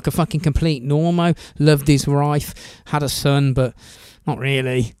 Just seemed like a fucking complete normo. Loved his wife. Had a son, but not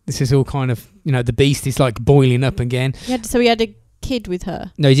really. This is all kind of, you know, the beast is like boiling up again. So he had a kid with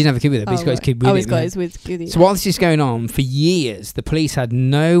her. No, he didn't have a kid with her, but he's got his right. kid with him. he's got yeah. his with him. So while this is going on, for years, the police had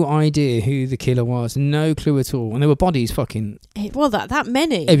no idea who the killer was, no clue at all. And there were bodies fucking Well, that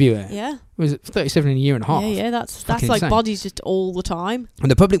many. everywhere. Yeah. It was 37 in a year and a half. Yeah, that's fucking like insane. bodies just all the time. And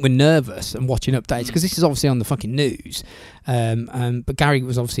the public were nervous and watching updates because this is obviously on the fucking news. But Gary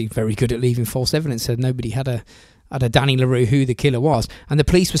was obviously very good at leaving false evidence, said nobody had a Danny LaRue who the killer was. And the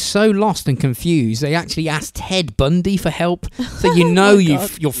police were so lost and confused, they actually asked Ted Bundy for help. So you know you're Yeah,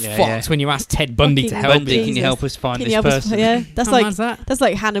 fucked yeah. when you ask Ted Bundy to Fucking help Bundy, you. can you Jesus. help us find Can this you help us? person? Yeah, that's How like mad's that? that's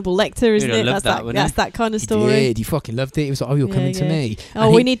like Hannibal Lecter, isn't You'd have it? loved That's that, like wouldn't that's that kind of He story. did. He fucking loved it. He was like, oh, you're Yeah, coming to yeah. me. Oh,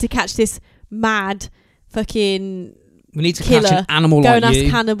 And we he- need to catch this mad fucking we need to killer. catch an animal Go like and ask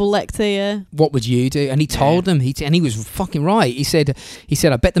you. Hannibal Lecter. Yeah. What would you do? And he told them, and he was fucking right. He said,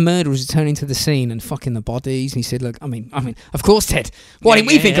 I bet the murderers returning to the scene and fucking the bodies. And he said, look, I mean, of course, Ted. Why didn't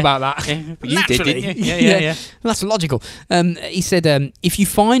we think about that? Yeah, but you Naturally. did, didn't you? Yeah. Well, that's logical. He said, if you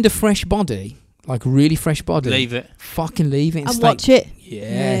find a fresh body, like really fresh body, Leave it. fucking leave it and And stay. watch it.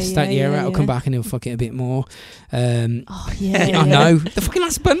 Yeah, stay the air out. He'll come back and he'll fuck it a bit more. Oh yeah. I know. The fucking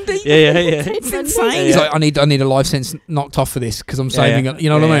last Bundy. Yeah. It's insane. Yeah. He's like, I need a life sentence knocked off for this because I'm Yeah, saving yeah. it. You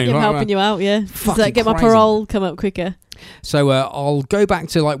know what I Yeah, mean? Him Right, helping right. you out, yeah. Fucking So get my crazy. parole come up quicker. So I'll go back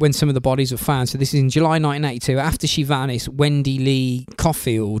to like when some of the bodies were found. So this is in July 1982. After she vanished, Wendy Lee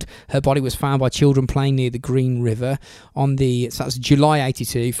Caulfield, her body was found by children playing near the Green River so that's July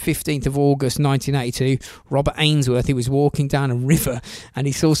 82. 15th of August 1982, Robert Ainsworth, he was walking down a river and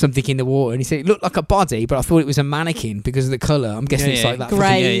he saw something in the water and he said it looked like a body, but I thought it was a mannequin because of the colour. I'm guessing it's like that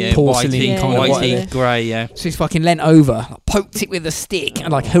Grey. fucking porcelain Whitey, kind of whitey. whatever. Yeah. grey, yeah. So he's fucking leant over, poked it with a stick,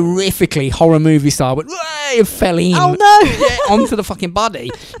 and like horrifically horror movie style, but and fell in. Oh no! Onto the fucking body.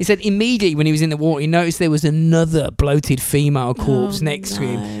 He said immediately when he was in the water, he noticed there was another bloated female corpse next to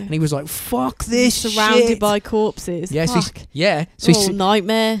him, no. and he was like, "Fuck this!" Surrounded shit. by corpses. Yeah, so Fuck. so Oh, he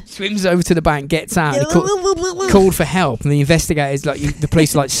nightmare. swims over to the bank, gets out, and he called for help, and the investigators, the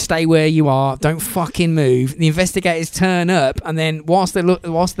police, are like, "Stay where you are, don't fucking move." The investigators turn up, and then whilst they're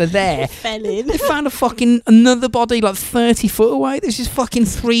there, Fell in. they found another body like 30 foot away. There's just fucking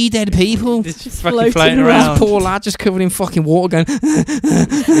 3 dead people. It's just floating fucking floating around. around. This poor lad just covered in fucking water, going.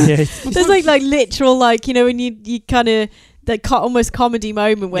 Yeah. There's like literal when you kind of that almost comedy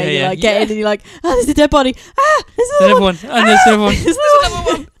moment where Yeah, you yeah. like get in and you're like, there's a dead body. There's There's another one. everyone. And there's everyone. There's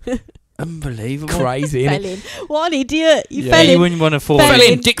another one. Unbelievable. Crazy, Fell innit? in. What an idiot! You Yeah, fell you in. wouldn't want to fall Fell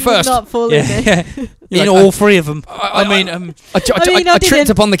in. in, dick You would first. Not fall in. Yeah, This. yeah. In all 3 of them. I I mean, I I tripped didn't.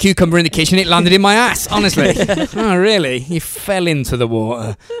 upon the cucumber in the kitchen. It landed in my ass. Honestly. Oh, really? You fell into the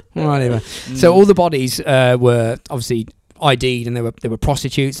water. Whatever. So all the bodies were obviously ID'd, and there were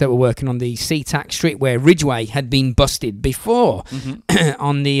prostitutes that were working on the SeaTac strip where Ridgway had been busted before.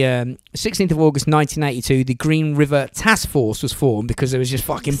 On the 16th of August 1982, the Green River Task Force was formed because there was just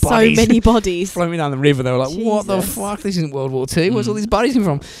fucking So bodies many bodies. floating down the river. They were like, what the Jesus. fuck? This isn't World War II. Where's all these bodies come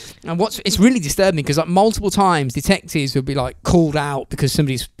from? And it's really disturbing because like multiple times detectives would be like called out because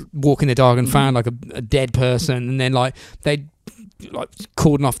somebody's walking the dog and found like a dead person, and then like they'd like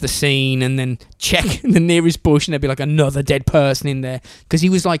cordon off the scene and then check the nearest bush and there'd be like another dead person in there because he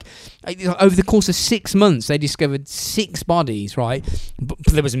was like over the course of 6 months they discovered 6 bodies, right? But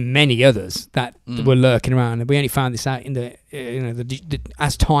there was many others that were lurking around, and we only found this out in the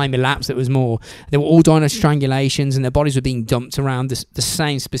as time elapsed. There was more. They were all dying of strangulations, and their bodies were being dumped around the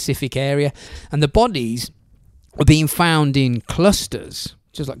same specific area, and the bodies were being found in clusters,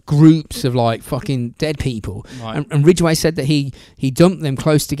 just like groups of like fucking dead people. Right. And Ridgway said that he dumped them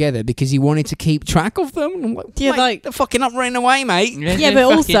close together because he wanted to keep track of them. And I'm like, Yeah, mate, like- they're fucking up running away, mate. Yeah, but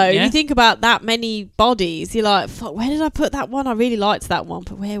also you think about that many bodies, you're like, fuck, where did I put that one? I really liked that one,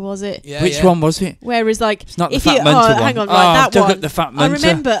 but where was it? Yeah, Which yeah. one was it? Whereas like, It's not the if Fat you Munter one. hang on, Oh, right, that dug one. up the Fat I Munter.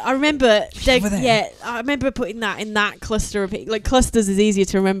 remember. over there. Yeah, I remember putting that in that cluster of like clusters is easier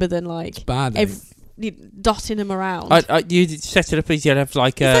to remember than like Bad. though. dotting them around. You set it up as you'd have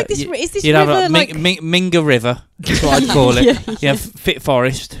like It's like this, is this you'd river have a like Minga River. That's what I'd call it. Yeah, You have Fit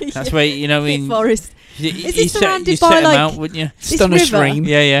Forest. That's where you know. I Fit mean, forest? Is it surrounded by, them like- out, wouldn't you? This Stunner river- stream.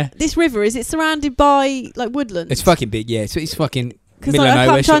 Yeah, yeah. This river, is it surrounded by like woodlands? It's fucking big, yeah. So it's fucking Because middle of I'm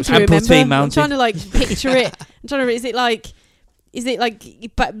nowhere. trying sort to of- Amplitude remember. I'm Mountain. trying to like picture it. I'm trying to. Is it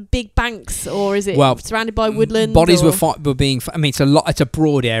like big banks, or is it Well, surrounded by woodlands? Bodies or? were being. I mean, it's a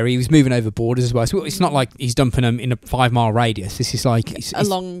broad area. He was moving over borders as well. So it's not like he's dumping them in a 5-mile radius. This is like it's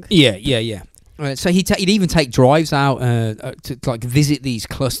along. Yeah. So he'd even take drives out to like visit these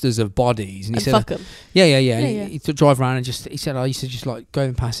clusters of bodies, and he And said, fuck them. Yeah. He'd drive around and he said, I used to just like go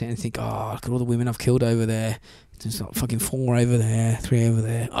and pass it and think, oh, look at all the women I've killed over there. There's like fucking 4 over there, 3 over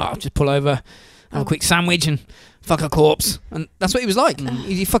there. Oh, I'll just pull over, have a quick sandwich and fuck a corpse. And that's what he was like.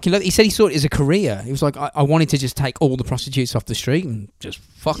 He fucking loved it. He said he saw it as a career. He was like, I wanted to just take all the prostitutes off the street and just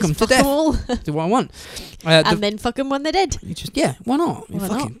fuck them to fuck death. 'em all. Do what I want. And then fuck them when they're dead. Why not? Why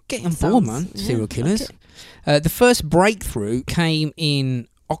Fucking not? get on board, Sounds- man. yeah, Serial fuck killers. it. The first breakthrough came in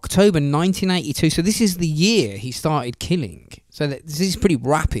October 1982. So this is the year he started killing. So this is pretty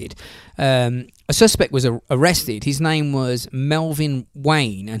rapid. A suspect was arrested. His name was Melvin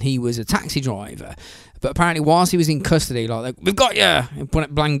Wayne, and he was a taxi driver. But apparently, whilst he was in custody, like we've got you, and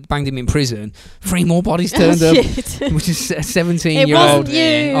banged him in prison. 3 more bodies turned up, Shit. which is a It 17-year-old. wasn't you.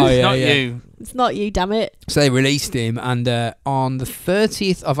 Oh, yeah, Not yeah. you. It's not you, damn it. So they released him, and on the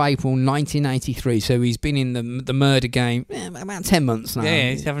 30th of April 1983, so he's been in the murder game about 10 months now.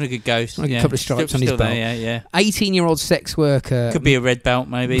 Yeah, he's having a good go. Like a couple of stripes on his Still belt. there, yeah. 18-year-old sex worker. Could be a red belt,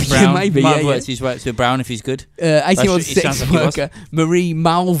 maybe. Yeah, Brown. maybe, Might yeah, have yeah. worked his way up to a brown if he's good. 18-year-old It sounds sex like he was. worker Marie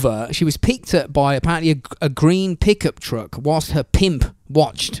Malva. She was picked up by apparently a green pickup truck whilst her pimp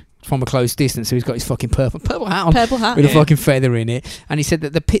watched from a close distance. So he's got his fucking purple hat on. Purple hat. With a Yeah. fucking feather in it, and he said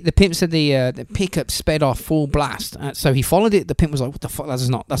that the pimp said the pickup sped off full blast. So he followed it. The pimp was like, "What the fuck? That's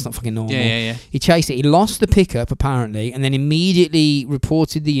not fucking normal." Yeah. He chased it. He lost the pickup apparently, and then immediately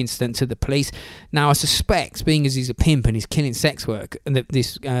reported the incident to the police. Now I suspect, being as he's a pimp and he's killing sex work, and that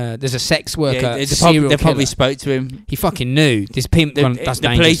there's a sex worker, They serial probably killer. spoke to him. He fucking knew this pimp. That's The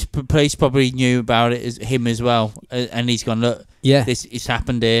dangerous. police probably knew about it as him as well, and he's gone, look, Yeah. it's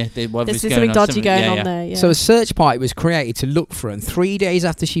happened here. There's something dodgy going on there. Yeah. So a search party was created to look for her, and 3 days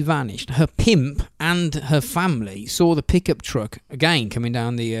after she vanished, her pimp and her family saw the pickup truck again coming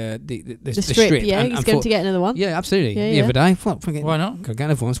down the strip. Yeah, and he's going thought- to get another one. Yeah, absolutely. Yeah, the yeah. other day, fucking, Why not? Go get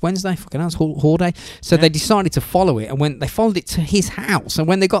another one. It's Wednesday. Fucking hell, it's holiday. So Yeah. they decided to follow it, and when they followed it to his house, and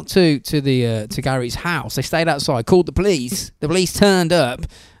when they got to Gary's house, they stayed outside, called the police. The police turned up,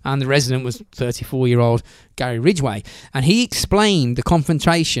 and the resident was 34-year-old Gary Ridgway, and he explained the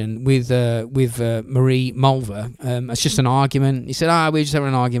confrontation with Marie Malva as just an argument. He said, we were just having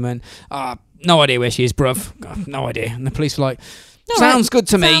an argument. No idea where she is, bruv. No idea. And the police were like, All sounds right. good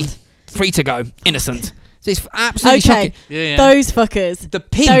to me. Sound- Free to go. Innocent. So it's absolutely Okay, shocking. Yeah. those fuckers. The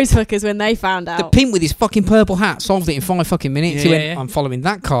pimp, Those fuckers when they found the out. pimp with his fucking purple hat solved it in 5 fucking minutes. He Yeah, went, yeah. I'm following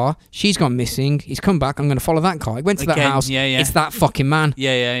that car. She's gone missing. He's come back. I'm going to follow that car. He went to that Again, house. yeah. It's that fucking man.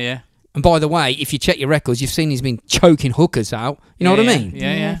 Yeah. And by the way, if you check your records, you've seen he's been choking hookers out. You know what I mean?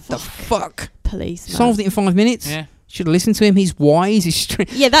 Yeah. The fuck? Police. Man. Solved it in 5 minutes. Yeah. Should have listened to him. He's wise. He's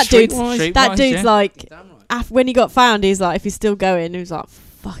Yeah, that dude's. Streetwise, That dude's yeah. like. When he got found, he's like, if he's still going, he was like,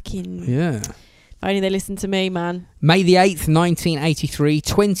 fucking. Yeah. Only they listen to me, man. May the 8th, 1983,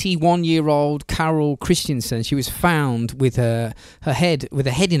 21-year-old Carol Christensen. She was found with her head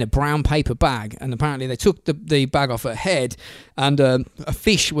in a brown paper bag, and apparently they took the bag off her head, and a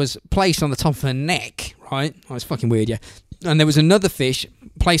fish was placed on the top of her neck. Right? Oh, it's fucking weird, yeah. And there was another fish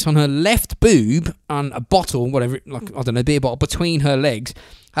placed on her left boob and a bottle, whatever, like I don't know, beer bottle between her legs.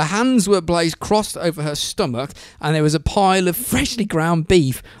 Her hands were crossed over her stomach, and there was a pile of freshly ground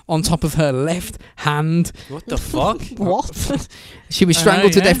beef on top of her left hand. What the fuck? What? She was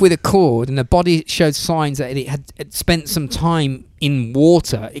strangled to death with a cord, and her body showed signs that it had spent some time in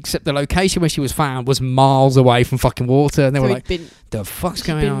water, except the location where she was found was miles away from fucking water. And they were like, the fuck's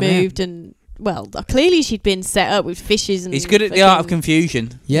going on been moved and... Well, clearly she'd been set up with fishes and... He's good at the art of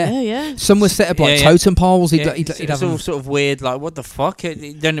confusion. Yeah. Some were set up like totem poles. He'd it's all sort of weird, like, what the fuck? Where do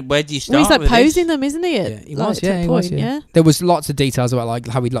you start? Well, he's like with posing this? them, isn't he? He was. There was lots of details about like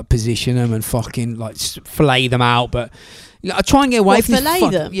how he'd like position them and fucking like fillet them out, but I try and get away from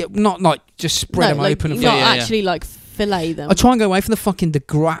fillet them? Yeah, not like just spread them open. And not actually like fillet them. I try and go away from the fucking like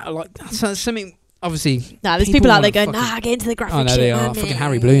something. Obviously, there's people out there going, get into the graphic shit. I know they are. Fucking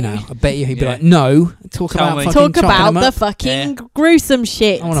Harry Blue now. I bet you he'd be like, no, talk about the fucking gruesome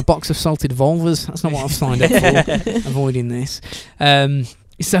shit. I want a box of salted vulvas. That's not what I've signed up for. Avoiding this. By the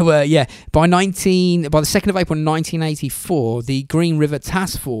 2nd of April 1984, the Green River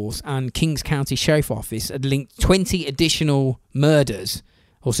Task Force and Kings County Sheriff Office had linked 20 additional murders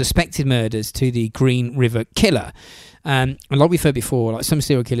or suspected murders to the Green River Killer. And like we've heard before, like some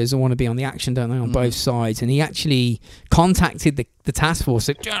serial killers all want to be on the action, don't they, on both sides. And he actually contacted the task force,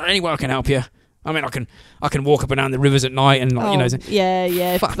 said, anywhere I can help you. I mean, I can walk up and down the rivers at night and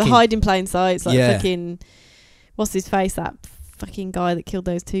the hide in plain sight. It's like fucking, what's his face? That fucking guy that killed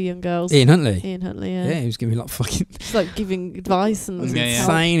those 2 young girls. Ian Huntley, yeah. He was giving like fucking... It's like giving advice and... It's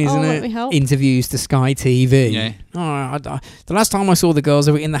insane, isn't it? Let me help. Interviews to Sky TV. Yeah. The last time I saw the girls,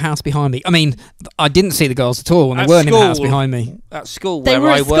 they were in the house behind me. I mean, I didn't see the girls at all when they weren't in the house behind me. At school, they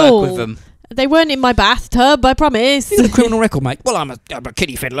where I work with them. They weren't in my bathtub, I promise. You got a criminal record, mate. Well, I'm a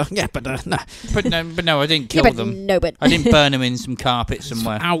kiddie fiddler. Yeah, but no. But no, I didn't kill them. No, but I didn't burn them in some carpet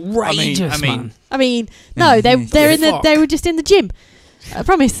somewhere. Outrageous, man. I mean, no, they were just in the gym. I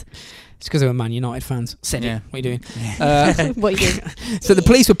promise. It's because they were Man United fans. Said it. What are you doing? What are you doing? So the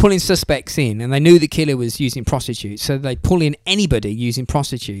police were pulling suspects in, and they knew the killer was using prostitutes. So they pull in anybody using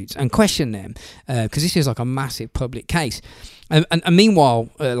prostitutes and question them, because this is like a massive public case. And meanwhile,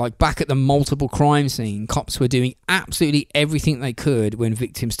 like back at the multiple crime scene, cops were doing absolutely everything they could when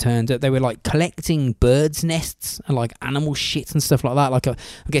victims turned up. They were like collecting birds' nests and like animal shit and stuff like that. Like I'm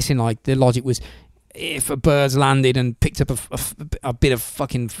guessing like the logic was, if a bird's landed and picked up a bit of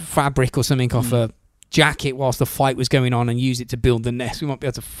fucking fabric or something off a jacket whilst the fight was going on and used it to build the nest, we might be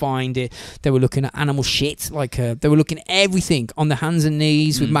able to find it. They were looking at animal shit, like they were looking at everything on their hands and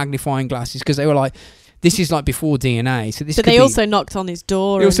knees with magnifying glasses, because they were like, this is like before DNA. So this. But they also knocked on his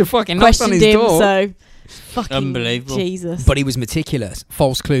door. They also fucking knocked on his door. So fucking unbelievable. Jesus. But he was meticulous.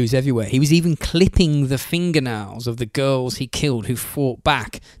 False clues everywhere. He was even clipping the fingernails of the girls he killed who fought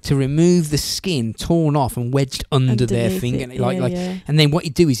back to remove the skin torn off and wedged under their fingernails. And then what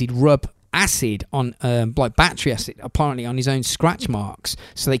he'd do is he'd rub acid on, like battery acid, apparently on his own scratch marks,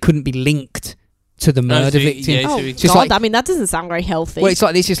 so they couldn't be linked to the murder victim. God, I mean, that doesn't sound very healthy. Well, it's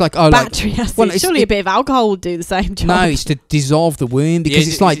like this is like battery acid. Surely a bit of alcohol would do the same job. No, it's to dissolve the wound, because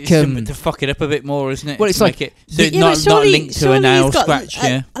it's like to fuck it up a bit more, isn't it? Well, it's like not linked to a nail scratch.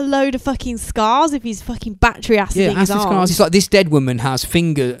 A load of fucking scars if he's fucking battery acid. Acid scars. It's like this dead woman has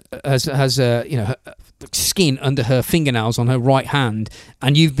skin under her fingernails on her right hand,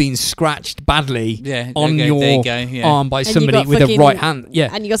 and you've been scratched badly on your arm by somebody with a right hand.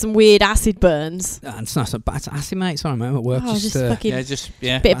 Yeah, and you got some weird acid burns. And it's not so bad. Acid, mate. Sorry, mate. I'm at work. Just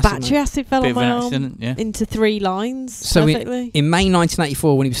bit of battery acid fell on my arm into 3 lines. So in May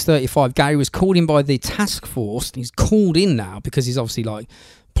 1984, when he was 35, Gary was called in by the task force. He's called in now because he's obviously like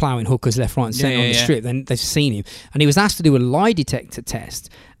ploughing hookers left, right and centre on the strip. Then they've seen him, and he was asked to do a lie detector test,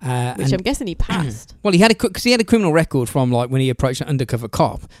 which I'm guessing he passed. Well, he had a criminal record from like when he approached an undercover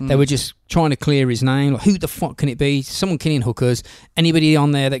cop. They were just trying to clear his name. Like, who the fuck can it be? Someone killing hookers. Anybody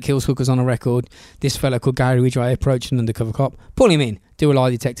on there that kills hookers on a record? This fella called Gary Ridgway approached an undercover cop. Pull him in. Do a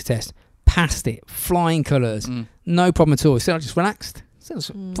lie detector test. Passed it. Flying colours. No problem at all. So I just relaxed. So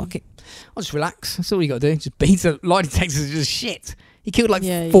fuck it. I'll just relax. That's all you got to do. Just beat the lie detectors. Just shit. He killed like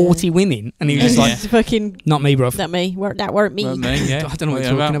Yeah, 40 women, and he was just Yeah. like, fucking "Not me, bruv." that me. That weren't me. Well, me, yeah. I don't know what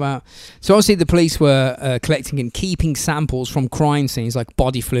Yeah, you're talking about. So obviously the police were collecting and keeping samples from crime scenes like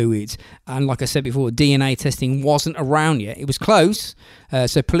body fluids, and like I said before, DNA testing wasn't around yet. It was close.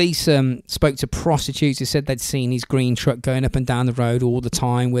 So police spoke to prostitutes who said they'd seen his green truck going up and down the road all the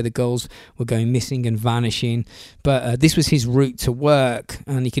time where the girls were going missing and vanishing. But this was his route to work,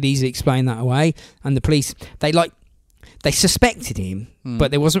 and he could easily explain that away. And the police, they suspected him,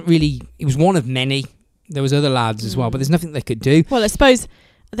 but there wasn't really. He was one of many. There was other lads as well, but there's nothing they could do. Well, I suppose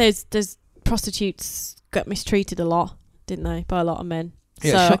there's prostitutes got mistreated a lot, didn't they, by a lot of men?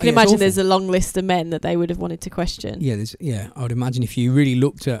 Yeah, So I it's can imagine awful. there's a long list of men that they would have wanted to question. Yeah, I would imagine if you really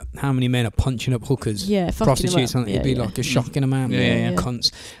looked at how many men are punching up hookers, Yeah, fucking prostitutes, them up. it'd be like a shocking amount. Yeah.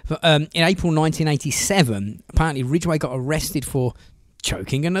 Cunts. But, in April 1987, apparently Ridgway got arrested for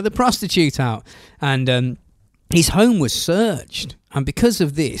choking another prostitute out, and his home was searched. And because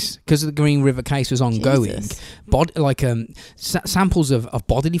of this, because the Green River case was ongoing, Jesus. samples of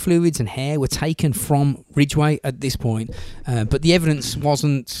bodily fluids and hair were taken from Ridgway at this point, but the evidence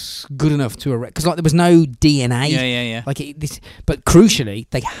wasn't good enough to arrest, because there was no DNA. Yeah. But crucially,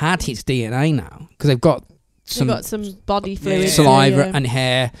 they had his DNA now, because they've got They've got some body fluid. saliva yeah. and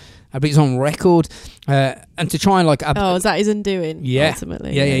hair. But it's on record, and to try and Oh, is that his undoing? Yeah.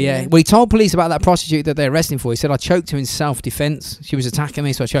 Ultimately. Yeah. Well, he told police about that prostitute that they're arresting for. He said, "I choked her in self-defense. She was attacking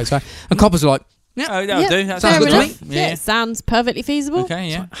me, so I choked her." And coppers are like, Oh, that'll do. That Sounds sounds good good to to me. Yeah, sounds perfectly feasible. Okay,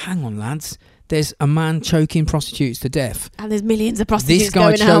 yeah. "Hang on, lads. There's a man choking prostitutes to death. And there's millions of prostitutes This guy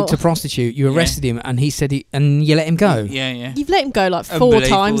going choked out. a prostitute. You arrested him, and he said, and you let him go. Yeah. You've let him go like 4 Unbelievable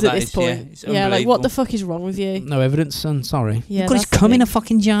times at that this is, yeah. point. It's Yeah, like what unbelievable. the fuck is wrong with you? No evidence, son. Sorry. Yeah, You've got his that's the cum in thing. a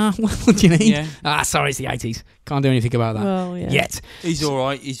fucking jar. What do you need? Yeah. Sorry, it's the 80s. Can't do anything about that Well, yeah. yet. He's all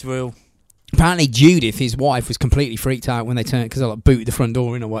right. He's real. Apparently Judith, his wife, was completely freaked out when they turned, because they booted the front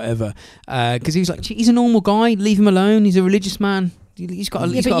door in or whatever, because he was like, he's a normal guy, leave him alone, he's a religious man, he's got a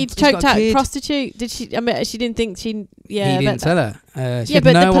Yeah, he's but got you a, he's got choked a out a kid. prostitute. Did she? I mean, she didn't think she. Yeah, He didn't tell her. She Yeah, had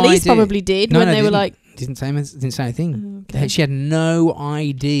but no the police idea. probably did No, when no, they were didn't. like. didn't say anything. Okay. She had no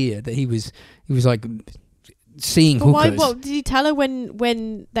idea that he was like seeing But why? hookers. What did he tell her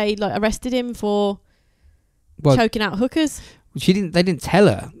when they arrested him for Well, choking out hookers? she didn't. They didn't tell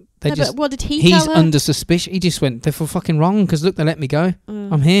her. They No, just. but what did he He's tell her? under suspicion. He just went, they're fucking wrong, because look, they let me go.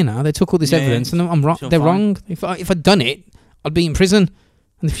 Mm. I'm here now. They took all this Yeah, evidence, and I'm wrong. it's all They're fine. wrong. If I'd done it, I'd be in prison.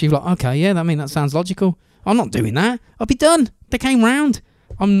 And if she was like, okay, yeah, that sounds logical. I'm not doing that. I'll be done. They came round.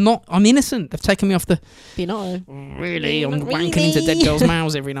 I'm innocent. They've taken me off the. Be not. Really, I'm Not wanking into dead really. girls'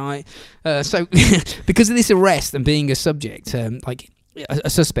 mouths every night. So, because of this arrest and being a subject, a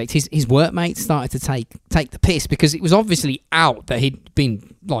suspect, his workmates started to take the piss, because it was obviously out that he'd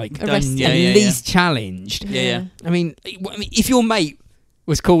been Arrested. at Yeah. least challenged. Yeah. I mean, if your mate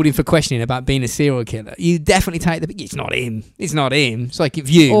was called in for questioning about being a serial killer, you definitely take the. It's not him. It's not him. It's like if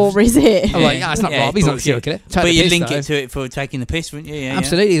you. Or is it? I'm like, it's not Yeah, Rob. He's not a bullshit. serial killer. Take But the you piss, link though. it to it for taking the piss, wouldn't you? Yeah.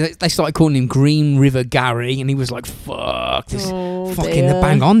 Absolutely. They started calling him Green River Gary, and he was like, "Fuck this." Oh, Fucking, dear. they're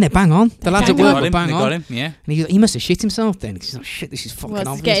bang on. The lads at bang work on. were bang They on. got him, yeah. And he must have shit himself then, because he's like, shit, this is fucking Well,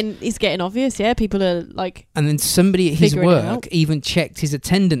 obvious. it's getting obvious. Yeah, people are like. And then somebody at his Figuring it work out. even checked his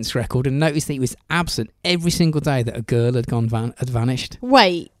attendance record and noticed that he was absent every single day that a girl had had vanished.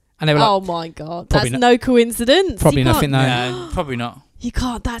 Wait. And they were like, Oh my god, Probably that's not- no coincidence. probably You nothing can't- though. No, probably not. You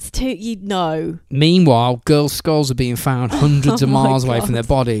can't. That's too. You know. Meanwhile, girls' skulls are being found hundreds of Oh my miles away God. from their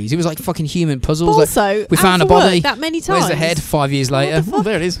bodies. It was like fucking human puzzles. But Like, also, we out found a for work body. that many times. where's the head? 5 years What later. the Oh, fuck?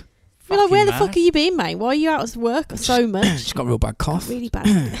 there it is. You're like, where the Fucking fuck are you been, mate? Why are you out of work so much? She's got a real bad cough. Really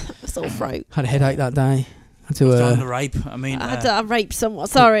bad. Sore throat. Had a headache that day. Had He's done to. the rape. I mean, I raped someone.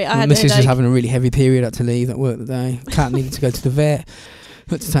 Sorry, I My had a missus was headache. having a really heavy period. Had to leave at work that day. Cat needed to go to the vet.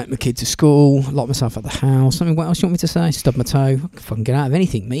 Had to take my kid to school. Locked myself at the house. I mean, what else do you want me to say? Stubbed my toe. I can fucking get out of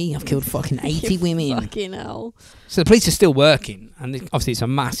anything. Me, I've killed fucking 80 women. Fucking hell. So the police are still working, and obviously it's a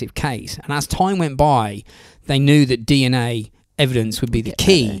massive case. And as time went by, they knew that DNA evidence would be the Get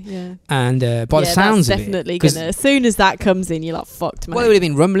key. better, yeah. And by the sounds that's of definitely it, 'cause- gonna. As soon as that comes in, you're like fucked, mate. well, there would have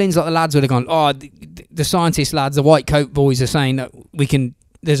been rumblings. Like the lads would have gone, "Oh, the scientist lads, the white coat boys are saying that we can."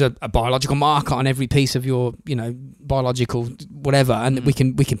 There's a biological marker on every piece of your, biological whatever, and we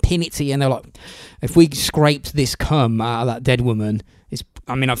can pin it to you. And they're like, if we scraped this cum out of that dead woman,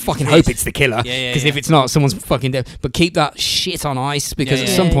 I fucking hope it's the killer. Yeah, Because if it's not, someone's fucking dead. But keep that shit on ice, because Yeah, at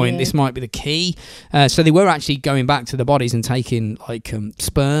yeah. some Yeah, point yeah. this might be the key. So they were actually going back to the bodies and taking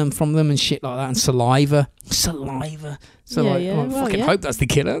sperm from them and shit like that, and saliva. So Yeah, like, yeah. I Well, fucking yeah. hope that's the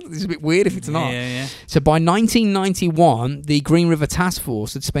killer. It's a bit weird if it's not. Yeah. So by 1991, the Green River Task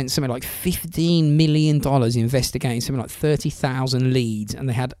Force had spent something like $15 million investigating something like 30,000 leads, and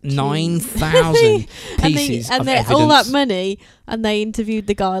they had 9,000 pieces and of they evidence. all that money, and they interviewed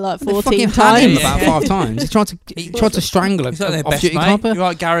the guy like They 14 fucking had him times. about 5 times. He tried to strangle It's like their a best off-duty mate. copper.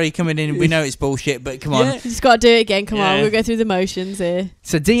 Right, Gary, coming in. We know it's bullshit, but come on. Yeah. You just got to do it again. Come on, Yeah. we'll go through the motions here.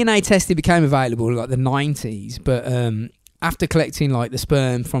 So DNA testing became available in like the 90s, but after collecting like the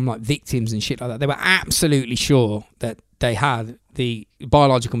sperm from like victims and shit like that, they were absolutely sure that they had the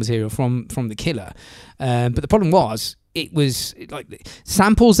biological material from the killer. But the problem was, it was like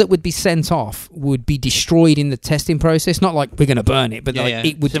samples that would be sent off would be destroyed in the testing process. Not like we're going to burn it, but Yeah, like yeah.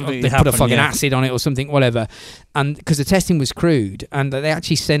 it would Something they would put a happen, fucking yeah. acid on it or something, whatever. And because the testing was crude, and they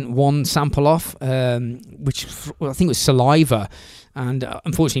actually sent one sample off, which I think was saliva. And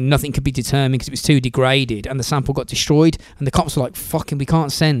unfortunately, nothing could be determined because it was too degraded, and the sample got destroyed. And the cops were like, "Fucking, we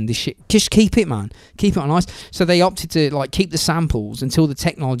can't send this shit. Just keep it, man. Keep it on ice." So they opted to like keep the samples until the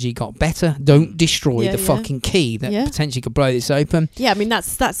technology got better. Don't destroy Yeah, the yeah. fucking key that Yeah. potentially could blow this open. Yeah, I mean that's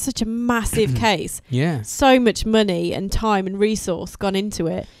such a massive case. Yeah, So much money and time and resource gone into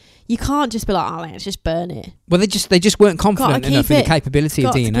it. You can't just be like, "Oh, let's just burn it." well, they just weren't confident keep enough in the it. capability of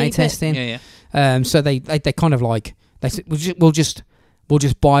Got to DNA keep it. testing. Yeah. So they kind of like they said, we'll just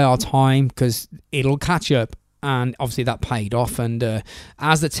buy our time because it'll catch up, and obviously that paid off. And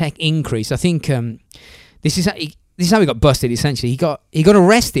as the tech increased, I think this is how he got busted. Essentially, he got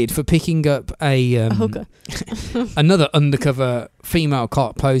arrested for picking up A hooker. another undercover female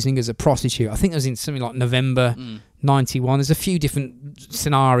cop posing as a prostitute. I think it was in something like November 91. There's a few different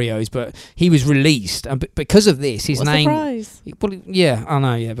scenarios, but he was released, and because of this, his What a name. surprise. Well, yeah, I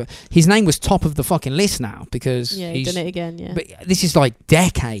know, yeah, but his name was top of the fucking list now because Yeah, he's he's done it again. Yeah. But this is like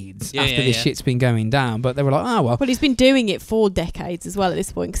decades Yeah, after yeah, this yeah. shit's been going down. But they were like, oh well, Well, he's been doing it for decades as well at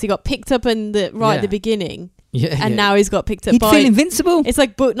this point because he got picked up in the right Yeah. at the beginning, yeah, and yeah. now he's got picked up he'd by. feel invincible. It's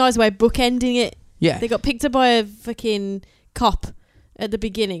like nice way of bookending it. Yeah, They got picked up by a fucking cop at the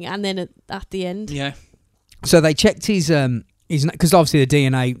beginning and then at the end. Yeah. so they checked his because obviously the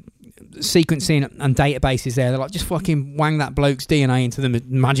DNA sequencing and databases there. They're like, just fucking wang that bloke's DNA into the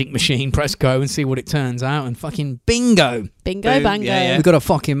magic machine, press go, and see what it turns out. And fucking bingo, Bingo, Boom, bango. yeah, yeah. we got a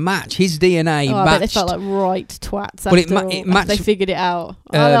fucking match. His DNA Oh, I bet matched. they felt like right twats Well, after, it matched- they figured it out.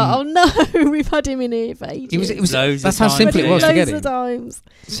 Oh Um, no, we've had him in here for ages. it was Loads that's of how times, simple it yeah, was yeah. to get Loads it. of times.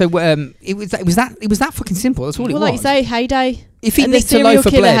 So it was that fucking simple. That's all it Well, was. like you say, heyday. If he And the nicked a serial loaf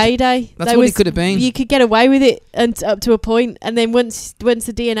of killer bread, heyday. that's There what it was- could have been. You could get away with it up to a point, and then once the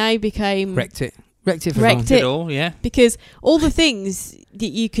DNA became Wrecked it for Wrecked everyone. it. It all, yeah. because all the things that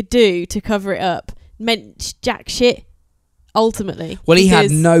you could do to cover it up meant jack shit. Ultimately, Well, he had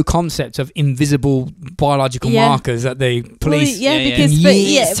because- no concept of invisible biological Yeah. markers that the Well, police. yeah, Yeah, yeah. because In but,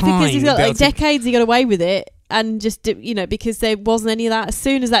 years' yeah, because he's time, got be like able to- decades. He got away with it, and just because there wasn't any of that. As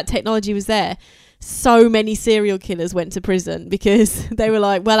soon as that technology was there, so many serial killers went to prison because they were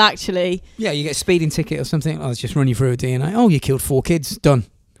like, well, actually, Yeah, you get a speeding ticket or something. Oh, let's just run you through a DNA. Oh, you killed 4 kids. Done.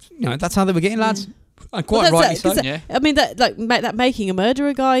 That's how they were getting, lads. And quite Well, rightly that's so. it, 'cause Yeah. I mean that making a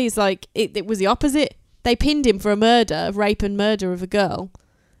murderer guy is like it was the opposite. They pinned him for a murder, rape and murder of a girl,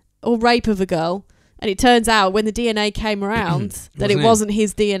 or rape of a girl, and it turns out when the DNA came around that it Wasn't wasn't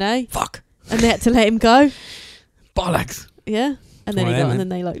his DNA, Fuck. and they had to let him go. Bollocks. Yeah, and then Right he then, got, and then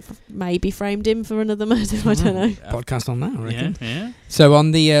they like maybe framed him for another murder. I don't know. Podcast on that, I reckon. Yeah. So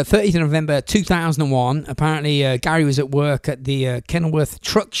on the 30th of November 2001, apparently Gary was at work at the Kenilworth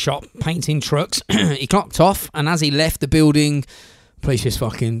truck shop painting trucks. He clocked off, and as he left the building, police just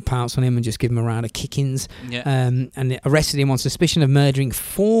fucking pounced on him and just give him a round of kickings. Yeah. And they arrested him on suspicion of murdering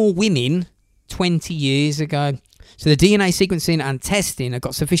 4 women 20 years ago. So the DNA sequencing and testing have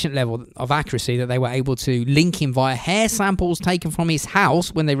got sufficient level of accuracy that they were able to link him via hair samples taken from his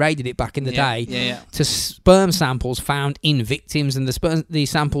house when they raided it back in the day Yeah. to sperm samples found in victims. And the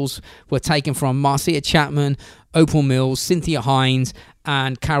samples were taken from Marcia Chapman, Opal Mills, Cynthia Hines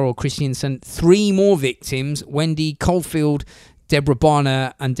and Carol Christensen. 3 more victims, Wendy Caulfield, Deborah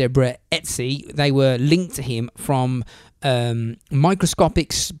Bonner and Deborah Etsy. They were linked to him from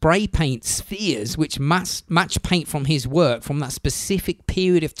microscopic spray paint spheres which match paint from his work from that specific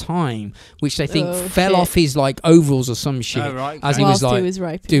period of time, which they think fell shit. off his like overalls or some shit Oh, right, as okay. he was Whilst like he was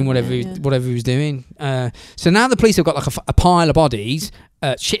raping doing them, whatever yeah. whatever he was doing. So now the police have got like a pile of bodies,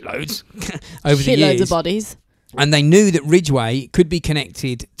 shitloads over the Shitloads years. of bodies. And they knew that Ridgway could be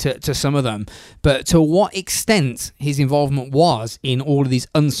connected to some of them, but to what extent his involvement was in all of these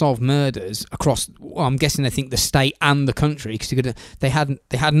unsolved murders across, well, I'm guessing they think the state and the country, because they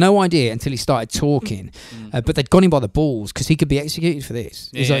had no idea until he started talking. But they'd got him by the balls because he could be executed for this.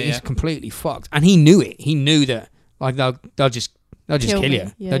 He's completely fucked, and he knew it. He knew that like they'll just kill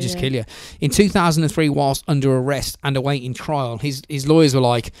you. They'll just kill you. In 2003, whilst under arrest and awaiting trial, his lawyers were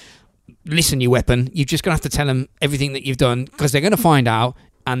like, listen, you weapon, you're just going to have to tell them everything that you've done, because they're going to find out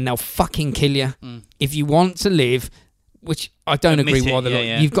and they'll fucking kill you. If you want to live, which I don't agree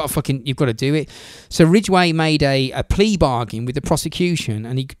with, you've got to do it. So Ridgway made a plea bargain with the prosecution,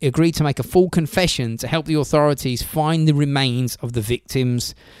 and he agreed to make a full confession to help the authorities find the remains of the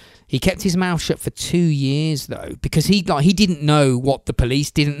victims. He kept his mouth shut for 2 years, though, because he didn't know what the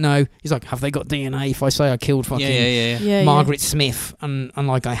police didn't know. He's like, have they got DNA if I say I killed fucking Margaret Smith? And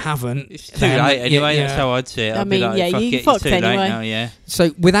like, I haven't. It's too late anyway. That's how I'd see it. I mean, you fucked anyway. Now, yeah.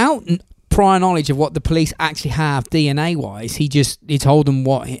 So without prior knowledge of what the police actually have DNA-wise, he told them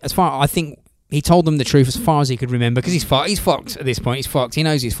he told them the truth as far as he could remember, because he's fucked at this point. He's fucked. He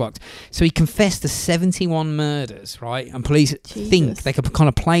knows he's fucked. So he confessed to 71 murders, right? And police think they could kind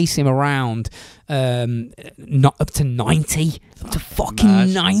of place him around not up to 90. Up to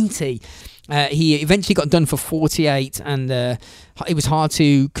fucking 90. He eventually got done for 48, and it was hard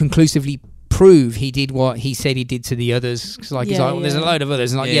to conclusively prove he did what he said he did to the others. Cause like, he's like, well, there's a load of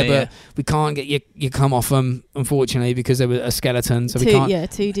others. And like, but we can't get you come off them, unfortunately, because they were a skeleton. So we can't. Yeah,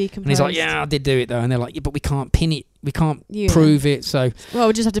 too decomposed. And he's like, yeah, I did do it though. And they're like, yeah, but we can't pin it. We can't prove it. So well,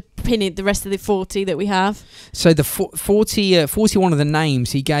 we'll just have to pin it the rest of the 40 that we have. So the 41 of the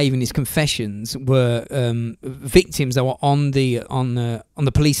names he gave in his confessions were victims that were on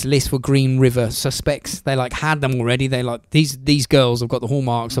the police list for Green River suspects. They like had them already. They like these girls have got the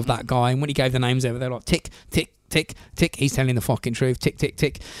hallmarks of that guy. And when he gave the names over, they're like tick tick tick tick. He's telling the fucking truth. Tick tick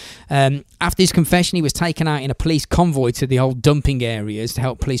tick. After his confession, he was taken out in a police convoy to the old dumping areas to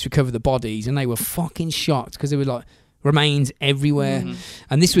help police recover the bodies, and they were fucking shocked because they were like remains everywhere.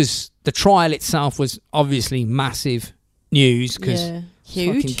 And this was the trial itself was obviously massive news because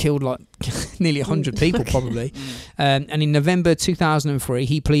fucking killed like nearly 100 people probably. And in November 2003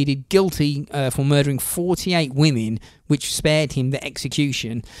 he pleaded guilty for murdering 48 women, which spared him the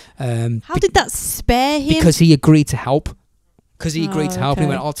execution. How did that spare him? Because he agreed to help. Because he agreed to help. He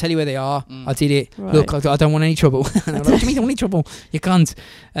went, I'll tell you where they are. I did it. Right. Look, I don't want any trouble. And I'm like, what do you mean you don't want any trouble? You can't.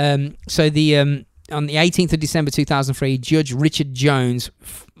 So on the 18th of December 2003, Judge Richard Jones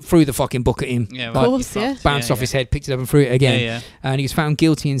threw the fucking book at him. Yeah, of course, bounced off his head, picked it up and threw it again. And he was found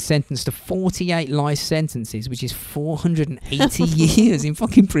guilty and sentenced to 48 life sentences, which is 480 years in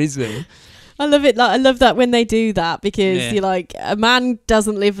fucking prison. I love it. Like, I love that when they do that, because you're like, a man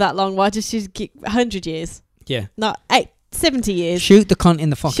doesn't live that long. Why just get 100 years? Yeah. Not 70 years. Shoot the cunt in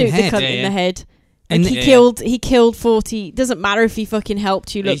the fucking head. Shoot the cunt in the head. And he killed 40. Doesn't matter if he fucking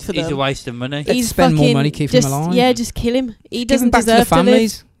helped you look for them. He's a waste of money. He's spend more money, keep him alive. Yeah, just kill him. He doesn't deserve to live. Give him back to the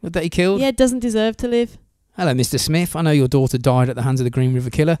families that he killed. Yeah, doesn't deserve to live. Hello, Mr. Smith. I know your daughter died at the hands of the Green River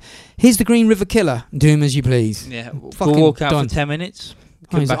Killer. Here's the Green River Killer. Do him as you please. Yeah, we'll walk out for 10 minutes.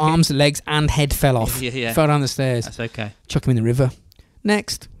 His arms, legs, and head fell off. Fell down the stairs. That's okay. Chuck him in the river.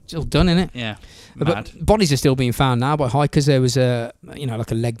 Next. It's all done, innit? Yeah. But bodies are still being found now by hikers. There was like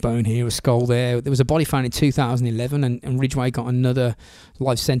a leg bone here, a skull there. There was a body found in 2011, and Ridgway got another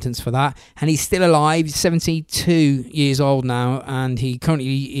life sentence for that. And he's still alive. He's 72 years old now, and he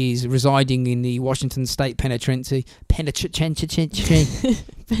currently is residing in the Washington State Penitentiary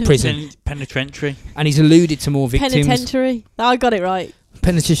prison. Penitentiary. And he's alluded to more victims. Penitentiary. I got it right.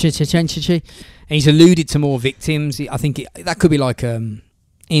 Penitentiary. And he's alluded to more victims. I think that could be like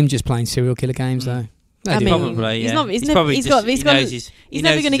him just playing serial killer games, though. I mean, probably, yeah. He's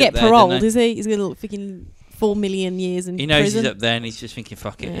never going to get paroled, is he? He's going to freaking 4 million years in prison. He knows he's up there, and he's just thinking,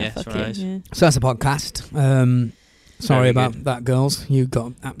 fuck it, fuck it, yeah. So that's a podcast. Sorry about that, girls. You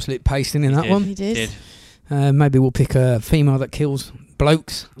got absolute pasting in that one. He did. Maybe we'll pick a female that kills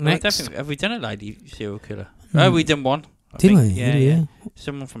blokes next. Have we done a lady serial killer? Oh, we done one. Did we? Yeah.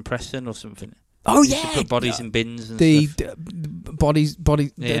 Someone from Preston or something. Oh yeah, put bodies in bins and stuff.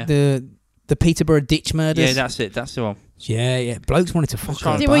 The Peterborough ditch murders. Yeah, that's it. That's the one. Yeah. Blokes wanted to fuck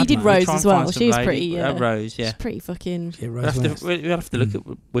her. Well, you did Rose as well. She was pretty. Rose, yeah. She's pretty fucking. Yeah, we'll have to look at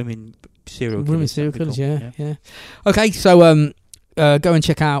women serial killers. Women serial killers, yeah. Okay, so go and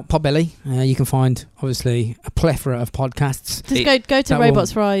check out Potbelly. You can find obviously a plethora of podcasts. Just go to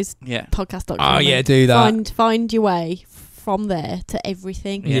Robots Rise podcast.com. Oh yeah, do that. Find your way. from there to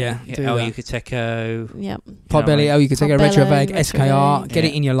everything. Yeah, do El that. Yucateco. Yeah. Potbelly, oh, you could take a Potbelly, Retroveg, Retroveg. SKR, get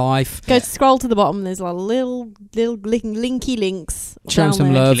it Yeah. in your life. Go to scroll to the bottom. There's like little linky links. Show 'em down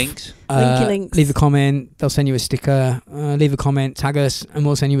some there. love. Links. Linky links. Leave a comment, they'll send you a sticker. Leave a comment, tag us, and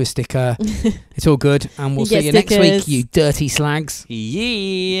we'll send you a sticker. It's all good, and we'll You see get you next week, stickers. 네. you dirty slags.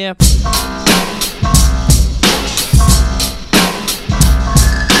 Yeah.